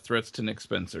making death threats to Nick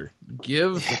Spencer.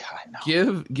 Give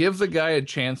the guy a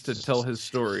chance to tell his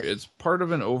story. It's part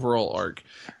of an overall arc.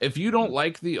 If you don't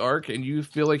like the arc and you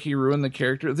feel like he ruined the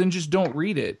character, then just don't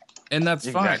read it. And that's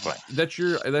fine. That's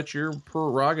your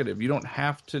prerogative. You don't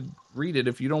have to read it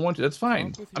if you don't want to. That's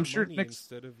fine. I'm sure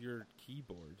instead of your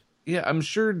keyboard. Yeah, I'm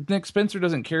sure Nick Spencer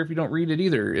doesn't care if you don't read it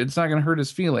either. It's not going to hurt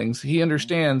his feelings. He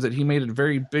understands that he made a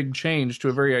very big change to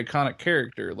a very iconic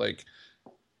character. Like,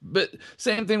 but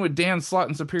same thing with Dan Slott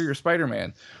in Superior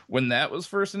Spider-Man. When that was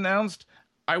first announced,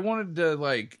 I wanted to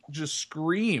like just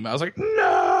scream. I was like,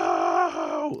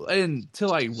 no!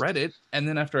 Until I read it, and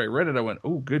then after I read it, I went,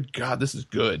 oh, good God, this is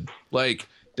good. Like,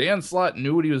 Dan Slott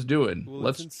knew what he was doing. Well,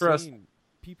 let's trust.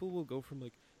 People will go from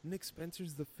like, Nick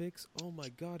Spencer's the fix. Oh my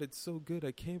God, it's so good.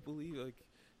 I can't believe, like,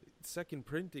 second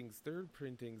printings, third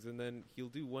printings, and then he'll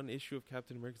do one issue of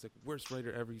Captain America's like worst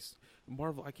writer ever.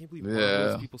 Marvel. I can't believe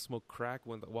Marvel people smoke crack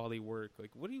while they work.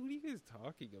 Like, what are you guys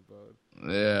talking about?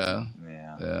 Yeah.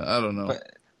 I don't know.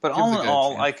 But all in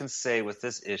all, I can say with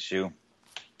this issue,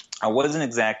 I wasn't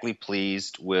exactly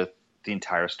pleased with the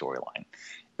entire storyline.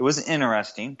 It was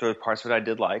interesting. There were parts of it I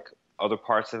did like. Other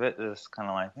parts of it is kind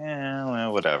of like,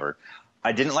 well, whatever.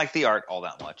 I didn't like the art all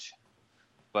that much,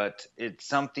 but it's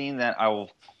something that I'll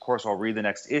read the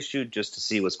next issue just to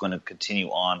see what's going to continue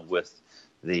on with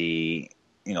the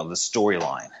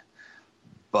storyline.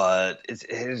 But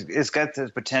it's got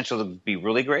the potential to be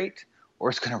really great, or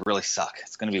it's going to really suck.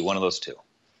 It's going to be one of those two.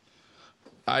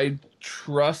 I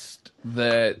trust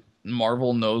that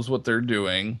Marvel knows what they're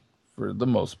doing for the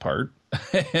most part,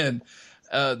 and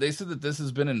they said that this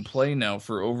has been in play now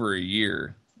for over a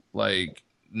year. Like,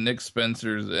 Nick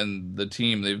Spencer's and the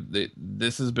team,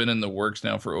 this has been in the works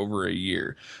now for over a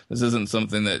year. This isn't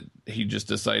something that he just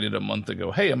decided a month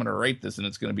ago, hey, I'm going to write this and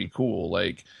it's going to be cool.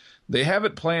 Like, they have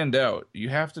it planned out. You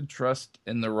have to trust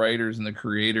in the writers and the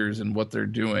creators and what they're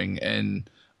doing and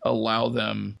allow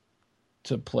them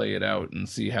to play it out and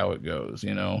see how it goes,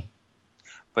 you know?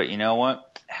 But you know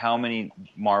what? How many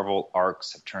Marvel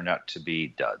arcs have turned out to be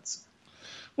duds?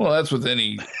 Well, that's with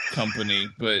any company,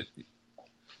 but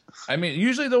I mean,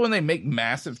 usually though, when they make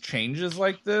massive changes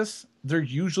like this, they're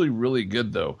usually really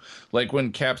good though. Like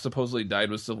when Cap supposedly died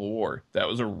with Civil War, that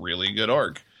was a really good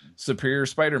arc. Superior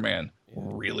Spider-Man,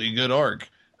 really good arc.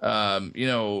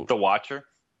 The Watcher.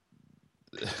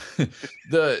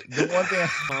 the one thing,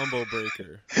 combo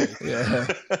breaker.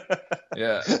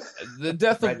 Yeah. The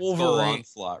death of Wolverine.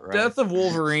 Onslaught, right? Death of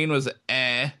Wolverine was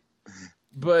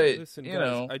but listen,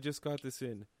 guys, I just got this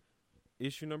in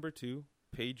issue number 2,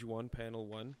 page 1, panel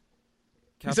 1.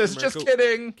 He says, "Just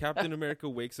kidding." Captain America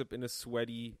wakes up in a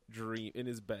sweaty dream in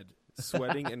his bed,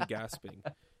 sweating and gasping.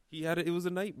 It was a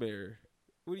nightmare.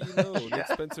 What do you know? Nick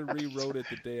Spencer rewrote it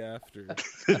the day after.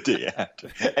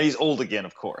 And he's old again,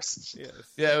 of course. Yes.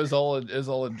 Yeah, it was all a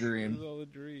dream. It was all a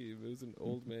dream. It was an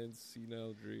old man's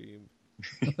senile dream.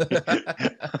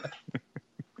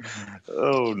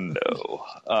 Oh no!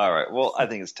 All right. Well, I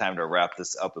think it's time to wrap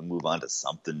this up and move on to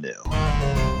something new.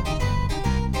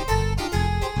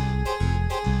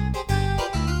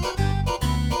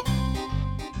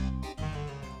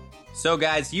 So,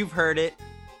 guys, you've heard it.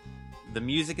 The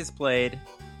music is played.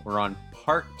 We're on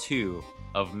part 2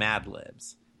 of Mad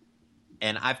Libs.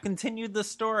 And I've continued the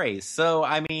story. So,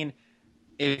 I mean,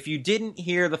 if you didn't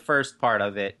hear the first part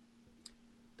of it,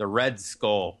 the Red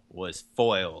Skull was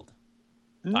foiled.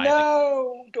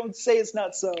 No! Don't say it's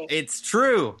not so. It's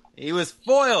true. He was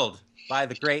foiled by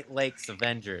the Great Lakes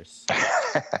Avengers.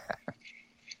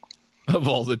 Of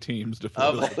all the teams to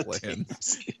foil the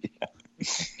plans.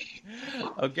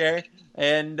 Okay,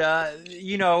 and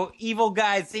Evil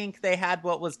Guys Inc. They had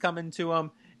what was coming to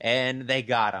them, and they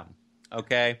got him.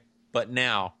 Okay, but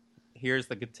now here's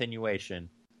the continuation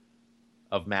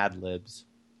of Mad Libs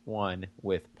 1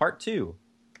 with part 2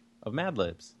 of Mad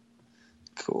Libs.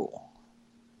 Cool.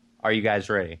 Are you guys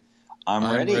ready? I'm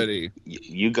ready.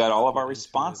 You got all of our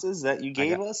responses that you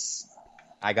gave us?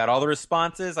 I got all the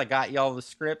responses. I got y'all the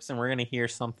scripts, and we're gonna hear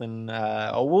something.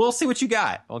 We'll see what you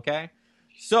got. Okay.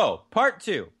 So, part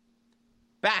 2.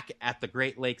 Back at the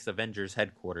Great Lakes Avengers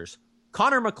headquarters,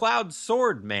 Connor McLeod's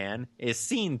Sword Man is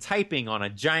seen typing on a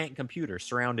giant computer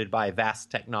surrounded by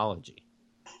vast technology.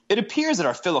 It appears that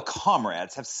our fellow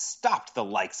comrades have stopped the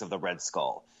likes of the Red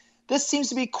Skull. This seems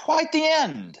to be quite the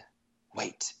end.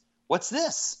 Wait, what's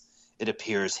this? It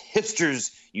appears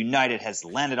Hipsters United has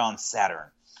landed on Saturn.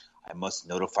 I must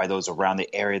notify those around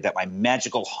the area that my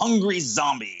magical hungry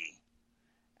zombie...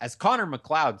 As Connor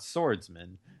McLeod's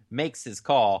swordsman makes his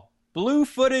call,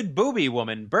 blue-footed booby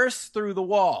woman bursts through the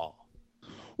wall.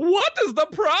 What is the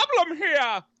problem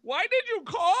here? Why did you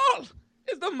call?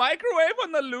 Is the microwave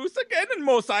on the loose again in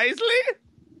Mos Eisley?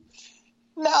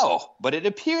 No, but it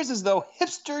appears as though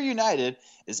Hipster United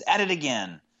is at it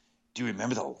again. Do you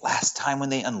remember the last time when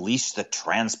they unleashed the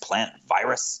transplant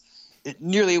virus? It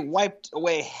nearly wiped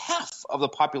away half of the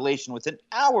population within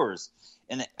hours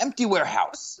in an empty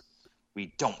warehouse.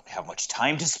 We don't have much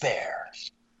time to spare.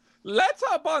 Let's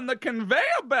hop on the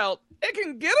conveyor belt. It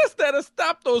can get us there to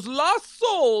stop those lost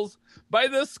souls by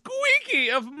the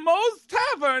squeaky of Moe's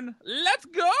Tavern. Let's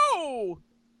go!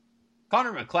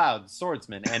 Connor McLeod's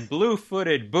swordsman and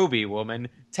blue-footed booby woman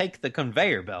take the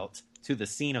conveyor belt to the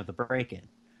scene of the break-in.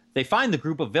 They find the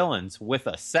group of villains with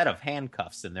a set of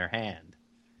handcuffs in their hand.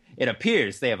 It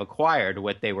appears they have acquired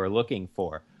what they were looking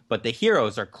for, but the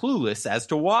heroes are clueless as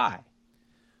to why.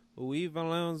 We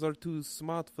villains are too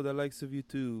smart for the likes of you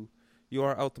two. You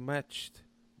are outmatched.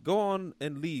 Go on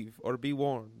and leave, or be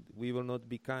warned. We will not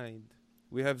be kind.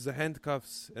 We have the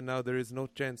handcuffs, and now there is no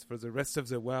chance for the rest of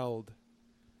the world.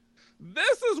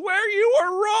 This is where you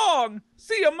are wrong.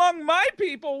 See, among my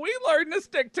people, we learn to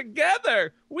stick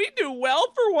together. We do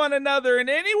well for one another in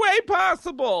any way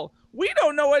possible. We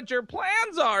don't know what your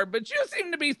plans are, but you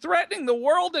seem to be threatening the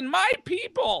world and my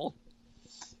people.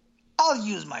 I'll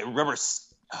use my rubber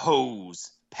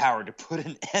hose power to put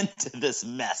an end to this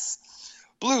mess.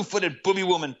 Blue-footed booby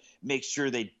woman, make sure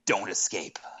they don't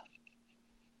escape.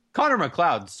 Connor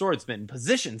McLeod's swordsman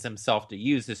positions himself to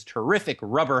use his terrific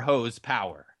rubber hose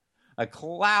power. A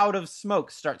cloud of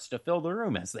smoke starts to fill the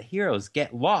room as the heroes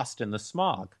get lost in the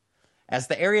smog. As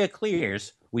the area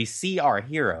clears, we see our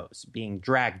heroes being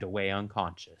dragged away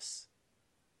unconscious.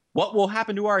 What will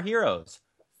happen to our heroes?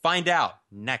 Find out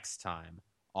next time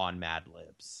on Mad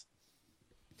Libs.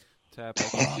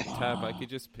 I could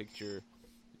just picture,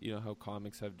 you know, how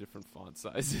comics have different font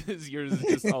sizes. Yours is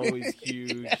just always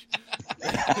huge.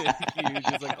 Huge,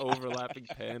 just like overlapping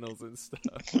panels and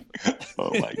stuff.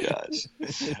 Oh my gosh.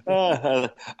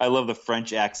 I love the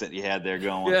French accent you had there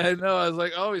going. Yeah, I know. I was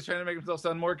like, oh, he's trying to make himself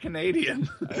sound more Canadian.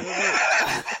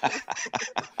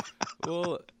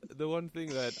 Well, the one thing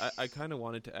that I kind of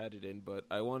wanted to add it in, but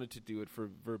I wanted to do it for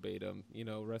verbatim. You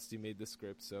know, Rusty made the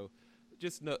script, so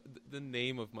just the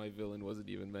name of my villain wasn't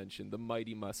even mentioned. The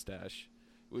Mighty Mustache,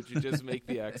 which would just make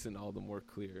the accent all the more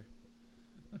clear.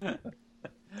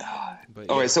 But,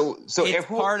 all right, so it's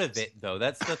part of it, though.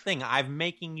 That's the thing. I'm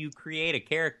making you create a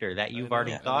character that you've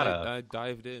already thought of. I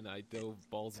dived in. I dove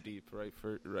balls deep right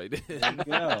in.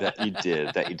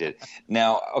 That you did.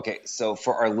 Now, okay, so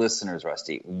for our listeners,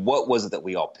 Rusty, what was it that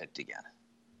we all picked again?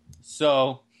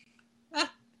 So,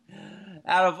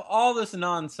 out of all this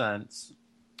nonsense,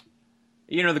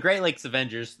 the Great Lakes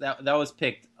Avengers, that was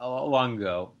picked a long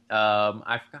ago.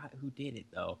 I forgot who did it,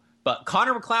 though. But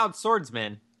Connor McLeod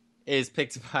Swordsman is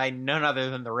picked by none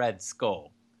other than the Red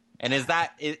Skull. And is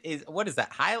what is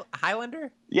that?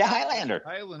 Highlander? Yeah, Highlander.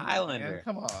 Highlander. Man,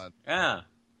 come on. Yeah.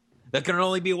 There can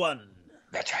only be one.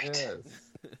 That's right. Yes.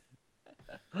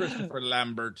 Christopher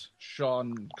Lambert,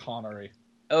 Sean Connery.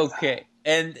 Okay.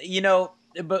 And,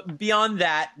 but beyond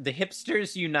that, the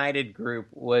Hipsters United group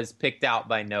was picked out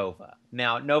by Nova.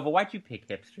 Now, Nova, why'd you pick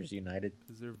Hipsters United?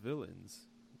 Because they're villains.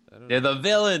 They're the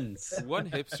villains. One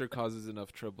hipster causes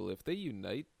enough trouble. If they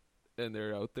unite and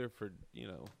they're out there for,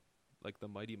 like the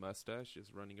Mighty Mustache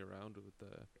just running around with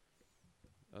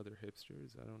the other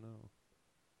hipsters, I don't know.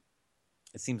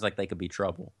 It seems like they could be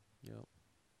trouble. Yep.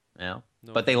 Yeah.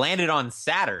 No, but they landed on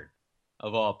Saturn,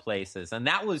 of all places. And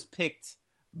that was picked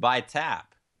by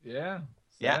Tap. Yeah.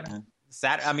 Saturn. Yeah.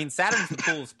 Saturn's the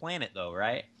coolest planet, though,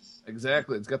 right?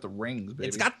 Exactly. It's got the rings, baby.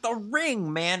 It's got the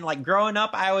ring, man. Like, growing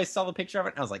up, I always saw the picture of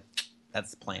it, and I was like,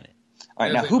 that's the planet. All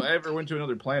right, now, if I ever went to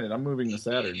another planet, I'm moving to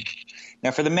Saturn.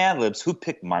 Now, for the Mad Libs, who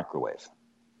picked Microwave?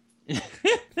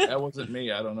 That wasn't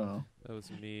me. I don't know. That was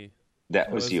me.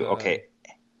 That was you. Okay.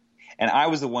 And I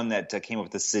was the one that came up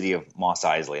with the city of Mos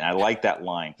Eisley, and I like that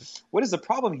line. What is the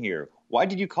problem here? Why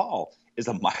did you call? Is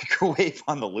a microwave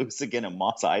on the loose again in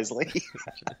Mos Eisley?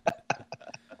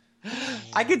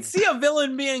 I could see a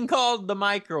villain being called the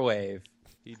Microwave.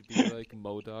 He'd be like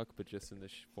MODOK, but just in the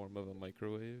form of a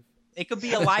microwave. It could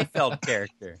be a Liefeld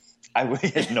character. I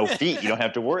have no feet. You don't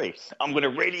have to worry. I'm going to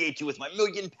radiate you with my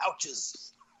million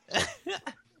pouches.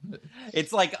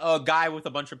 It's like a guy with a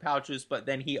bunch of pouches, but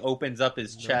then he opens up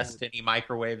his chest and he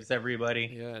microwaves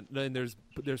everybody. Yeah, and there's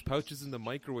pouches in the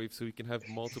microwave, so he can have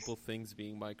multiple things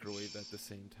being microwaved at the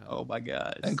same time. Oh my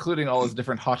god! Including all his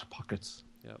different hot pockets.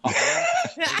 Yeah,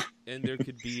 and there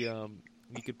could be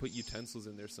he could put utensils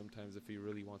in there sometimes if he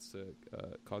really wants to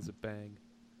cause a bang.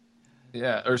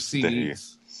 Yeah, or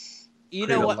CDs. You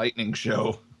know what? A lightning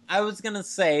show. I was gonna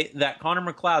say that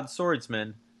Connor McLeod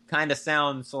Swordsman kind of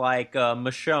sounds like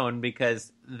Michonne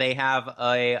because they have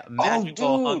a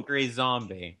magical hungry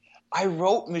zombie. I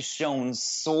wrote Michonne's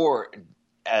sword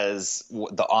as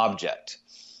the object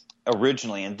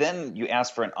originally, and then you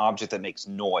asked for an object that makes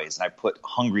noise, and I put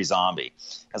hungry zombie.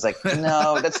 I was like,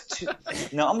 no, that's too.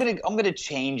 No, I'm gonna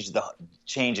change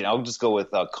it. I'll just go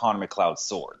with Connor McLeod's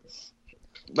sword.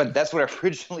 But that's what I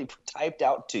originally typed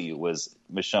out to you was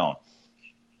Michonne.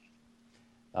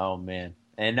 Oh man.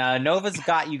 And Nova's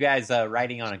got you guys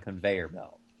riding on a conveyor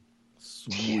belt.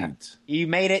 Sweet. You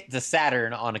made it to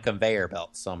Saturn on a conveyor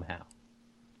belt somehow.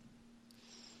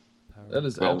 That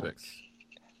is epic.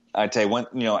 I tell you,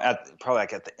 probably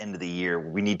at the end of the year,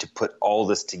 we need to put all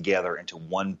this together into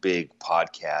one big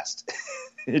podcast.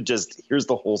 Here's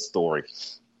the whole story.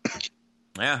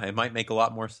 Yeah, it might make a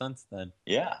lot more sense then.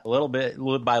 Yeah. A little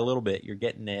by little bit, you're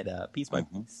getting it piece by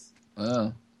piece.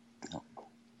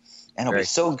 And it'll be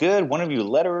so good. One of you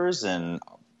letterers and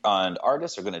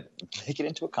artists are going to make it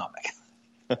into a comic.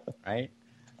 Right?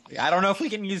 I don't know if we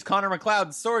can use Connor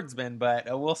McLeod's Swordsman, but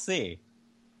we'll see.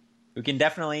 We can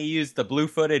definitely use the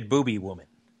blue-footed booby woman.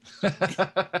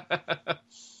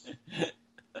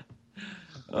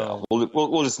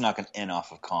 We'll just knock an N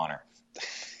off of Connor.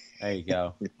 There you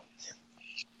go.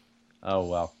 Oh,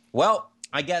 well. Well,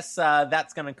 I guess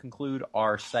that's going to conclude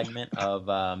our segment of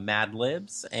Mad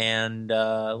Libs, and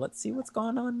let's see what's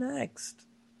going on next.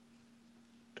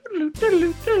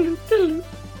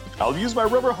 I'll use my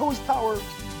rubber hose power.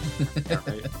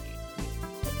 Right.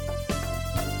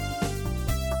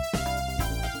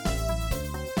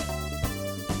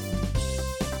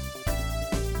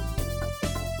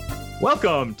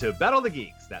 Welcome to Battle of the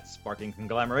Geeks, that sparking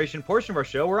conglomeration portion of our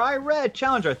show where I, Red,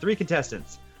 challenge our three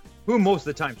contestants, who most of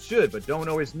the time should but don't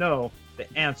always know the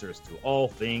answers to all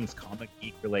things comic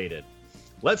geek related.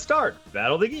 Let's start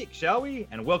Battle of the Geeks, shall we?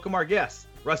 And welcome our guests,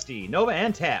 Rusty, Nova,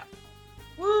 and Tap.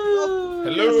 Woo!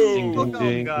 Hello!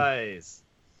 Welcome, guys.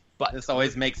 But this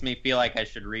always makes me feel like I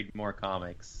should read more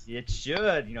comics. It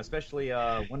should, especially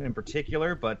one in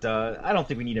particular, but I don't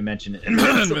think we need to mention it.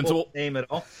 Invincible. Name at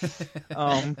all.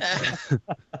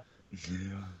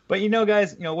 But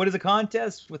guys, what is a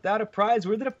contest without a prize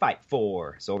worthy to fight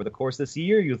for? So over the course of this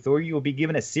year, you will be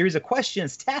given a series of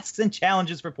questions, tasks, and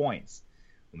challenges for points.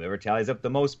 Whoever tallies up the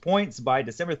most points by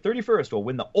December 31st will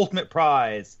win the ultimate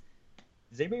prize.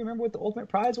 Does anybody remember what the ultimate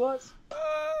prize was?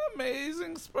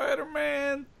 Amazing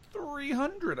Spider-Man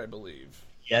 300, I believe.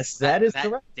 Yes, that is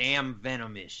correct. Damn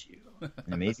Venom issue.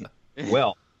 Amazing.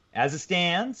 Well, as it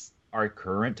stands, our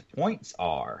current points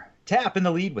are Tap in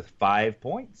the lead with 5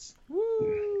 points.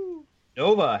 Woo!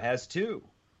 Nova has 2.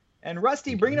 And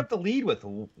Rusty bringing up the lead with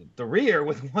the rear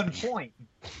with 1 point.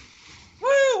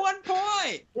 Woo! 1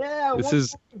 point! Yeah, this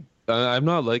is. I'm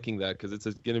not liking that because it's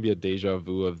going to be a deja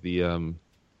vu of the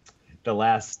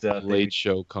last late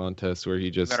show contest where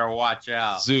he just better watch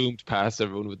out. Zoomed past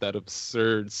everyone with that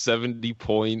absurd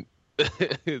 70-point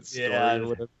story or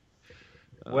whatever.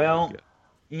 Well,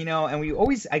 and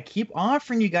I keep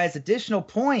offering you guys additional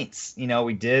points.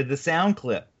 We did the sound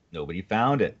clip. Nobody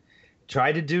found it.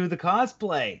 Tried to do the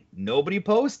cosplay. Nobody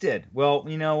posted. Well,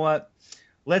 you know what?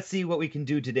 Let's see what we can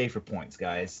do today for points,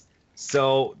 guys.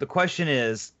 So the question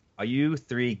is, are you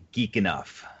 3 geek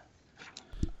enough?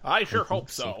 I sure hope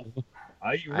so.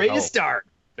 Are you ready to start?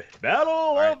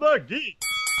 Battle of the Geeks.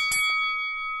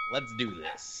 Let's do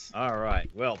this. All right.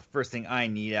 Well, the first thing I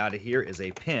need out of here is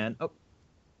a pen. Oh.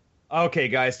 Okay,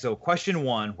 guys. So question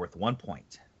 1, worth 1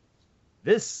 point.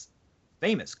 This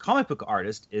famous comic book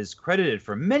artist is credited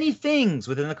for many things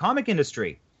within the comic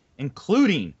industry,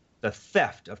 including the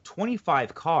theft of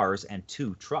 25 cars and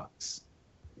 2 trucks.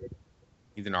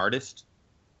 He's an artist?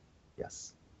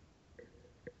 Yes.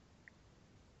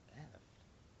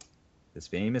 This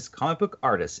famous comic book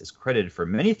artist is credited for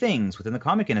many things within the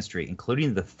comic industry,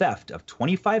 including the theft of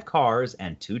 25 cars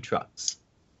and 2 trucks.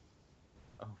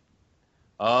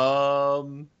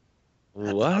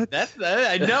 What? That's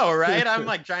I know, right?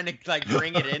 I'm trying to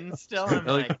bring it in still.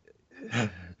 I'm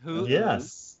who?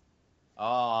 Yes. That's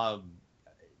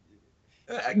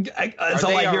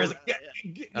all I hear is.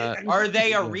 Are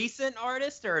they a recent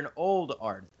artist or an old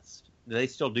artist? Do they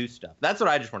still do stuff? That's what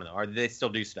I just want to know. Do they still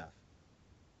do stuff?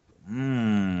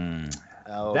 Can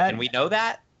we know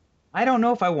that? I don't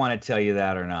know if I want to tell you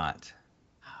that or not.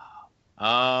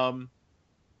 I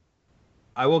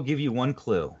will give you 1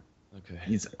 clue. Okay.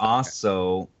 He's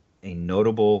also a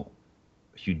notable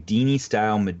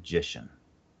Houdini-style magician.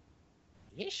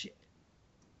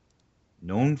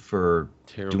 Known for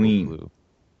doing... clue.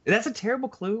 That's a terrible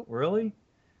clue? Really?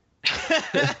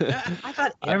 I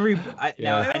thought I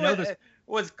know this...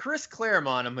 Was Chris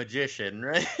Claremont a magician,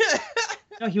 right?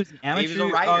 No, he was an amateur. He was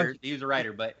a writer. He was a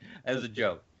writer, but as a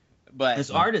joke. But this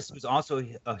artist was also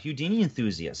a Houdini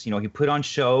enthusiast. He put on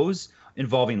shows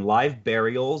involving live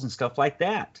burials and stuff like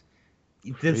that.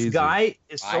 This guy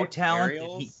is so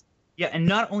talented. And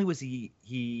not only was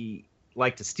he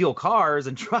liked to steal cars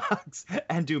and trucks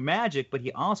and do magic, but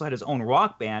he also had his own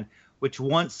rock band, which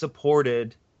once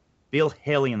supported Bill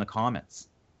Haley in the Comets.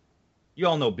 You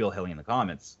all know Bill Haley in the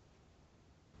Comets.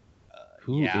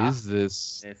 Who is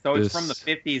this? So it's from the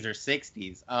 50s or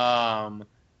 60s.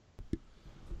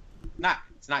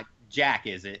 It's not Jack,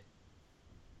 is it?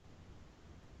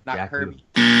 Not Jack Kirby.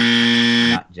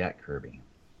 Not Jack Kirby.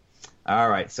 All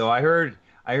right. So I heard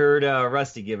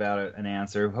Rusty give out an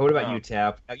answer. What about you,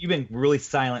 Tap? You've been really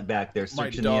silent back there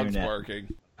searching the internet. My dog's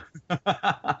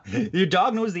barking. Your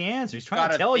dog knows the answer. He's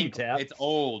trying to tell you, Tap. It's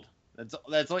old.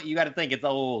 That's what you got to think. It's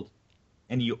old.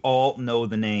 And you all know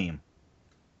the name.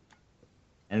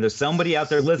 And there's somebody out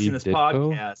there listening to this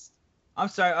podcast. I'm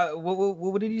sorry.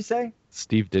 What did you say?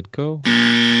 Steve Ditko.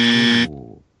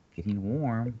 Ooh, getting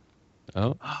warm.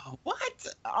 Oh. What?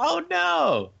 Oh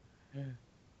no.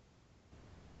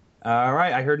 All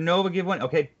right. I heard Nova give one.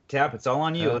 Okay, Tap. It's all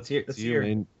on you. Let's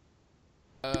hear.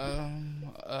 I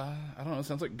don't know. It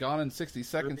sounds like Gone in 60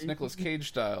 Seconds, Nicolas Cage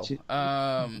style.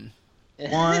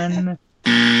 One.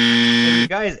 Have you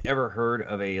guys ever heard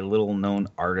of a little-known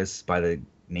artist by the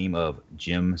name of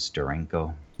Jim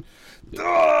Steranko?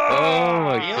 Oh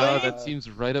my god, that seems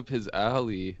right up his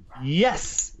alley.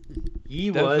 Yes, he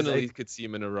definitely could see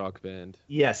him in a rock band.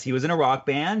 Yes, he was in a rock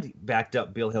band. Backed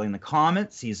up Bill Haley in the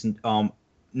Comets. He's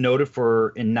noted for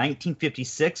in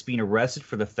 1956 being arrested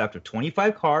for the theft of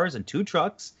 25 cars and 2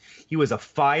 trucks. He was a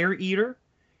fire eater,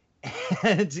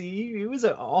 and he was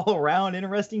an all-around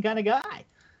interesting kind of guy.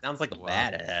 Sounds like a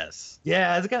badass.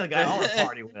 Yeah, that's the kind of guy I want to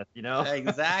party with,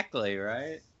 Exactly,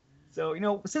 right? So,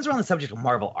 since we're on the subject of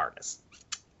Marvel artists,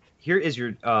 here is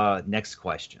your next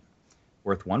question,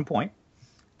 worth 1 point.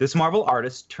 This Marvel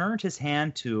artist turned his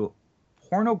hand to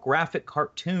pornographic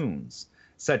cartoons,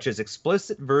 such as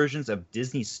explicit versions of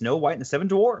Disney's Snow White and the Seven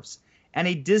Dwarfs, and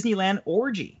a Disneyland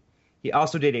orgy. He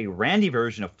also did a Randy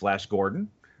version of Flash Gordon,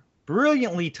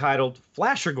 brilliantly titled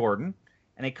Flasher Gordon,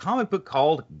 and a comic book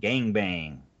called Gang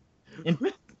Bang.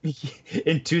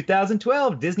 In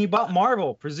 2012, Disney bought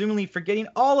Marvel, presumably forgetting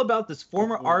all about this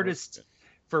former artist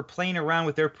for playing around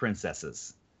with their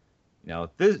princesses.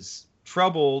 This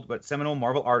troubled but seminal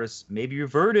Marvel artist may be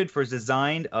reverted for his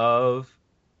design of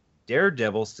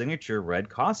Daredevil's signature red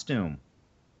costume.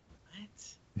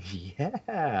 What?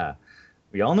 Yeah.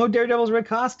 We all know Daredevil's red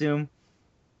costume.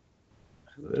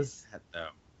 Who is that, though?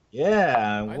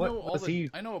 Yeah.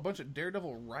 I know a bunch of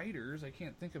Daredevil writers. I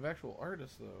can't think of actual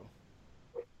artists, though.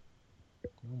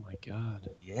 Oh my god.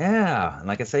 Yeah. And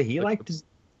like I say, he liked to...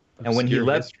 And when he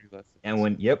left...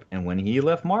 when he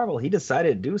left Marvel, he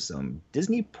decided to do some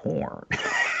Disney porn.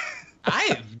 I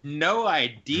have no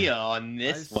idea on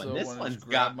this one. This one's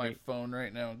got my phone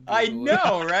right now. I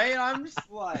know, right? I'm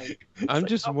just like... I'm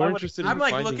just more interested in I'm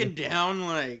like looking down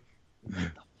like... What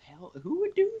the hell? Who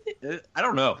would do this? I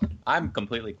don't know. I'm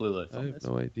completely clueless. I have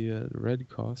no idea. Red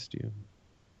costume.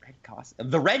 Red costume.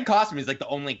 The red costume is like the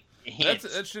only hint.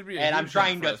 That should be. And I'm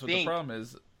trying to think. The problem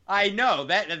is, I know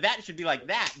that should be like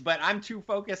that, but I'm too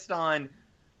focused on,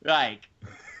 like,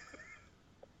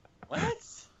 what?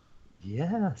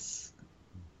 Yes.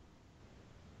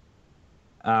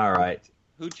 All right.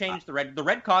 Who changed the red? The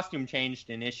red costume changed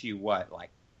in issue what?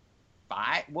 Like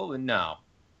 5? Well, no.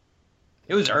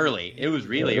 It was early. It was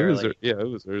really early. It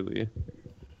was early.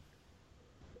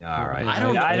 All right.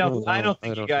 I don't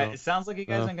think you guys. It sounds like you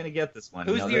guys aren't going to get this one.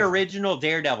 Who's the original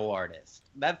Daredevil artist?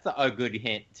 That's a good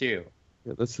hint too.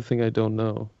 Yeah, that's the thing I don't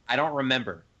know. I don't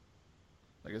remember.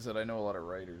 Like I said, I know a lot of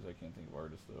writers. I can't think of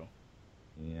artists though.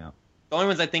 Yeah. The only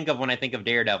ones I think of when I think of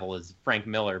Daredevil is Frank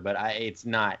Miller, but it's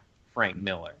not Frank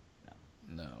Miller.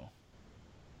 No.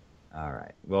 All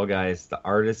right. Well, guys, the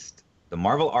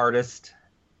Marvel artist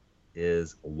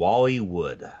is Wally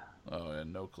Wood. Oh, yeah,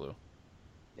 no clue.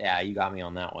 Yeah, you got me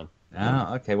on that one.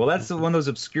 Oh, okay. Well, that's one of those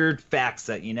obscured facts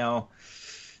that,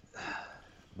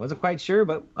 wasn't quite sure,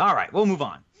 but all right, we'll move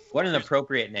on. What an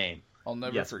appropriate name. I'll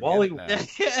never forget Wally, it now.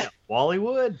 Yeah, Wally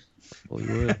Wood. Wally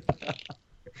Wood.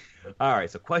 All right,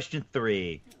 so question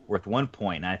 3, worth 1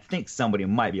 point, and I think somebody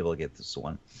might be able to get this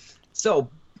one. So,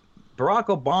 Barack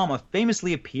Obama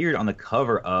famously appeared on the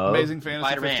cover of Amazing Fantasy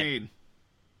Spider-Man. 15.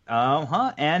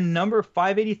 And number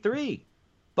 583.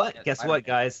 But Yeah, guess Spider-Man. what,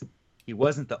 guys? He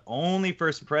wasn't the only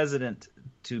first president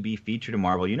to be featured in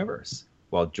Marvel Universe.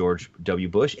 While George W.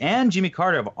 Bush and Jimmy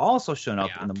Carter have also shown up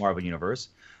in the Marvel Universe,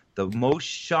 the most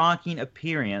shocking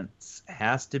appearance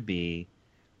has to be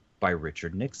by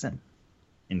Richard Nixon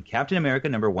in Captain America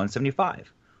number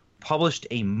 175, published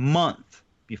a month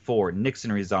before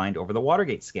Nixon resigned over the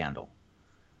Watergate scandal.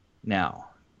 Now,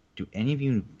 do any of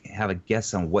you have a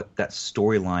guess on what that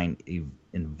storyline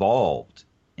involved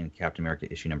in Captain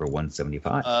America issue number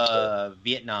 175?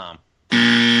 Vietnam.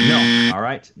 No. All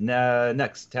right.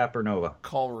 Next, Tapper Nova.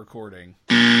 Call recording.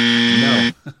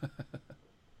 No.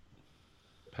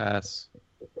 Pass.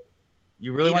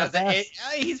 You really want to pass?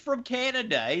 He's from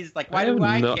Canada. He's like, why I do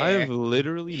I care? I have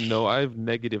literally I have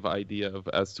negative idea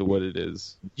as to what it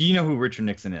is. You know who Richard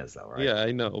Nixon is, though, right? Yeah,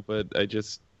 I know, but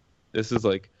this is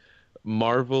like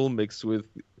Marvel mixed with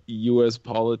U.S.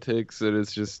 politics, and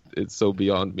it's so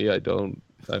beyond me. I don't.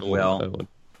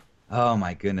 Oh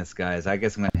my goodness, guys! I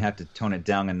guess I'm gonna have to tone it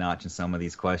down a notch in some of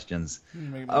these questions.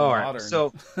 Maybe all right, modern.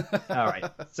 So, all right,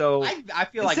 so I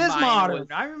feel like this is modern. was...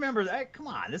 I remember that. Come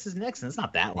on, this is Nixon. It's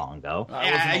not that long ago.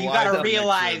 Yeah, you gotta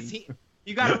realize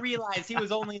you gotta realize he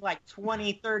was only like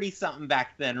 20, 30 something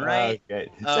back then, right? Okay.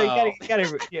 So you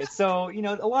gotta yeah, so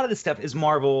a lot of this stuff is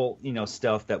Marvel,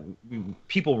 stuff that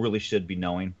people really should be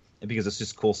knowing because it's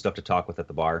just cool stuff to talk with at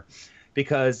the bar.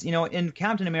 Because in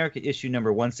Captain America issue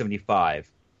number 175.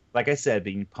 Like I said,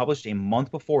 being published a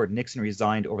month before Nixon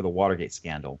resigned over the Watergate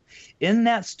scandal. In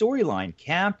that storyline,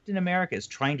 Captain America is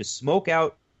trying to smoke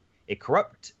out a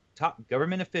corrupt top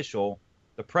government official,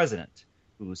 the president,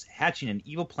 who's hatching an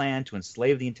evil plan to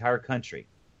enslave the entire country.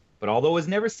 But although it was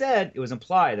never said, it was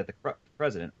implied that the corrupt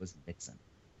president was Nixon.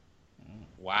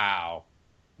 Wow.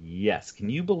 Yes. Can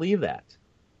you believe that?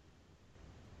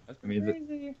 That's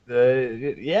crazy.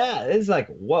 It's like,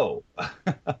 whoa.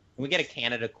 Can we get a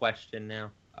Canada question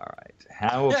now? All right.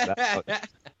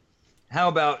 How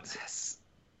about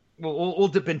we'll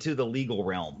dip into the legal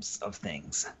realms of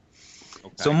things.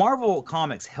 Okay. So Marvel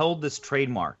Comics held this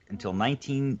trademark until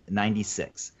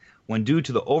 1996, when due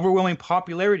to the overwhelming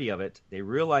popularity of it, they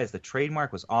realized the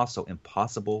trademark was also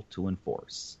impossible to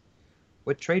enforce.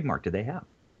 What trademark did they have?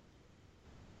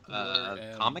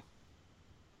 Comic?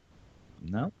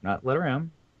 No, not letter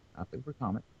M. Not the word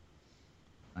comic.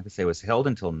 Like I say, it was held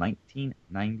until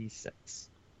 1996.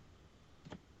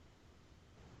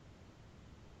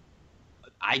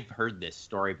 I've heard this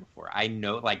story before. I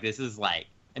know, like, this is like,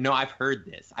 no, I've heard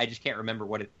this. I just can't remember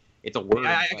what it's a word.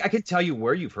 I can tell you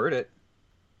where you've heard it.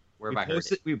 Where have I heard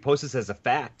it? We posted this as a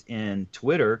fact in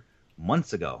Twitter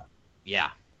months ago. Yeah.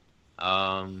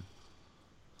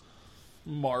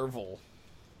 Marvel.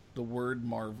 The word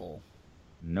Marvel.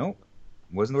 Nope.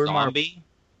 Wasn't the word Marvel. Zombie?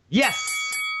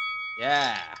 Yes!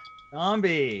 Yeah.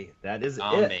 Zombie. That is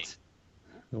Zombie. it.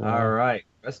 Wow. All right.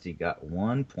 Rusty got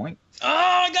 1 point. Oh,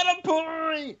 I got a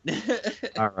point!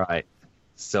 All right.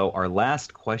 So our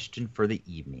last question for the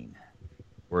evening,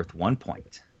 worth 1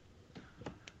 point.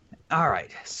 All right.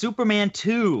 Superman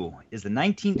 2 is the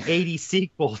 1980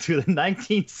 sequel to the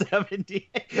 1970.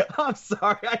 I'm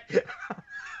sorry.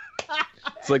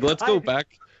 It's like, let's go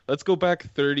back. Let's go back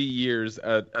 30 years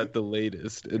at the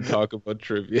latest and talk about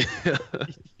trivia.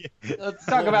 Let's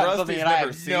talk about something I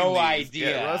have no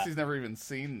idea. Yeah, Rusty's never even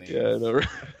seen these. Yeah, no.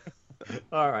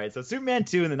 All right, so Superman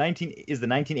 2 is the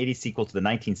 1980 sequel to the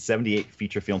 1978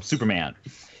 feature film Superman.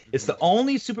 It's the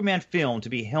only Superman film to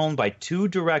be helmed by two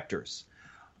directors.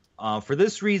 For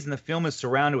this reason, the film is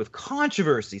surrounded with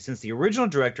controversy since the original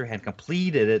director had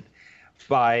completed it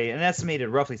by an estimated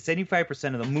roughly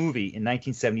 75% of the movie in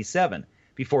 1977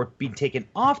 before being taken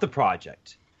off the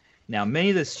project. Now,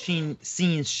 many of the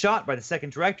scenes shot by the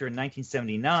second director in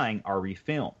 1979 are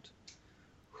refilmed.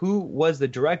 Who was the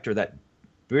director that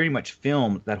very much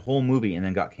filmed that whole movie and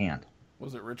then got canned?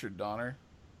 Was it Richard Donner?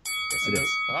 Yes, it is.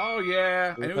 Oh,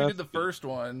 yeah. I knew he did the first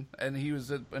one, and he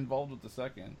was involved with the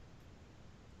second.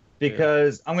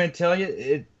 Because I'm going to tell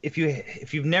you, if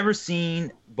you've never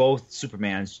seen both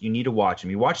Supermans, you need to watch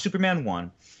them. You watch Superman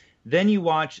 1, then you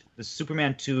watch the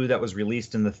Superman 2 that was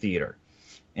released in the theater.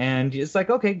 And it's like,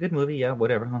 okay, good movie, yeah,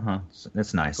 whatever,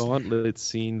 that's nice. Gauntlet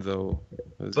scene, though.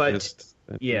 But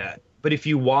if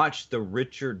you watch the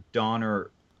Richard Donner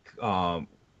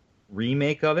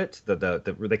remake of it,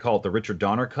 they call it the Richard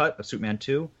Donner cut of Superman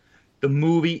 2, the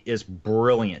movie is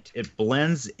brilliant. It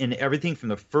blends in everything from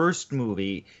the first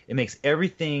movie. It makes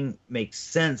everything make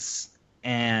sense,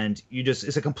 and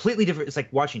it's a completely different. It's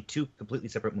like watching two completely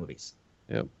separate movies.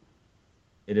 Yep.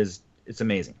 It's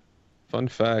amazing. Fun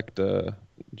fact: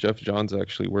 Jeff Johns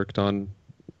actually worked on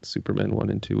Superman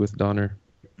 1 and 2 with Donner.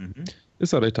 Mm-hmm.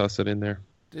 Just thought I'd toss it in there.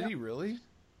 Did he really?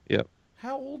 Yep.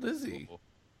 How old is he?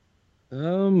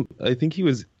 I think it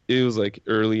was like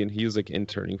early, and he was like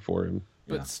interning for him.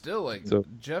 But still, like, so,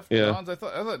 Jeff Johns, I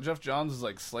thought Jeff Johns is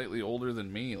like slightly older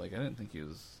than me. Like, I didn't think he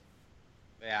was.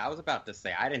 Yeah, I was about to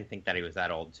say, I didn't think that he was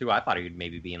that old too. I thought he would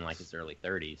maybe be in like his early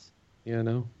 30s. Yeah,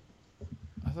 no.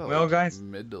 I thought, well, guys,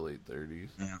 mid to late 30s.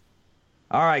 Yeah.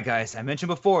 All right, guys. I mentioned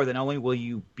before that not only will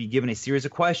you be given a series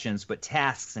of questions, but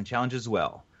tasks and challenges as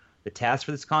well. The task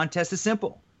for this contest is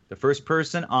simple. The first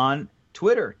person on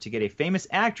Twitter to get a famous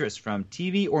actress from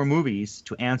TV or movies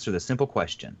to answer the simple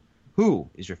question, who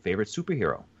is your favorite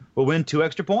superhero, will win 2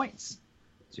 extra points.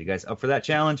 So you guys up for that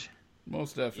challenge?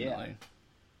 Most definitely.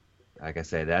 Yeah. Like I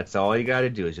say, that's all you got to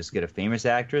do is just get a famous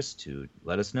actress to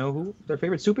let us know who their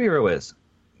favorite superhero is.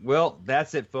 Well,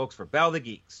 that's it, folks, for Battle of the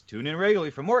Geeks. Tune in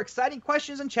regularly for more exciting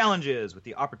questions and challenges with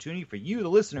the opportunity for you, the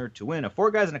listener, to win a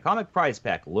 4 Guys in a Comic prize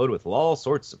pack loaded with all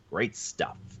sorts of great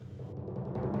stuff.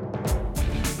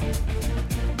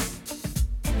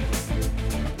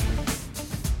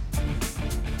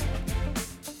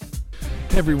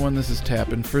 Hey everyone, this is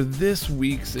Tap, and for this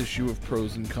week's issue of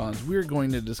Pros and Cons, we're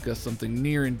going to discuss something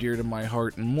near and dear to my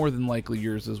heart, and more than likely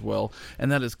yours as well,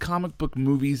 and that is comic book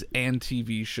movies and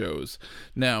TV shows.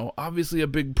 Now, obviously a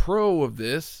big pro of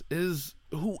this is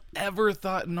whoever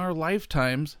thought in our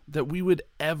lifetimes that we would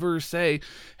ever say,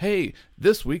 hey,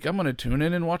 this week I'm going to tune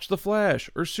in and watch The Flash,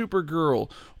 or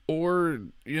Supergirl, or,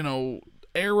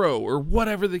 Arrow, or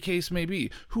whatever the case may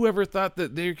be. Whoever thought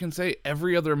that they can say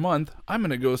every other month, I'm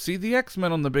going to go see the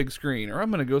X-Men on the big screen, or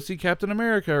I'm going to go see Captain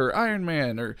America, or Iron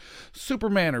Man, or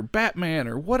Superman, or Batman,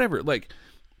 or whatever. Like,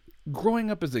 growing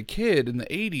up as a kid in the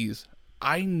 80s,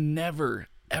 I never,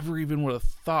 ever even would have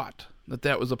thought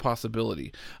that was a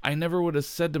possibility. I never would have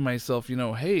said to myself,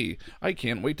 hey, I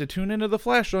can't wait to tune into The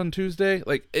Flash on Tuesday.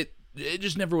 Like, it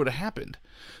just never would have happened.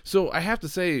 So I have to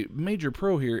say, major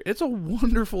pro here, it's a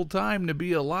wonderful time to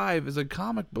be alive as a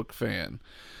comic book fan.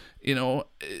 To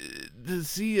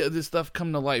see this stuff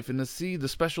come to life and to see the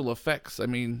special effects. I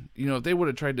mean, if they would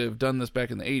have tried to have done this back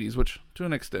in the 80s, which to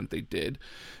an extent they did,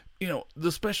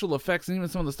 the special effects and even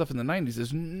some of the stuff in the 90s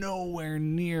is nowhere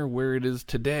near where it is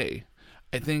today.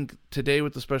 I think today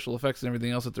with the special effects and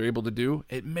everything else that they're able to do,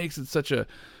 it makes it such a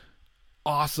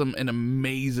awesome and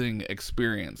amazing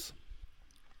experience.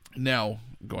 Now,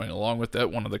 going along with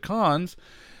that, one of the cons,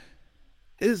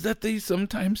 is that they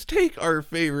sometimes take our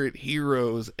favorite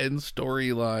heroes and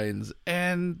storylines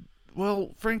and,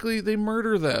 well, frankly, they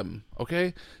murder them,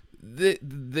 okay?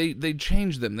 They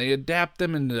change them. They adapt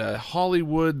them into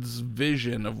Hollywood's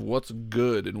vision of what's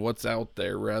good and what's out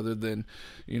there rather than,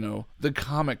 the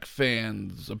comic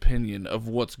fans' opinion of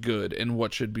what's good and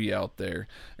what should be out there.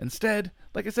 Instead,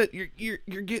 like I said, you're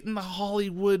getting the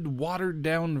Hollywood watered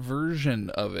down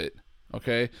version of it,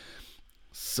 okay?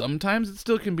 Sometimes it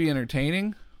still can be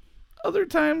entertaining. Other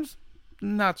times,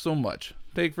 not so much.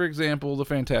 Take, for example, the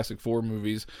Fantastic Four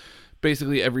movies.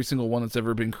 Basically every single one that's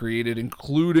ever been created,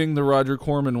 including the Roger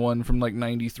Corman one from like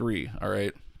 93, all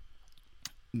right?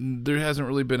 There hasn't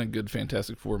really been a good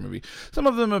Fantastic Four movie. Some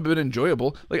of them have been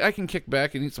enjoyable. Like, I can kick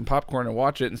back and eat some popcorn and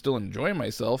watch it and still enjoy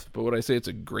myself, but would I say it's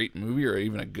a great movie or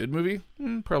even a good movie?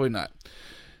 Probably not.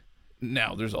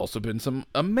 Now, there's also been some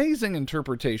amazing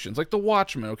interpretations, like The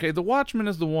Watchmen, okay? The Watchmen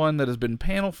is the one that has been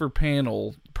panel for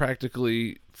panel,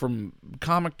 practically from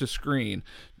comic to screen.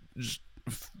 Just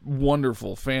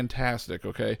wonderful, fantastic,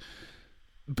 okay?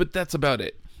 But that's about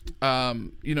it.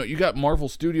 You got Marvel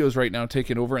Studios right now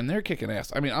taking over, and they're kicking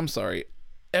ass. I mean, I'm sorry.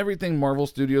 Everything Marvel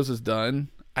Studios has done,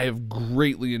 I have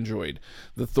greatly enjoyed.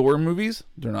 The Thor movies,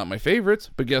 they're not my favorites,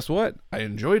 but guess what? I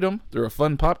enjoyed them. They're a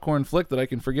fun popcorn flick that I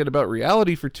can forget about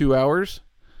reality for 2 hours.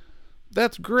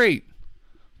 That's great.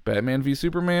 Batman v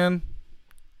Superman,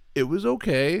 it was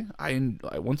okay.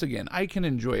 Once again, I can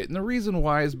enjoy it. And the reason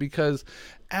why is because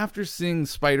after seeing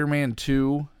Spider-Man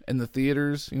 2 in the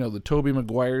theaters, the Tobey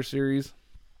Maguire series,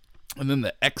 and then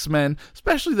the X-Men,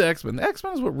 especially the X-Men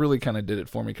is what really kind of did it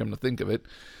for me, come to think of it.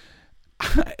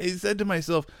 I said to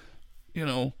myself,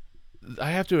 I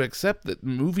have to accept that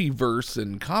movie verse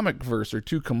and comic verse are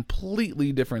two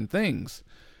completely different things.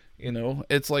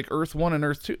 It's like Earth 1 and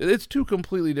Earth 2. It's two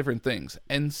completely different things.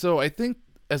 And so I think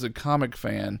as a comic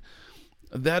fan,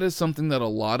 that is something that a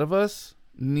lot of us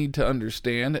need to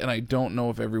understand, and I don't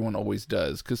know if everyone always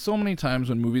does, because so many times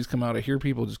when movies come out, I hear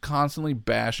people just constantly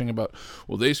bashing about,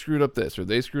 well, they screwed up this or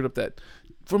they screwed up that.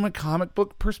 From a comic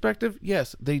book perspective,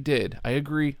 yes, they did. I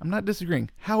agree. I'm not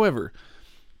disagreeing. However,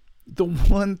 the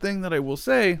one thing that I will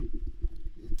say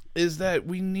is that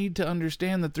we need to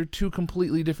understand that they're two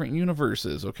completely different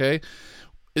universes, okay?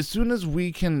 As soon as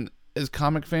we can, as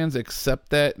comic fans,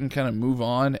 accept that and kind of move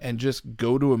on and just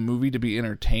go to a movie to be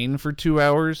entertained for 2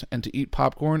 hours and to eat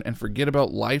popcorn and forget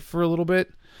about life for a little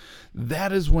bit,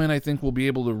 that is when I think we'll be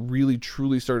able to really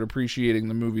truly start appreciating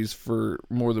the movies for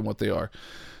more than what they are.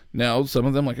 Now, some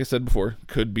of them, like I said before,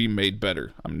 could be made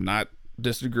better. I'm not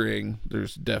disagreeing.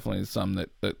 There's definitely some that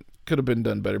could have been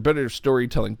done better. Better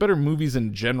storytelling, better movies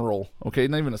in general, okay?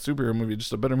 Not even a superhero movie,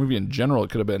 just a better movie in general it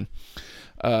could have been.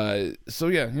 So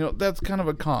yeah, that's kind of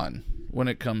a con when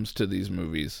it comes to these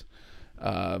movies.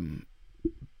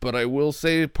 But I will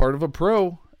say part of a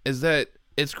pro is that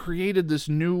it's created this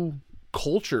new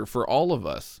culture for all of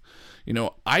us.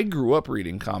 I grew up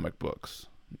reading comic books.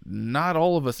 Not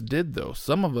all of us did, though.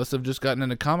 Some of us have just gotten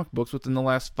into comic books within the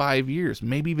last 5 years,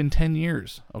 maybe even 10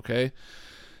 years, okay?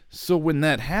 So when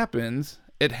that happens,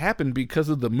 it happened because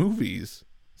of the movies.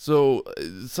 So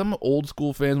some old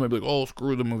school fans might be like, oh,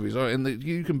 screw the movies. And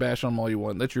you can bash on them all you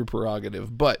want. That's your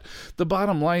prerogative. But the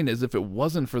bottom line is, if it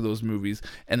wasn't for those movies,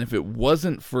 and if it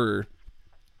wasn't for,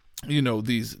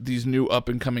 these new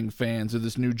up-and-coming fans, or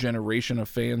this new generation of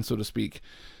fans, so to speak,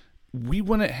 we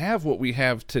wouldn't have what we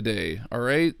have today, all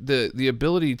right? The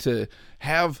ability to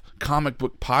have comic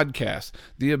book podcasts,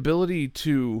 the ability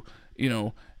to,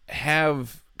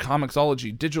 have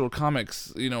Comixology, digital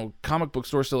comics, comic book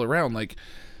store still around. Like,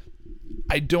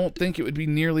 I don't think it would be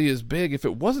nearly as big if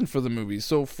it wasn't for the movies.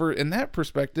 So in that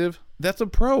perspective, that's a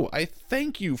pro. I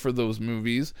thank you for those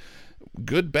movies,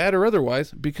 good, bad, or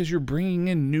otherwise, because you're bringing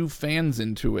in new fans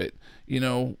into it.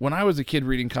 When I was a kid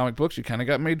reading comic books, you kind of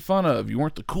got made fun of. You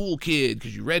weren't the cool kid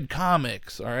because you read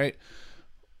comics, all right?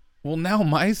 Well, now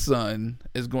my son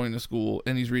is going to school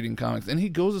and he's reading comics, and he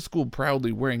goes to school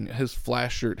proudly wearing his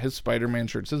Flash shirt, his Spider-Man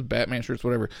shirts, his Batman shirts,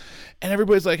 whatever. And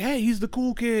everybody's like, hey, he's the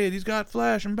cool kid. He's got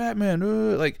Flash and Batman.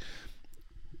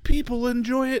 People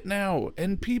enjoy it now,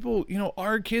 and people,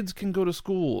 our kids can go to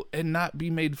school and not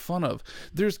be made fun of.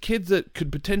 There's kids that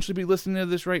could potentially be listening to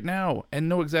this right now and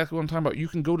know exactly what I'm talking about. You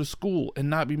can go to school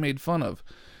and not be made fun of.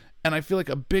 And I feel like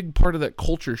a big part of that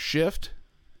culture shift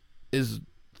is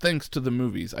thanks to the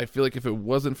movies. I feel like if it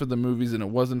wasn't for the movies and it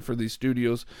wasn't for these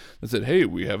studios that said, hey,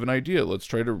 we have an idea, let's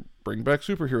try to bring back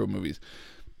superhero movies,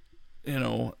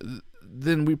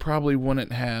 then we probably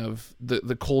wouldn't have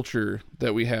the culture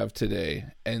that we have today.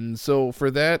 And so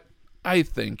for that, I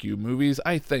thank you, movies.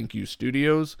 I thank you,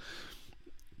 studios,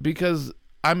 because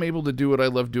I'm able to do what I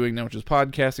love doing now, which is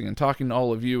podcasting and talking to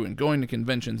all of you and going to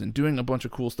conventions and doing a bunch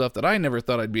of cool stuff that I never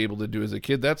thought I'd be able to do as a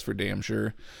kid. That's for damn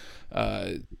sure.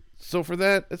 So for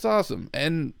that, it's awesome.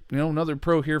 And, another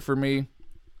pro here for me,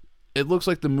 it looks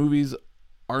like the movies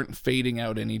aren't fading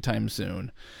out anytime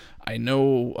soon. I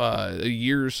know a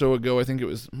year or so ago, I think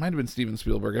might have been Steven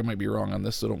Spielberg, I might be wrong on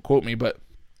this, so don't quote me, but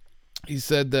he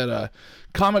said that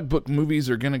comic book movies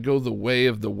are going to go the way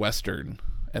of the Western,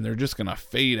 and they're just going to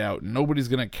fade out, and nobody's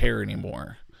going to care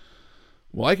anymore.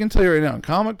 Well, I can tell you right now,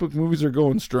 comic book movies are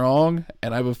going strong,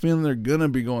 and I have a feeling they're going to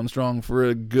be going strong for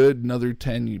a good another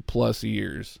 10 plus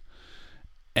years.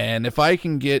 And if I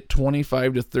can get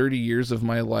 25 to 30 years of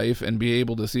my life and be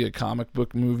able to see a comic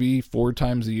book movie 4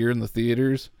 times a year in the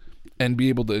theaters and be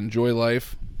able to enjoy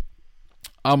life,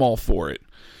 I'm all for it.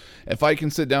 If I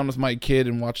can sit down with my kid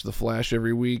and watch The Flash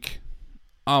every week,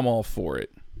 I'm all for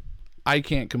it. I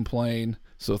can't complain,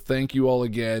 so thank you all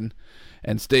again,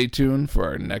 and stay tuned for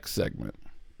our next segment.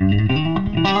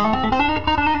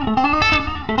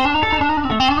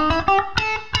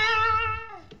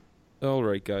 All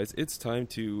right, guys, it's time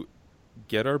to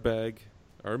get our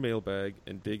mailbag,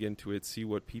 and dig into it, see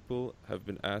what people have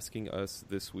been asking us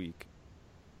this week.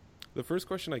 The first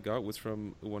question I got was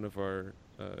from one of our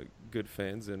good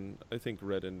fans, and I think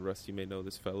Red and Rusty may know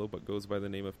this fellow, but goes by the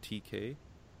name of TK.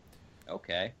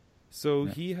 Okay. So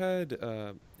he had,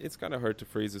 it's kind of hard to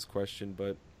phrase this question,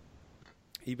 but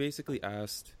he basically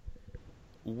asked,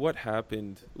 what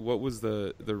happened, what was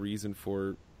the reason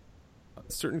for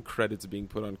certain credits being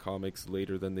put on comics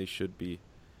later than they should be.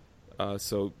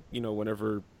 So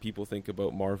whenever people think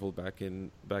about Marvel back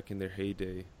in their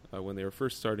heyday, when they were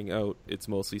first starting out, it's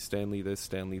mostly Stan Lee this,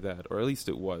 Stan Lee that, or at least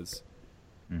it was.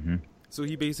 Mm-hmm. So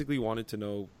he basically wanted to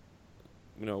know,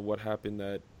 what happened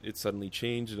that it suddenly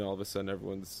changed, and all of a sudden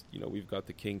everyone's, we've got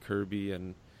the King Kirby,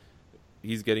 and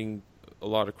he's getting a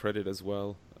lot of credit as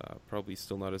well. Probably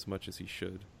still not as much as he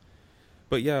should.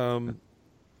 But yeah,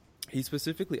 he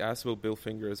specifically asked about Bill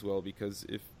Finger as well, because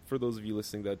for those of you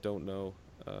listening that don't know,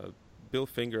 Bill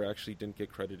Finger actually didn't get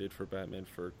credited for Batman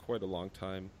for quite a long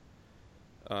time.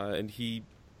 And he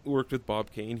worked with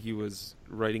Bob Kane. He was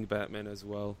writing Batman as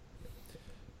well.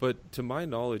 But to my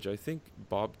knowledge, I think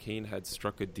Bob Kane had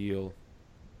struck a deal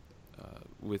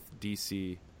with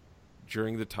DC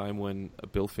during the time when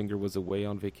Bill Finger was away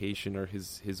on vacation, or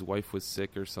his wife was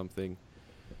sick or something.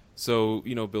 So,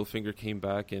 Bill Finger came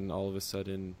back, and all of a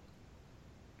sudden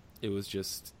it was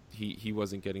just he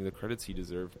wasn't getting the credits he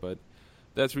deserved. But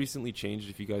that's recently changed.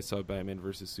 If you guys saw Batman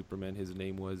vs Superman, his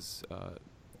name was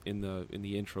in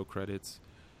the intro credits.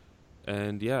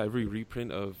 And yeah, every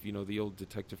reprint of the old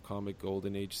Detective Comic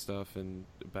Golden Age stuff and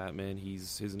Batman,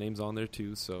 his name's on there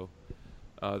too. So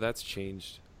that's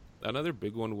changed. Another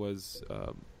big one was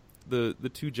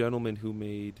the two gentlemen who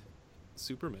made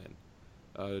Superman,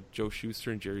 Joe Shuster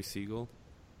and Jerry Siegel.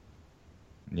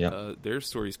 Yeah, their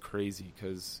story's crazy,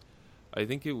 because I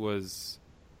think it was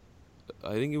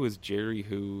Jerry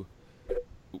who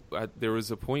there was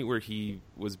a point where he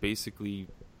was basically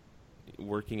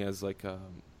working as like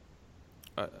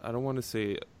I don't want to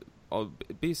say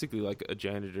basically like a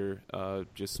janitor,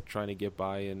 just trying to get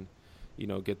by and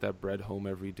get that bread home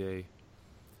every day.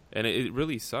 And it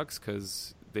really sucks,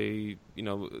 because they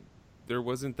there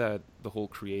wasn't the whole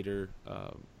creator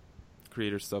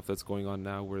stuff that's going on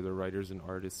now, where the writers and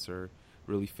artists are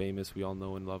really famous, we all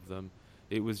know and love them.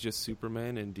 It was just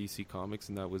Superman and DC Comics,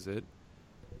 and that was it.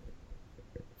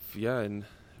 Yeah, and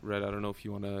Red, I don't know if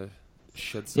you want to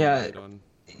shed some light on.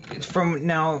 From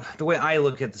now, the way I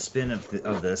look at the spin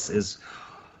of this is,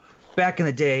 back in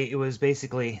the day, it was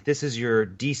basically, this is your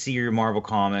DC or your Marvel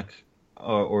comic,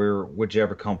 or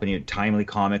whichever company, Timely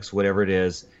Comics, whatever it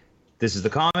is. This is the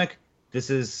comic. This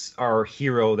is our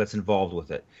hero that's involved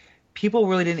with it. People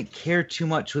really didn't care too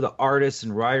much who the artists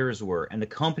and writers were, and the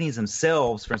companies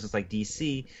themselves, for instance, like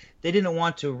DC, they didn't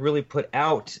want to really put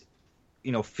out,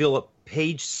 fill up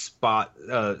page spots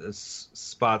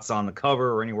on the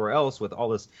cover or anywhere else with all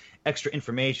this extra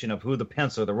information of who the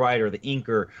penciler, the writer, the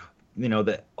inker,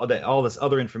 all this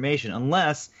other information,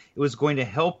 unless it was going to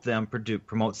help them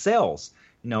promote sales.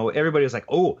 Everybody was like,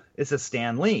 "Oh, it's a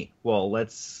Stan Lee. Well,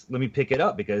 let me pick it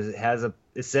up because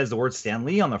it says the word Stan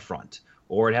Lee on the front,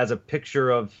 or it has a picture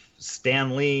of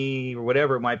Stan Lee or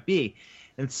whatever it might be."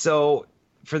 And so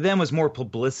for them, it was more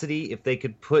publicity. If they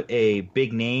could put a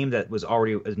big name that was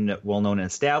already well known and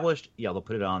established, yeah, they'll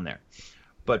put it on there.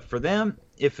 But for them,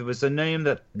 if it was a name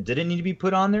that didn't need to be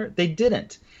put on there, they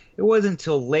didn't. It wasn't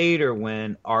until later,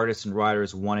 when artists and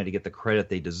writers wanted to get the credit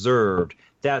they deserved,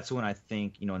 that's when I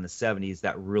think, in the 70s,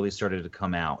 that really started to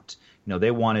come out.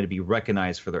 They wanted to be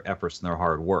recognized for their efforts and their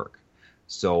hard work.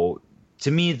 So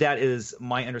to me, that is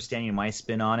my understanding and my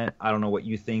spin on it. I don't know what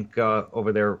you think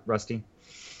over there, Rusty.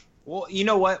 Well, you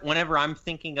know what? Whenever I'm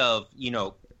thinking of,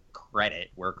 credit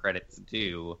where credit's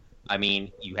due, I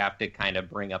mean, you have to kind of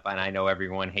bring up, and I know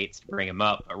everyone hates to bring him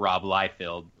up, Rob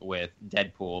Liefeld with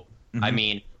Deadpool. Mm-hmm. I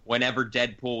mean, whenever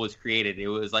Deadpool was created, it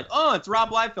was like, oh, it's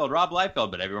Rob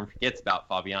Liefeld, but everyone forgets about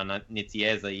Fabian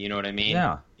Nicieza, you know what I mean?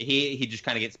 Yeah. He just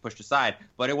kind of gets pushed aside.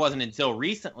 But it wasn't until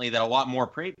recently that a lot more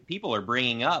people are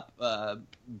bringing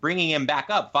him back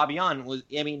up. Fabian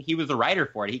he was the writer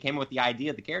for it. He came up with the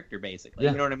idea of the character, basically.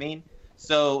 Yeah. You know what I mean?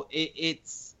 So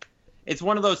it's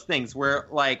one of those things where,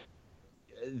 like,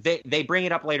 they bring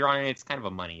it up later on, and it's kind of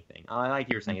a money thing. Like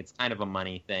you were saying, it's kind of a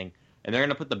money thing. And they're going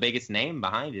to put the biggest name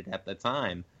behind it at the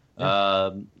time.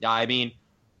 Yeah. I mean,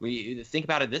 we think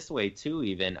about it this way, too,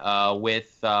 even.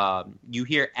 You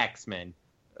hear X-Men.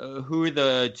 Who are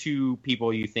the two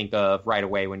people you think of right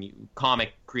away when you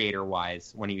comic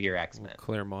creator-wise when you hear X-Men?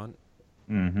 Claremont.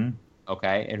 Mm-hmm.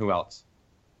 Okay, and who else?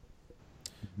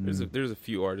 There's a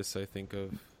few artists I think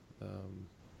of.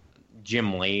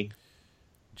 Jim Lee.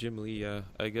 Yeah.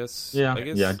 I guess. Yeah,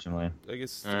 Jim Lee. I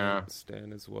guess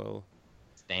Stan as well.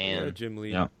 Stan. Yeah, Jim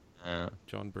Lee. Yeah.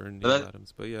 John Byrne, Neil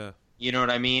Adams. But yeah. You know what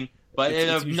I mean? But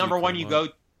it's number one,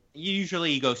 Claremont.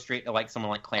 you go straight to like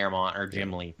someone like Claremont or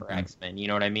Jim Lee for X-Men. You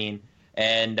know what I mean?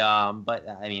 And but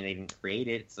I mean, they didn't create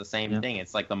it. It's the same thing.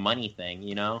 It's like the money thing,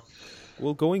 you know.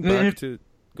 Well, going back to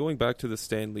the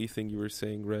Stan Lee thing you were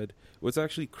saying, Red. What's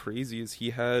actually crazy is he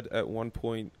had at one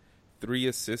point 3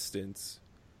 assistants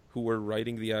who were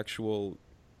writing the actual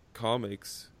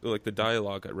comics, like the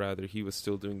dialogue. Rather, he was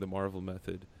still doing the Marvel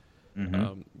method.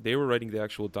 Mm-hmm. They were writing the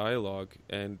actual dialogue,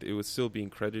 and it was still being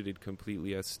credited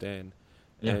completely as Stan.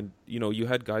 Yeah. And you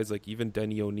had guys like even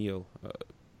Denny O'Neil.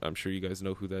 I'm sure you guys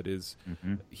know who that is.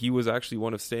 Mm-hmm. He was actually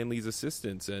one of Stan Lee's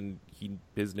assistants, and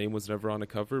his name was never on a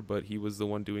cover, but he was the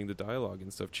one doing the dialogue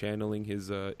and stuff, channeling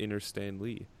his inner Stan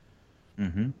Lee.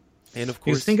 Mm-hmm. And of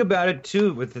course, think about it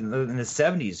too. In the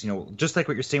 70s, just like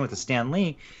what you're saying with the Stan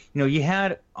Lee, you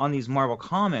had on these Marvel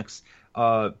comics,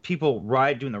 people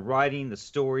doing the writing, the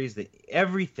stories,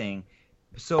 everything.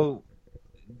 So,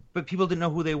 but people didn't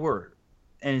know who they were,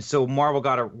 and so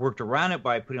Marvel worked around it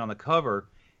by putting on the cover.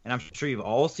 And I'm sure you've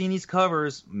all seen these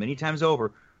covers many times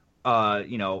over.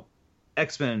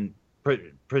 X-Men,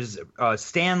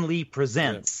 Stan Lee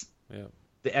presents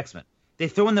the X-Men. They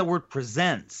throw in the word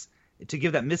presents to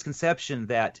give that misconception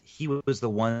that he was the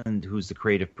one who's the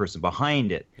creative person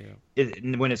behind it. Yeah.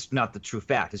 When it's not the true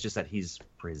fact. It's just that he's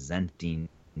presenting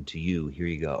to you. Here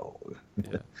you go.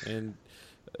 Yeah. And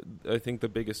I think the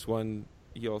biggest one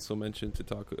he also mentioned to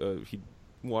talk, he'd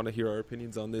want to hear our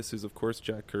opinions on this, is, of course,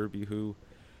 Jack Kirby, who...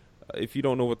 if you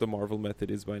don't know what the Marvel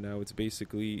method is by now, it's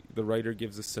basically the writer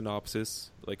gives a synopsis,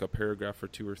 like a paragraph or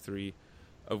 2 or 3,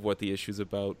 of what the issue's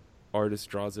about. Artist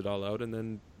draws it all out, and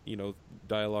then,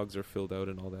 dialogues are filled out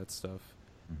and all that stuff.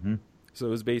 Mm-hmm. So it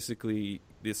was basically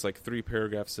this,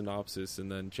 3-paragraph synopsis,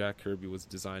 and then Jack Kirby was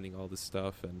designing all this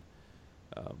stuff and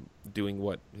doing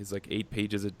his 8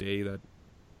 pages a day. That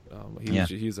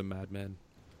he was a madman.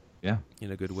 Yeah.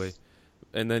 In a good way.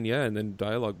 And then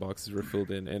dialogue boxes were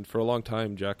filled in, and for a long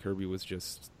time, Jack Kirby was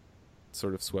just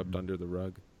sort of swept under the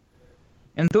rug.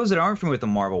 And those that aren't familiar with the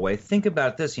Marvel way, think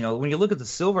about this. When you look at the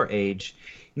Silver Age,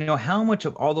 how much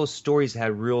of all those stories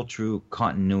had real, true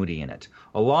continuity in it.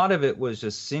 A lot of it was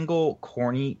just single,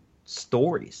 corny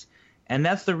stories. And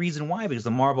that's the reason why, because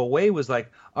the Marvel way was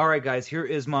like, all right, guys, here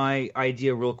is my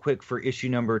idea real quick for issue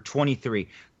number 23.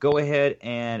 Go ahead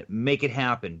and make it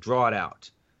happen. Draw it out.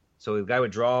 So the guy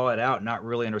would draw it out, not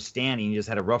really understanding. He just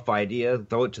had a rough idea,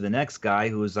 throw it to the next guy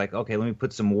who was like, okay, let me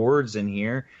put some words in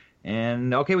here.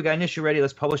 And, okay, we got an issue ready.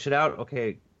 Let's publish it out.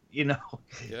 Okay,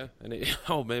 Yeah,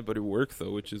 and but it worked,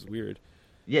 though, which is weird.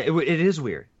 Yeah, it is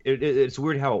weird. It's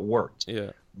weird how it worked.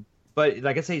 Yeah. But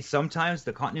like I say, sometimes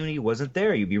the continuity wasn't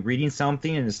there. You'd be reading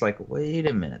something, and it's like, wait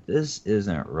a minute, this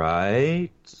isn't right.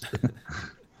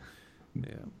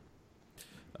 Yeah.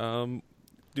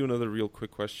 Do another real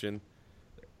quick question.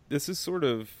 This is sort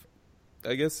of,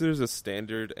 I guess there's a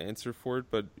standard answer for it,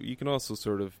 but you can also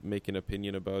sort of make an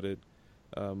opinion about it,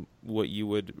 what you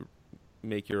would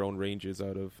make your own ranges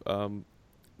out of.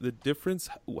 The difference,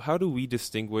 how do we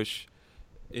distinguish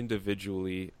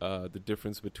individually the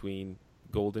difference between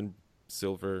gold and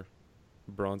silver,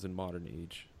 bronze and modern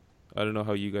age? I don't know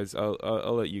how you guys,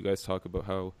 I'll let you guys talk about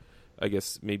how, I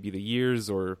guess, maybe the years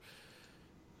or,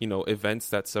 events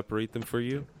that separate them for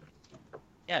you.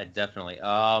 Yeah, definitely.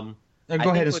 Go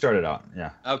ahead and start it out.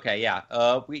 Yeah. Okay, yeah.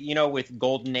 With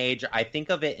Golden Age, I think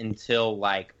of it until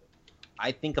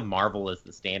I think of Marvel as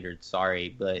the standard.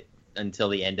 Sorry, but until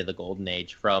the end of the Golden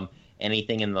Age, from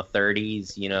anything in the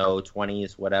 30s,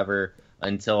 20s, whatever,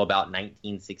 until about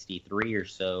 1963 or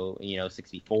so,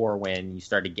 64, when you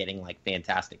started getting like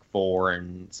Fantastic Four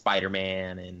and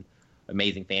Spider-Man and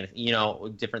Amazing Fantasy,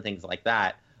 different things like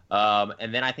that.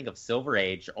 And then I think of Silver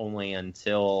Age only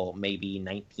until maybe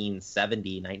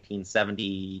 1970,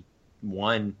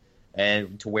 1971,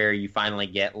 and to where you finally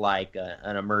get like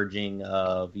an emerging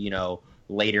of,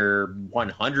 later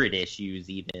 100 issues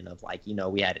even of like,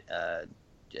 we had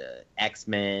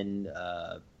X-Men,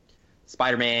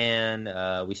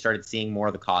 Spider-Man, we started seeing more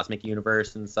of the cosmic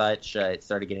universe and such. It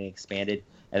started getting expanded.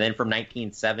 And then from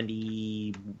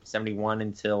 1970, 71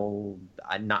 until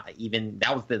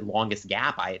that was the longest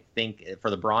gap, I think, for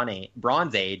the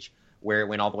Bronze Age, where it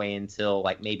went all the way until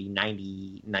like maybe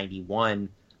 90, 91,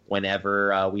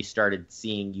 whenever we started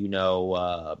seeing,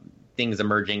 things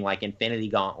emerging like Infinity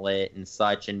Gauntlet and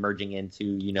such, and merging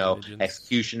into,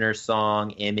 Executioner's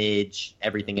Song, Image,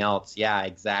 everything else. Yeah,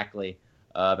 exactly.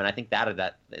 And I think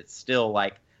that it's still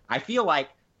like, I feel like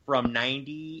from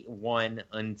 91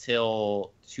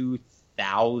 until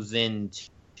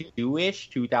 2002-ish,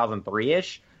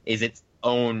 2003-ish is its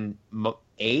own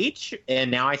age. And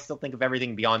now I still think of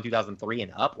everything beyond 2003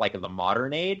 and up, like of the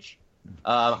modern age.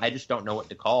 I just don't know what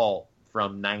to call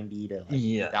from 90 to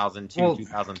 2002,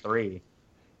 2003.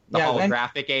 The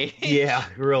holographic age. Yeah,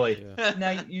 really. Yeah.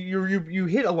 Now, you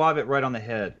hit a lot of it right on the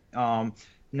head.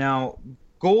 Now,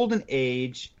 Golden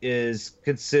Age is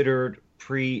considered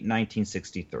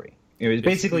pre-1963. It was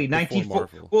basically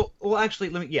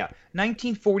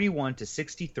 1941 to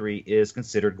 63 is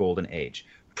considered Golden Age.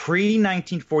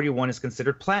 Pre-1941 is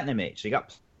considered Platinum Age. So you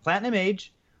got Platinum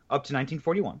Age up to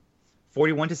 1941.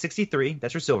 41 to 63,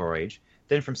 that's your Silver Age.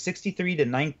 Then from 63 to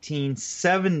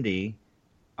 1970,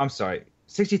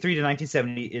 63 to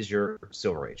 1970 is your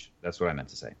Silver Age. That's what I meant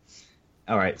to say.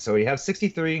 All right, so you have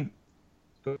 63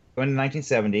 going to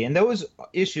 1970, and those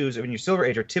issues in your Silver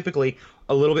Age are typically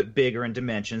a little bit bigger in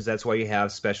dimensions. That's why you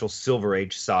have special Silver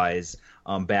Age size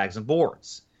bags and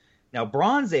boards. Now,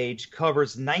 Bronze Age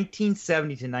covers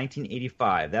 1970 to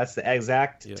 1985. That's the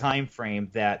exact time frame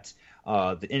that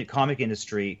the comic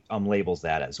industry labels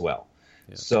that as well.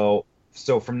 Yeah. So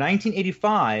from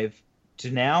 1985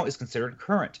 to now is considered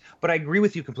current. But I agree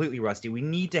with you completely, Rusty. We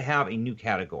need to have a new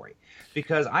category,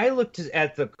 because I looked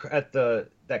at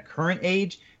that current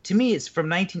age. To me, it's from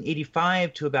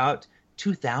 1985 to about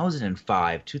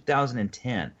 2005,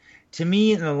 2010. To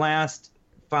me, in the last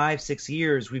 5-6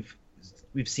 years, we've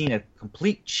seen a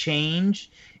complete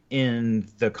change in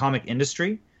the comic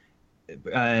industry. We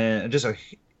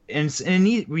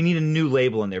need a new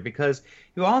label in there, because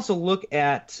you also look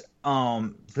at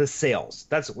the sales.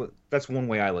 That's one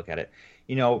way I look at it.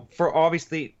 For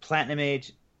obviously Platinum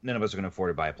Age, none of us are going to afford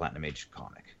to buy a Platinum Age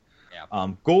comic. Yeah.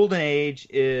 Golden Age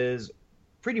is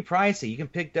pretty pricey. You can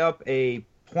pick up a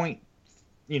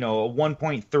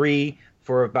 1.3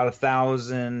 for about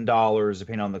 $1,000,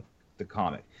 depending on the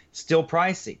comic. Still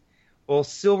pricey. Well,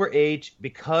 Silver Age,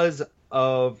 because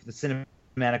of the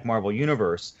cinematic Marvel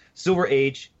universe, Silver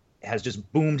Age has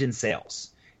just boomed in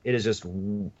sales. It is just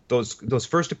those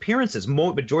first appearances.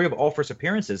 Majority of all first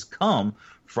appearances come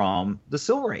from the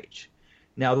Silver Age.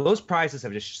 Now, those prices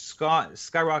have just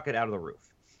skyrocketed out of the roof.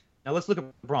 Now, let's look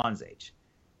at Bronze Age.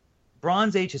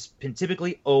 Bronze Age has been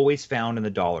typically always found in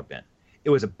the dollar bin. It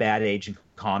was a bad age in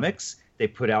comics. They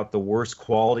put out the worst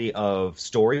quality of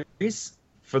stories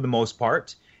for the most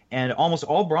part, and almost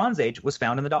all Bronze Age was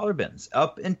found in the dollar bins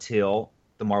up until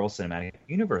the Marvel Cinematic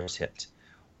Universe hit.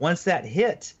 Once that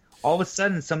hit, all of a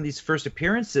sudden, some of these first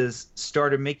appearances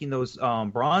started making those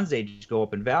Bronze Age go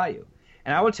up in value.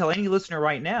 And I would tell any listener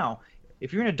right now,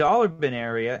 if you're in a dollar bin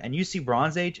area and you see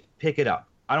Bronze Age, pick it up.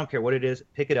 I don't care what it is,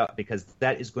 pick it up, because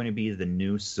that is going to be the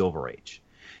new Silver Age.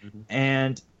 Mm-hmm.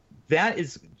 And that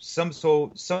is some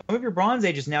of your Bronze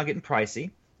Age is now getting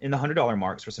pricey in the $100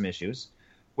 marks for some issues,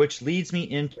 which leads me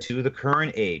into the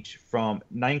current age from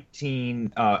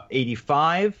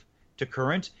 1985 to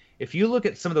current. If you look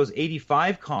at some of those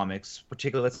 85 comics,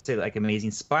 particularly, let's say like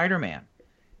Amazing Spider-Man,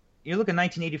 you look at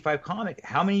 1985 comic,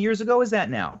 how many years ago is that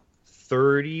now?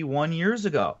 31 years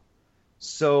ago.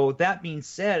 So that being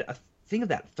said, think of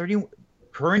that,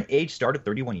 current age started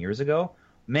 31 years ago.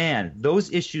 Man,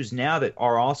 those issues now that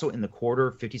are also in the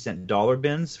quarter 50-cent dollar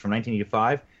bins from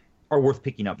 1985 are worth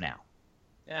picking up now.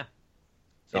 Yeah.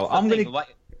 So I'm going to...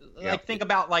 think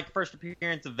about like first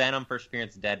appearance of Venom, first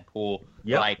appearance of Deadpool.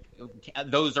 Yep. Like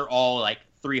those are all like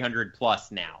 300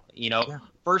 plus now.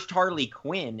 First Harley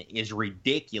Quinn is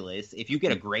ridiculous. If you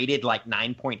get a graded like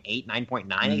 9.8,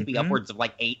 9.9, it'd be upwards of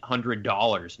like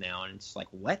 $800 now, and it's like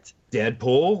what?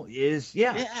 Deadpool is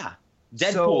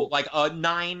Deadpool, like a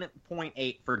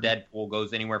 9.8 for Deadpool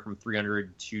goes anywhere from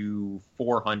 300 to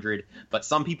 400, but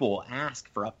some people will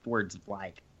ask for upwards of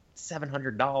like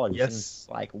 $700. Yes. And it's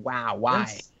like, wow,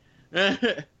 why?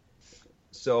 Yes.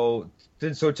 So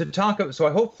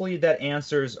hopefully that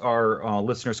answers our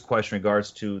listeners' question in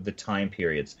regards to the time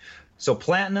periods. So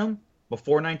platinum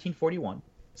before 1941,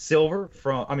 silver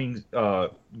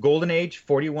golden age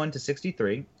 41 to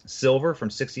 63, silver from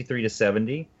 63 to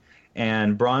 70,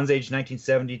 and bronze age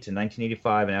 1970 to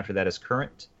 1985, and after that is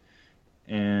current.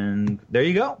 And there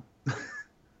you go.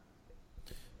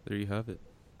 There you have it.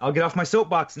 I'll get off my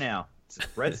soapbox now. It's a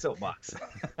red soapbox.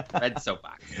 Red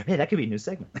soapbox. Hey, that could be a new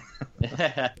segment.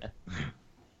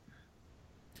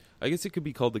 I guess it could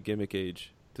be called the gimmick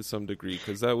age to some degree,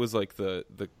 because that was like the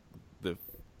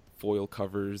foil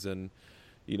covers and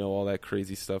all that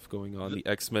crazy stuff going on. The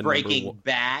X-Men breaking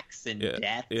backs and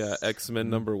deaths. Yeah, X-Men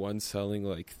 #1 selling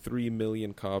like 3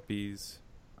 million copies.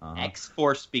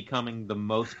 X-Force becoming the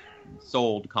most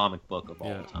sold comic book of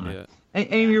all time. Yeah.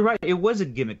 And you're right, it was a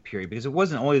gimmick period because it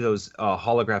wasn't only those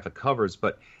holographic covers,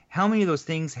 but how many of those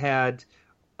things had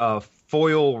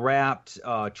foil wrapped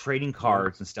trading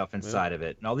cards and stuff inside of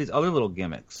it, and all these other little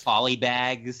gimmicks. Poly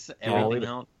bags, everything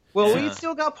else. Well, we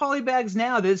still got polybags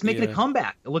now. That's making a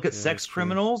comeback. Look at Sex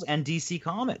Criminals and DC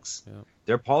Comics. Yeah.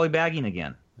 They're polybagging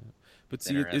again. Yeah. But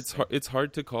see, it's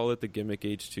hard to call it the gimmick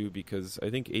age too, because I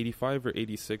think 85 or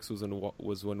 86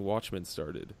 was when Watchmen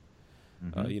started.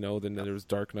 Mm-hmm. Then there was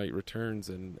Dark Knight Returns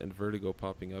and Vertigo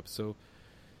popping up. So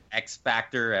X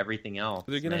Factor, everything else.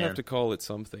 They're gonna have to call it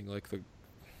something like the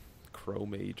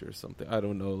Chrome Age or something. I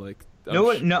don't know. Like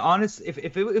honest. If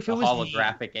it was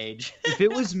holographic age. If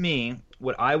it was me,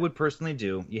 what I would personally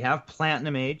do, you have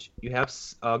Platinum Age, you have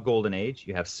Golden Age,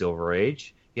 you have Silver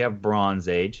Age, you have Bronze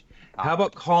Age. Copper. How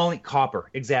about calling Copper?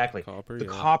 Exactly. The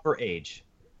Copper Age.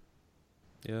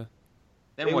 Yeah.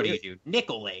 Then what do you do?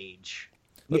 Nickel Age.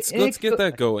 Let's get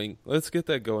that going. Let's get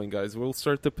that going, guys. We'll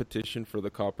start the petition for the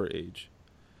Copper Age.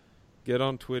 Get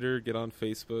on Twitter, get on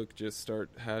Facebook, just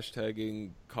start hashtagging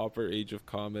Copper Age of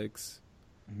Comics.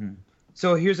 Mm-hmm.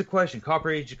 So here's a question. Copper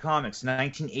Age of Comics,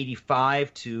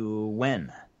 1985 to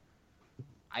when?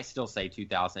 I still say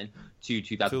 2000 to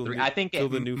 2003. I think the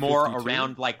new more 52?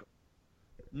 around like...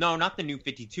 No, not the new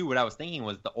 52. What I was thinking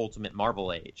was the Ultimate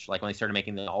Marvel Age. Like when they started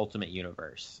making the Ultimate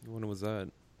Universe. When was that?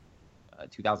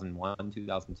 2001,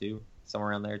 2002. Somewhere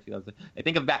around there. 2000. I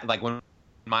think of that like when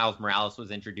Miles Morales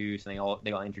was introduced, and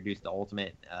they all introduced the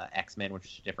Ultimate X-Men, which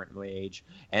is a different age.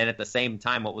 And at the same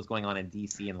time, what was going on in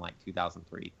DC in like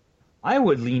 2003. I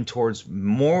would lean towards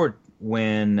more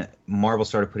when Marvel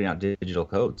started putting out digital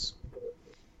codes.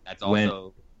 That's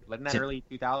also... wasn't that early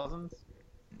 2000s?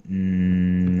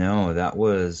 No, that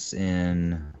was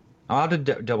in... I'll have to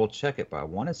double check it, but I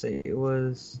want to say it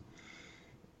was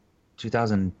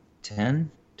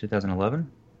 2010,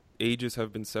 2011. Ages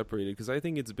have been separated, because I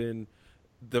think it's been...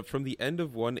 from the end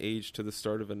of one age to the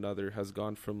start of another has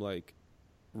gone from like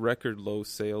record low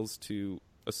sales to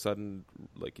a sudden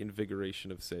like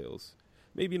invigoration of sales.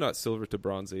 Maybe not Silver to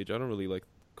Bronze Age. I don't really like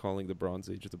calling the Bronze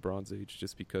Age the Bronze Age,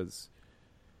 just because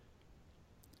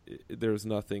there's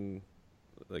nothing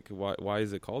like why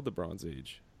is it called the Bronze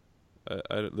Age?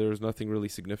 There's nothing really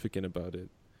significant about it.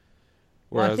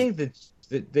 Whereas, well, I think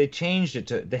that they changed it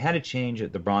to... They had to change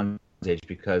it the Bronze Age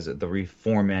because of the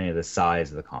reformatting of the size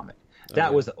of the comic.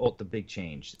 That was the big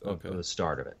change of the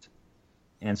start of it.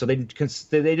 And so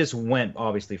they just went,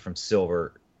 obviously, from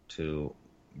silver to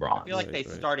bronze. I feel like they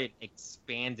started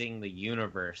expanding the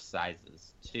universe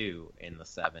sizes, too, in the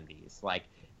 70s. Like,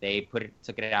 they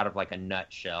took it out of, like, a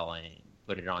nutshell and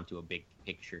put it onto a big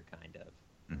picture, kind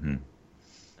of. Mm-hmm.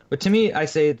 But to me, I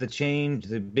say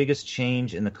the biggest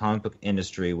change in the comic book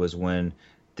industry was when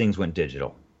things went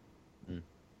digital. Mm.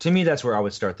 To me, that's where I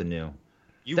would start the new.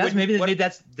 There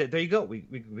you go.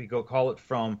 We go call it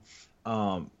from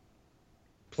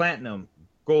platinum,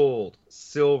 gold,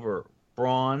 silver,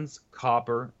 bronze,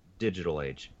 copper, digital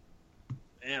age.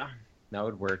 Yeah, that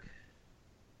would work.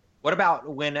 What about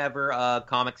whenever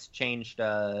comics changed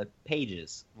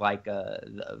pages, like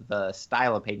the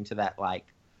style of paging to that like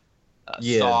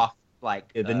soft,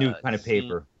 like the new kind of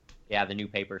paper. Yeah, the new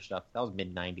paper stuff. That was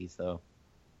mid-90s though.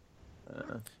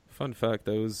 Fun fact: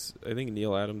 I think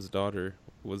Neil Adams' daughter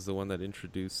was the one that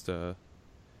introduced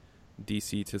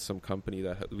DC to some company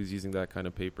that was using that kind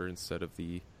of paper instead of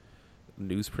the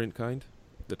newsprint kind,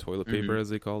 the toilet paper as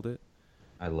they called it.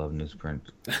 I love newsprint.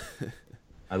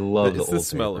 I love the old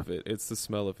smell paper. of it. It's the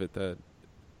smell of it that,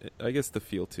 I guess, the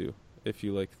feel too. If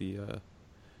you like the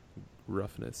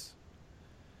roughness,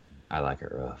 I like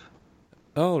it rough.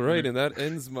 Oh, right, and that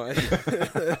ends the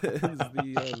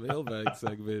mailbag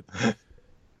segment.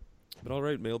 But all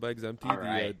right, mailbag's empty. All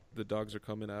right. The dogs are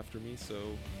coming after me, so...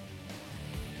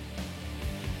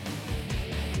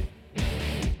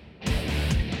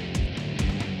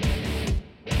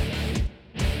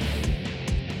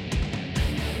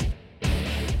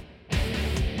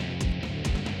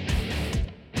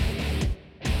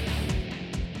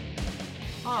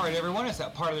 All right, everyone, it's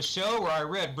that part of the show where I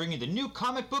read bringing the new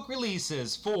comic book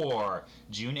releases for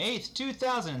June 8th,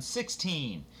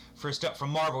 2016. First up from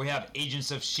Marvel, we have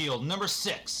Agents of S.H.I.E.L.D. number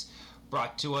 6,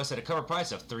 brought to us at a cover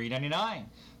price of $3.99.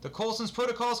 The Coulson's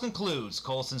Protocols concludes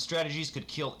Coulson's strategies could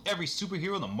kill every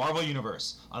superhero in the Marvel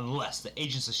Universe, unless the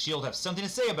Agents of S.H.I.E.L.D. have something to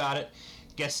say about it,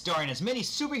 guest starring as many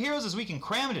superheroes as we can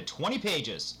cram into 20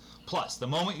 pages. Plus, the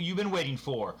moment you've been waiting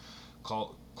for,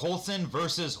 Coulson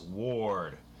versus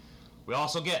Ward. We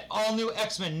also get All New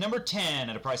X-Men number 10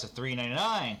 at a price of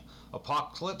 $3.99.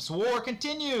 Apocalypse War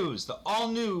continues. The All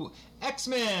New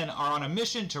X-Men are on a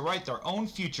mission to write their own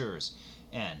futures,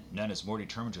 and none is more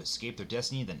determined to escape their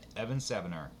destiny than Evan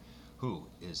Savener, who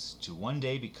is to one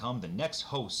day become the next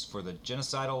host for the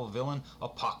genocidal villain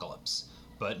Apocalypse.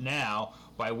 But now,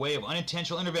 by way of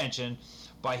unintentional intervention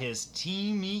by his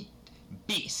teammate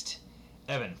Beast,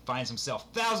 Evan finds himself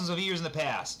thousands of years in the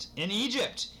past, in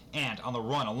Egypt, and on the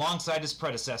run alongside his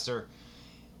predecessor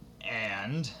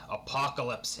and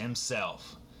Apocalypse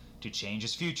himself. To change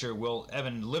his future, will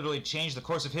Evan literally change the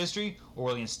course of history, or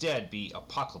will he instead be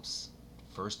Apocalypse's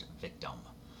first victim?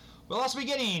 We'll also be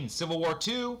getting Civil War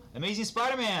II, Amazing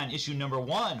Spider-Man issue number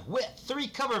 1 with 3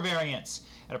 cover variants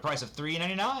at a price of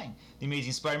 $3.99. The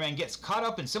Amazing Spider-Man gets caught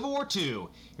up in Civil War II.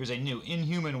 Here's a new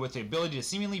Inhuman with the ability to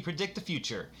seemingly predict the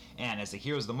future. And as the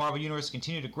heroes of the Marvel Universe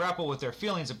continue to grapple with their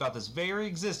feelings about this very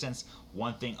existence,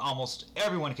 one thing almost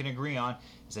everyone can agree on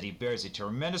is that he bears a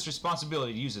tremendous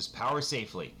responsibility to use his power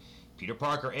safely. Peter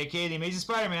Parker, aka the Amazing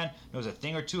Spider-Man, knows a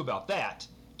thing or two about that.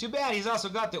 Too bad he's also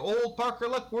got the old Parker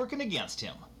luck working against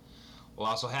him. We'll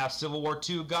also have Civil War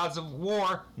II Gods of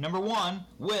War number 1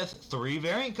 with 3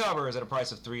 variant covers at a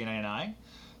price of $3.99.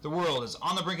 The world is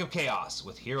on the brink of chaos,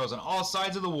 with heroes on all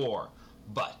sides of the war.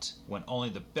 But when only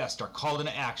the best are called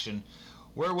into action,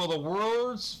 where will the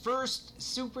world's first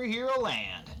superhero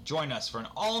land? Join us for an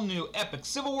all-new epic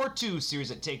Civil War II series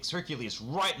that takes Hercules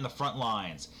right in the front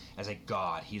lines. As a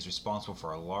god, he's responsible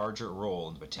for a larger role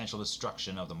in the potential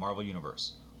destruction of the Marvel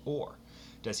Universe. Or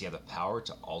does he have the power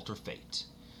to alter fate?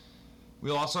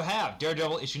 We'll also have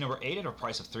Daredevil issue number 8 at a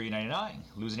price of $3.99.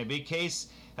 Losing a big case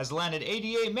has landed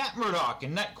ADA Matt Murdock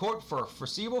in net court for a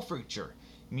foreseeable future.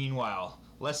 Meanwhile,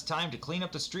 less time to clean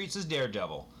up the streets as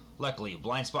Daredevil. Luckily,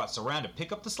 blind spots around to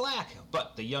pick up the slack,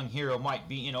 but the young hero might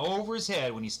be in over his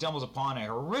head when he stumbles upon a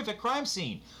horrific crime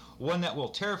scene, one that will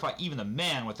terrify even the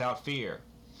man without fear.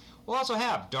 We'll also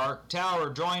have Dark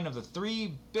Tower drawing of the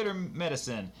 3 Bitter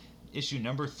Medicine issue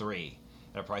number 3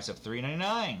 at a price of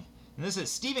 $3.99. And this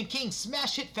is Stephen King's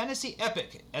smash hit fantasy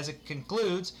epic. As it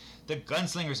concludes, the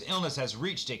gunslinger's illness has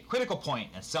reached a critical point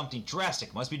and something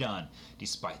drastic must be done.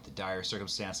 Despite the dire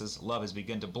circumstances, love has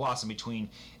begun to blossom between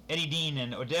Eddie Dean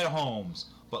and Odetta Holmes.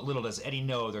 But little does Eddie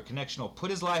know their connection will put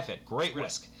his life at great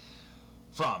risk.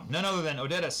 From none other than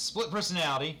Odetta's split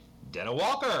personality, Detta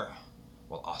Walker.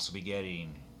 We'll also be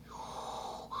getting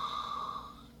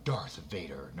Darth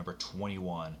Vader number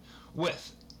 21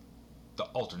 with the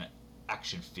alternate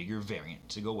action figure variant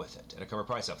to go with it at a cover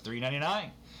price of $3.99.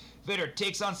 Vader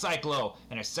takes on Cyclo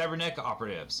and her cybernetic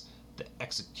operatives. The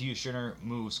Executioner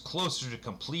moves closer to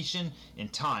completion in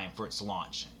time for its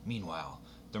launch. Meanwhile,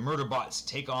 the Murderbots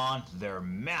take on their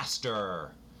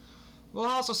master. We'll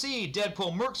also see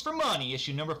Deadpool Mercs for Money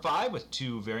issue number 5 with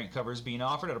 2 variant covers being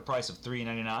offered at a price of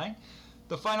 $3.99.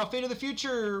 The final fate of the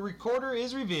future recorder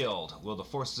is revealed. Will the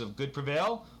forces of good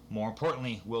prevail? More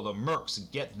importantly, will the Mercs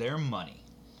get their money?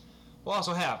 We'll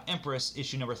also have Empress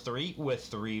issue number 3 with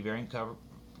 3 variant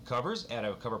covers at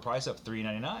a cover price of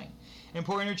 $3.99.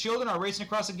 Important your children are racing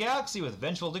across the galaxy with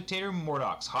vengeful dictator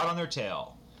Mordox hot on their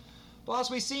tail. We'll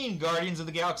also be seeing Guardians of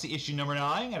the Galaxy issue number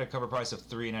 9 at a cover price of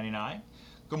 $3.99.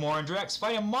 Gamora and Drax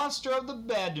fight a monster of the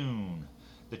Badoon.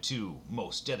 The 2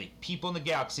 most deadly people in the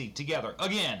galaxy together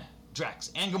again.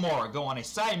 Drax and Gamora go on a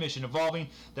side mission involving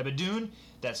the Badoon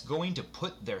that's going to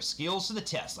put their skills to the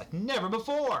test like never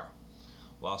before.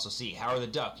 We'll also see Howard the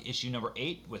Duck issue number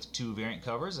 8 with 2 variant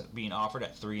covers being offered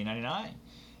at $3.99.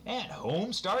 And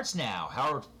home starts now.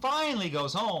 Howard finally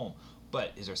goes home.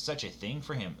 But is there such a thing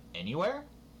for him anywhere?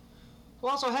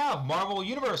 We'll also have Marvel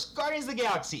Universe Guardians of the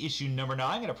Galaxy issue number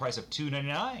 9 at a price of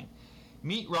 $2.99.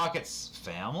 Meet Rocket's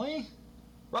family?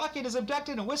 Rocket is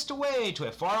abducted and whisked away to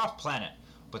a far-off planet,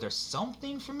 but there's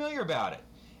something familiar about it.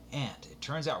 And it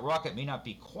turns out Rocket may not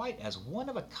be quite as one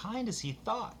of a kind as he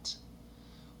thought.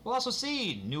 We'll also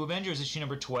see New Avengers issue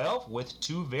number 12 with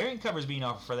 2 variant covers being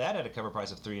offered for that at a cover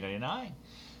price of $3.99.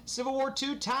 Civil War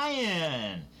II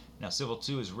tie-in. Now Civil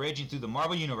 2 is raging through the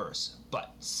Marvel Universe,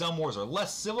 but some wars are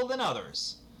less civil than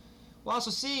others. We'll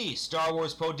also see Star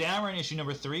Wars Poe Dameron issue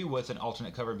number 3 with an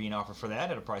alternate cover being offered for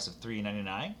that at a price of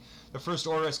 $3.99. The First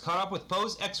Order has caught up with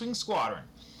Poe's X-Wing Squadron.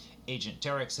 Agent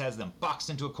Terex has them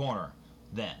boxed into a corner.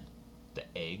 Then, the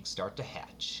eggs start to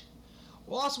hatch.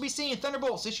 We'll also be seeing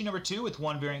Thunderbolts issue number 2 with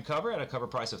 1 variant cover at a cover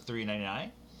price of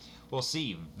 $3.99. We'll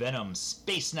see Venom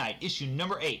Space Knight issue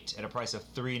number 8 at a price of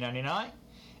 $3.99.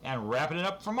 And wrapping it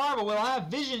up for Marvel, we'll have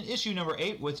Vision issue number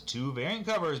 8 with 2 variant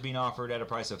covers being offered at a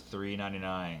price of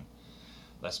 $3.99.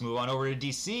 Let's move on over to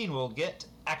DC and we'll get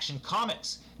Action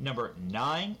Comics number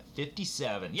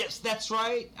 957. Yes, that's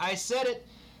right, I said it.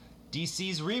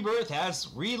 DC's Rebirth has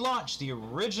relaunched the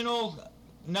original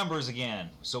numbers again.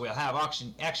 So we'll have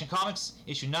Action Comics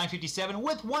issue 957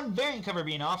 with 1 variant cover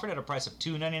being offered at a price of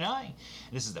 $2.99.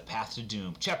 This is The Path to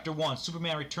Doom. Chapter 1,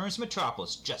 Superman returns to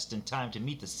Metropolis just in time to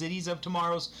meet the cities of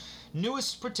tomorrow's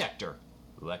newest protector,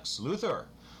 Lex Luthor.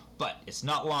 But it's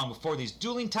not long before these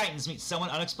dueling titans meet someone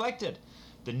unexpected.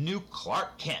 The new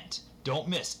Clark Kent. Don't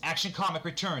miss, Action Comic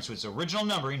returns to its original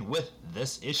numbering with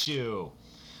this issue.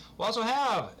 We'll also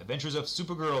have Adventures of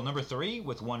Supergirl number 3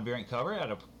 with 1 variant cover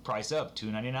at a price of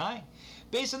 $2.99.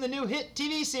 Based on the new hit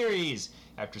TV series.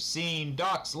 After seeing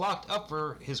Docs locked up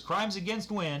for his crimes against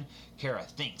Wynn, Kara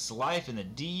thinks life in the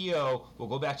DEO will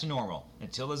go back to normal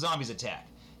until the zombies attack.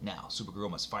 Now, Supergirl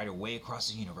must fight her way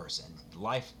across the universe and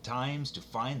lifetimes to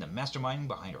find the mastermind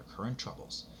behind her current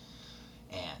troubles.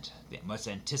 And the much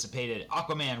anticipated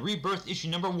Aquaman Rebirth issue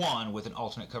number 1 with an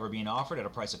alternate cover being offered at a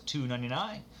price of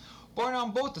 $2.99. Born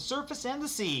on both the surface and the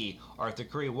sea, Arthur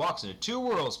Curry walks into 2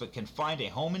 worlds but can find a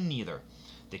home in neither.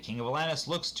 The King of Atlantis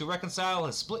looks to reconcile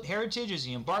his split heritage as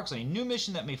he embarks on a new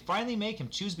mission that may finally make him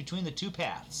choose between the 2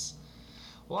 paths.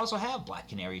 We'll also have Black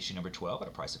Canary issue number 12 at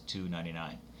a price of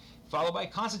 $2.99. Followed by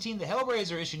Constantine the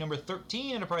Hellraiser issue number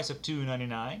 13 at a price of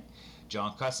 $2.99.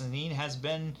 John Constantine has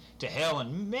been to hell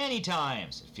and many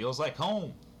times. It feels like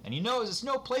home. And he knows it's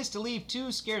no place to leave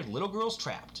 2 scared little girls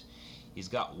trapped. He's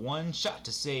got 1 shot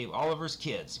to save Oliver's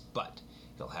kids, but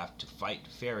he'll have to fight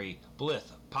Fairy,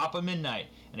 Blith, Papa Midnight,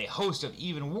 and a host of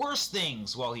even worse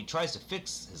things while he tries to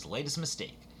fix his latest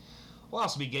mistake. We'll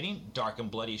also be getting Dark and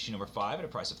Bloody issue number 5 at a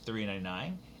price of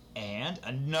 $3.99. And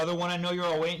another one I know you're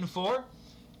all waiting for,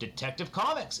 Detective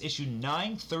Comics issue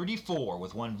 934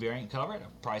 with 1 variant cover at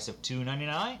a price of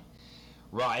 $2.99.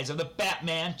 Rise of the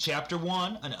Batman chapter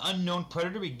 1, an unknown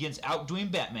predator begins outdoing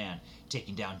Batman,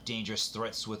 taking down dangerous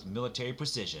threats with military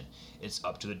precision. It's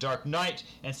up to the Dark Knight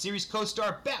and series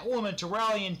co-star Batwoman to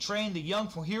rally and train the young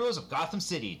heroes of Gotham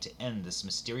City to end this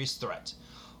mysterious threat.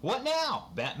 What now?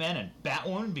 Batman and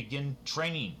Batwoman begin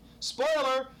training.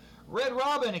 Spoiler! Red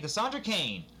Robin and Cassandra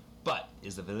Cain. But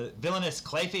is the villainous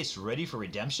Clayface ready for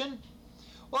redemption?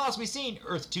 We'll also be seeing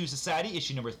Earth 2 Society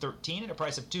issue number 13 at a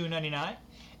price of $2.99.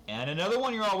 And another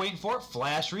one you're all waiting for,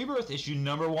 Flash Rebirth issue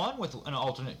number 1 with an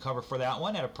alternate cover for that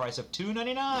one at a price of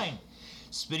 $2.99.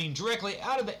 Spitting directly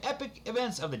out of the epic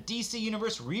events of the DC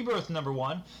Universe Rebirth number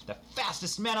 1, the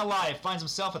fastest man alive finds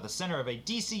himself at the center of a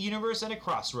DC Universe at a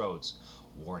crossroads.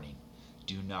 Warning,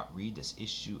 do not read this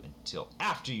issue until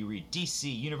after you read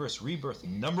DC Universe Rebirth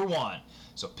number 1.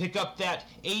 So pick up that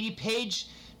 80-page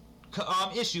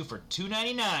issue for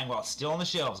 $2.99 while it's still on the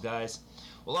shelves, guys.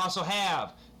 We'll also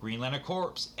have Green Lantern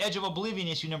Corps Edge of Oblivion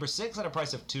issue number 6 at a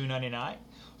price of $2.99.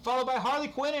 Followed by Harley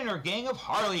Quinn and her Gang of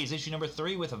Harleys issue number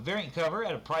 3 with a variant cover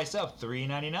at a price of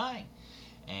 $3.99.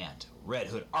 And Red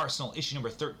Hood Arsenal issue number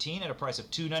 13 at a price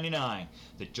of $2.99.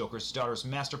 The Joker's daughter's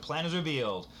master plan is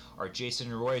revealed. Are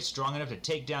Jason and Roy strong enough to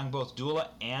take down both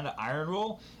Dula and Iron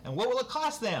Rule? And what will it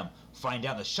cost them? Find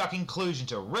out the shocking conclusion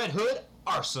to Red Hood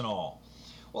Arsenal.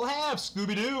 We'll have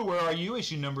Scooby-Doo, Where Are You?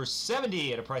 Issue number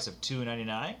 70 at a price of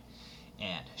 $2.99.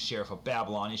 And Sheriff of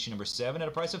Babylon issue number 7 at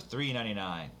a price of $3.99.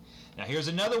 Now here's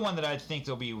another one that I think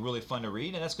will be really fun to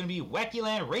read, and that's going to be Wacky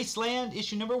Land Raceland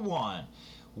issue number 1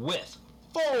 with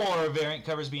 4 variant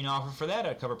covers being offered for that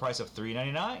at a cover price of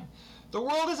 $3.99. The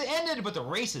world has ended, but the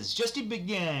races just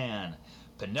began.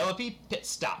 Penelope Pit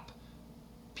Stop,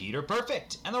 Peter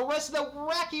Perfect, and the rest of the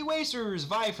wacky racers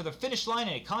vie for the finish line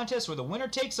in a contest where the winner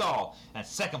takes all, and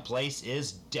second place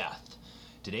is death.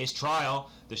 Today's trial,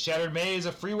 the shattered maze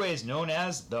of freeways known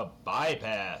as the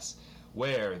Bypass,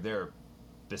 where they're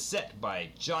beset by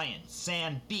giant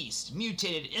sand beasts,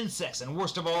 mutated insects, and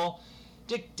worst of all,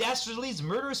 Dick Dastardly's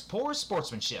murderous poor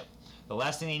sportsmanship. The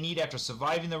last thing they need after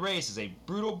surviving the race is a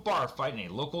brutal bar fight in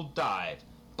a local dive.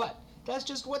 But that's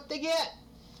just what they get.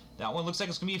 That one looks like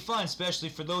it's going to be fun, especially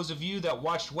for those of you that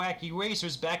watched Wacky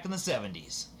Racers back in the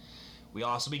 70s. We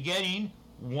also be getting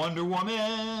Wonder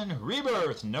Woman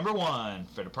Rebirth #1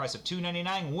 for the price of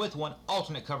 $2.99, with one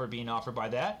alternate cover being offered by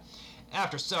that.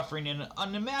 After suffering an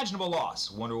unimaginable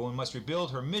loss, Wonder Woman must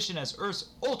rebuild her mission as Earth's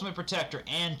ultimate protector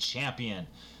and champion.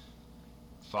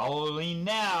 Following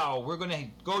now, we're going to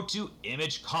go to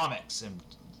Image Comics, and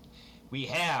we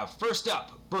have, first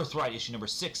up, Birthright issue number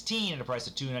 16 at a price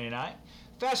of $2.99.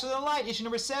 Faster Than Light issue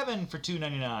number 7 for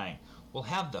 $2.99. We'll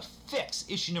have The Fix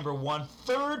issue number 1,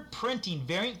 third printing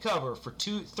variant cover for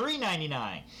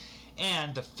 $3.99.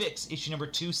 And The Fix issue number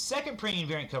 2, second printing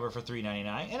variant cover for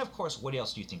 $3.99. And of course, what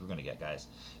else do you think we're going to get, guys?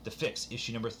 The Fix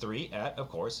issue number 3 at, of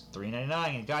course,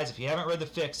 $3.99. And guys, if you haven't read The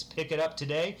Fix, pick it up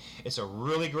today. It's a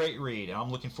really great read, and I'm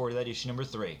looking forward to that issue number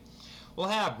 3. We'll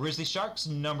have Grizzly Sharks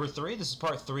number 3. This is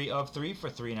part 3 of 3 for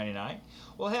 $3.99.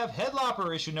 We'll have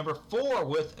Headlopper issue number 4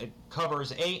 with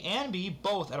covers A and B,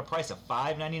 both at a price of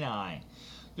 $5.99.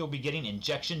 You'll be getting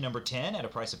Injection number 10 at a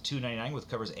price of $2.99 with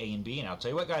covers A and B. And I'll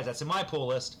tell you what, guys, that's in my pull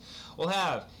list. We'll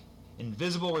have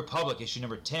Invisible Republic issue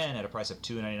number 10 at a price of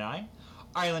 $2.99.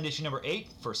 Island issue number 8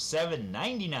 for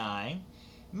 $7.99.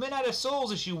 Midnight of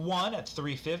Souls issue 1 at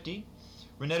 $3.50.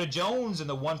 Renetta Jones and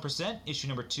the 1% issue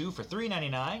number 2 for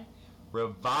 $3.99.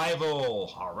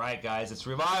 Revival. All right, guys, it's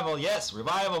Revival. Yes,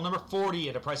 Revival number 40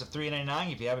 at a price of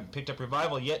 $3.99. If you haven't picked up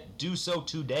Revival yet, do so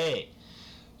today.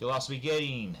 You'll also be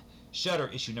getting Shudder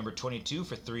issue number 22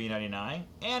 for $3.99.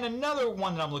 And another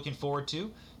one that I'm looking forward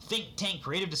to, Think Tank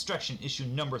Creative Destruction issue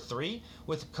number 3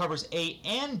 with covers A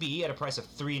and B at a price of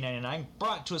 $3.99,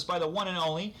 brought to us by the one and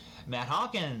only Matt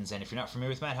Hawkins. And if you're not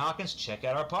familiar with Matt Hawkins, check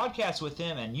out our podcast with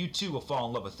him, and you too will fall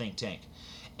in love with Think Tank.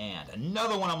 And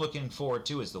another one I'm looking forward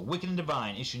to is The Wicked and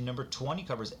Divine, issue number 20,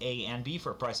 covers A and B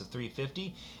for a price of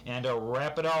 $3.50. And to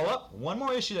wrap it all up, one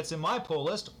more issue that's in my pull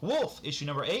list, Wolf, issue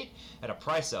number 8, at a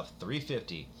price of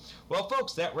 $3.50. Well,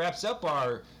 folks, that wraps up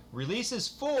our releases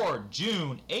for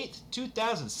June 8th,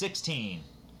 2016.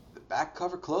 The back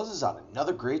cover closes on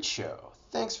another great show.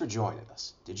 Thanks for joining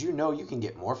us. Did you know you can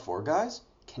get more 4 Guys?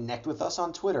 Connect with us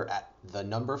on Twitter at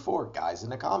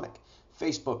 @4GuysInAComic.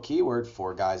 Facebook keyword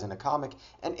 4Guys in a Comic,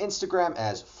 and Instagram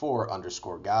as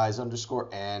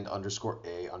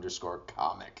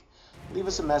 4_guys_and_a_comic. Leave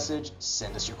us a message,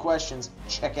 send us your questions,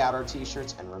 check out our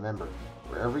t-shirts, and remember,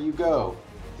 wherever you go,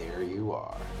 there you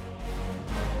are.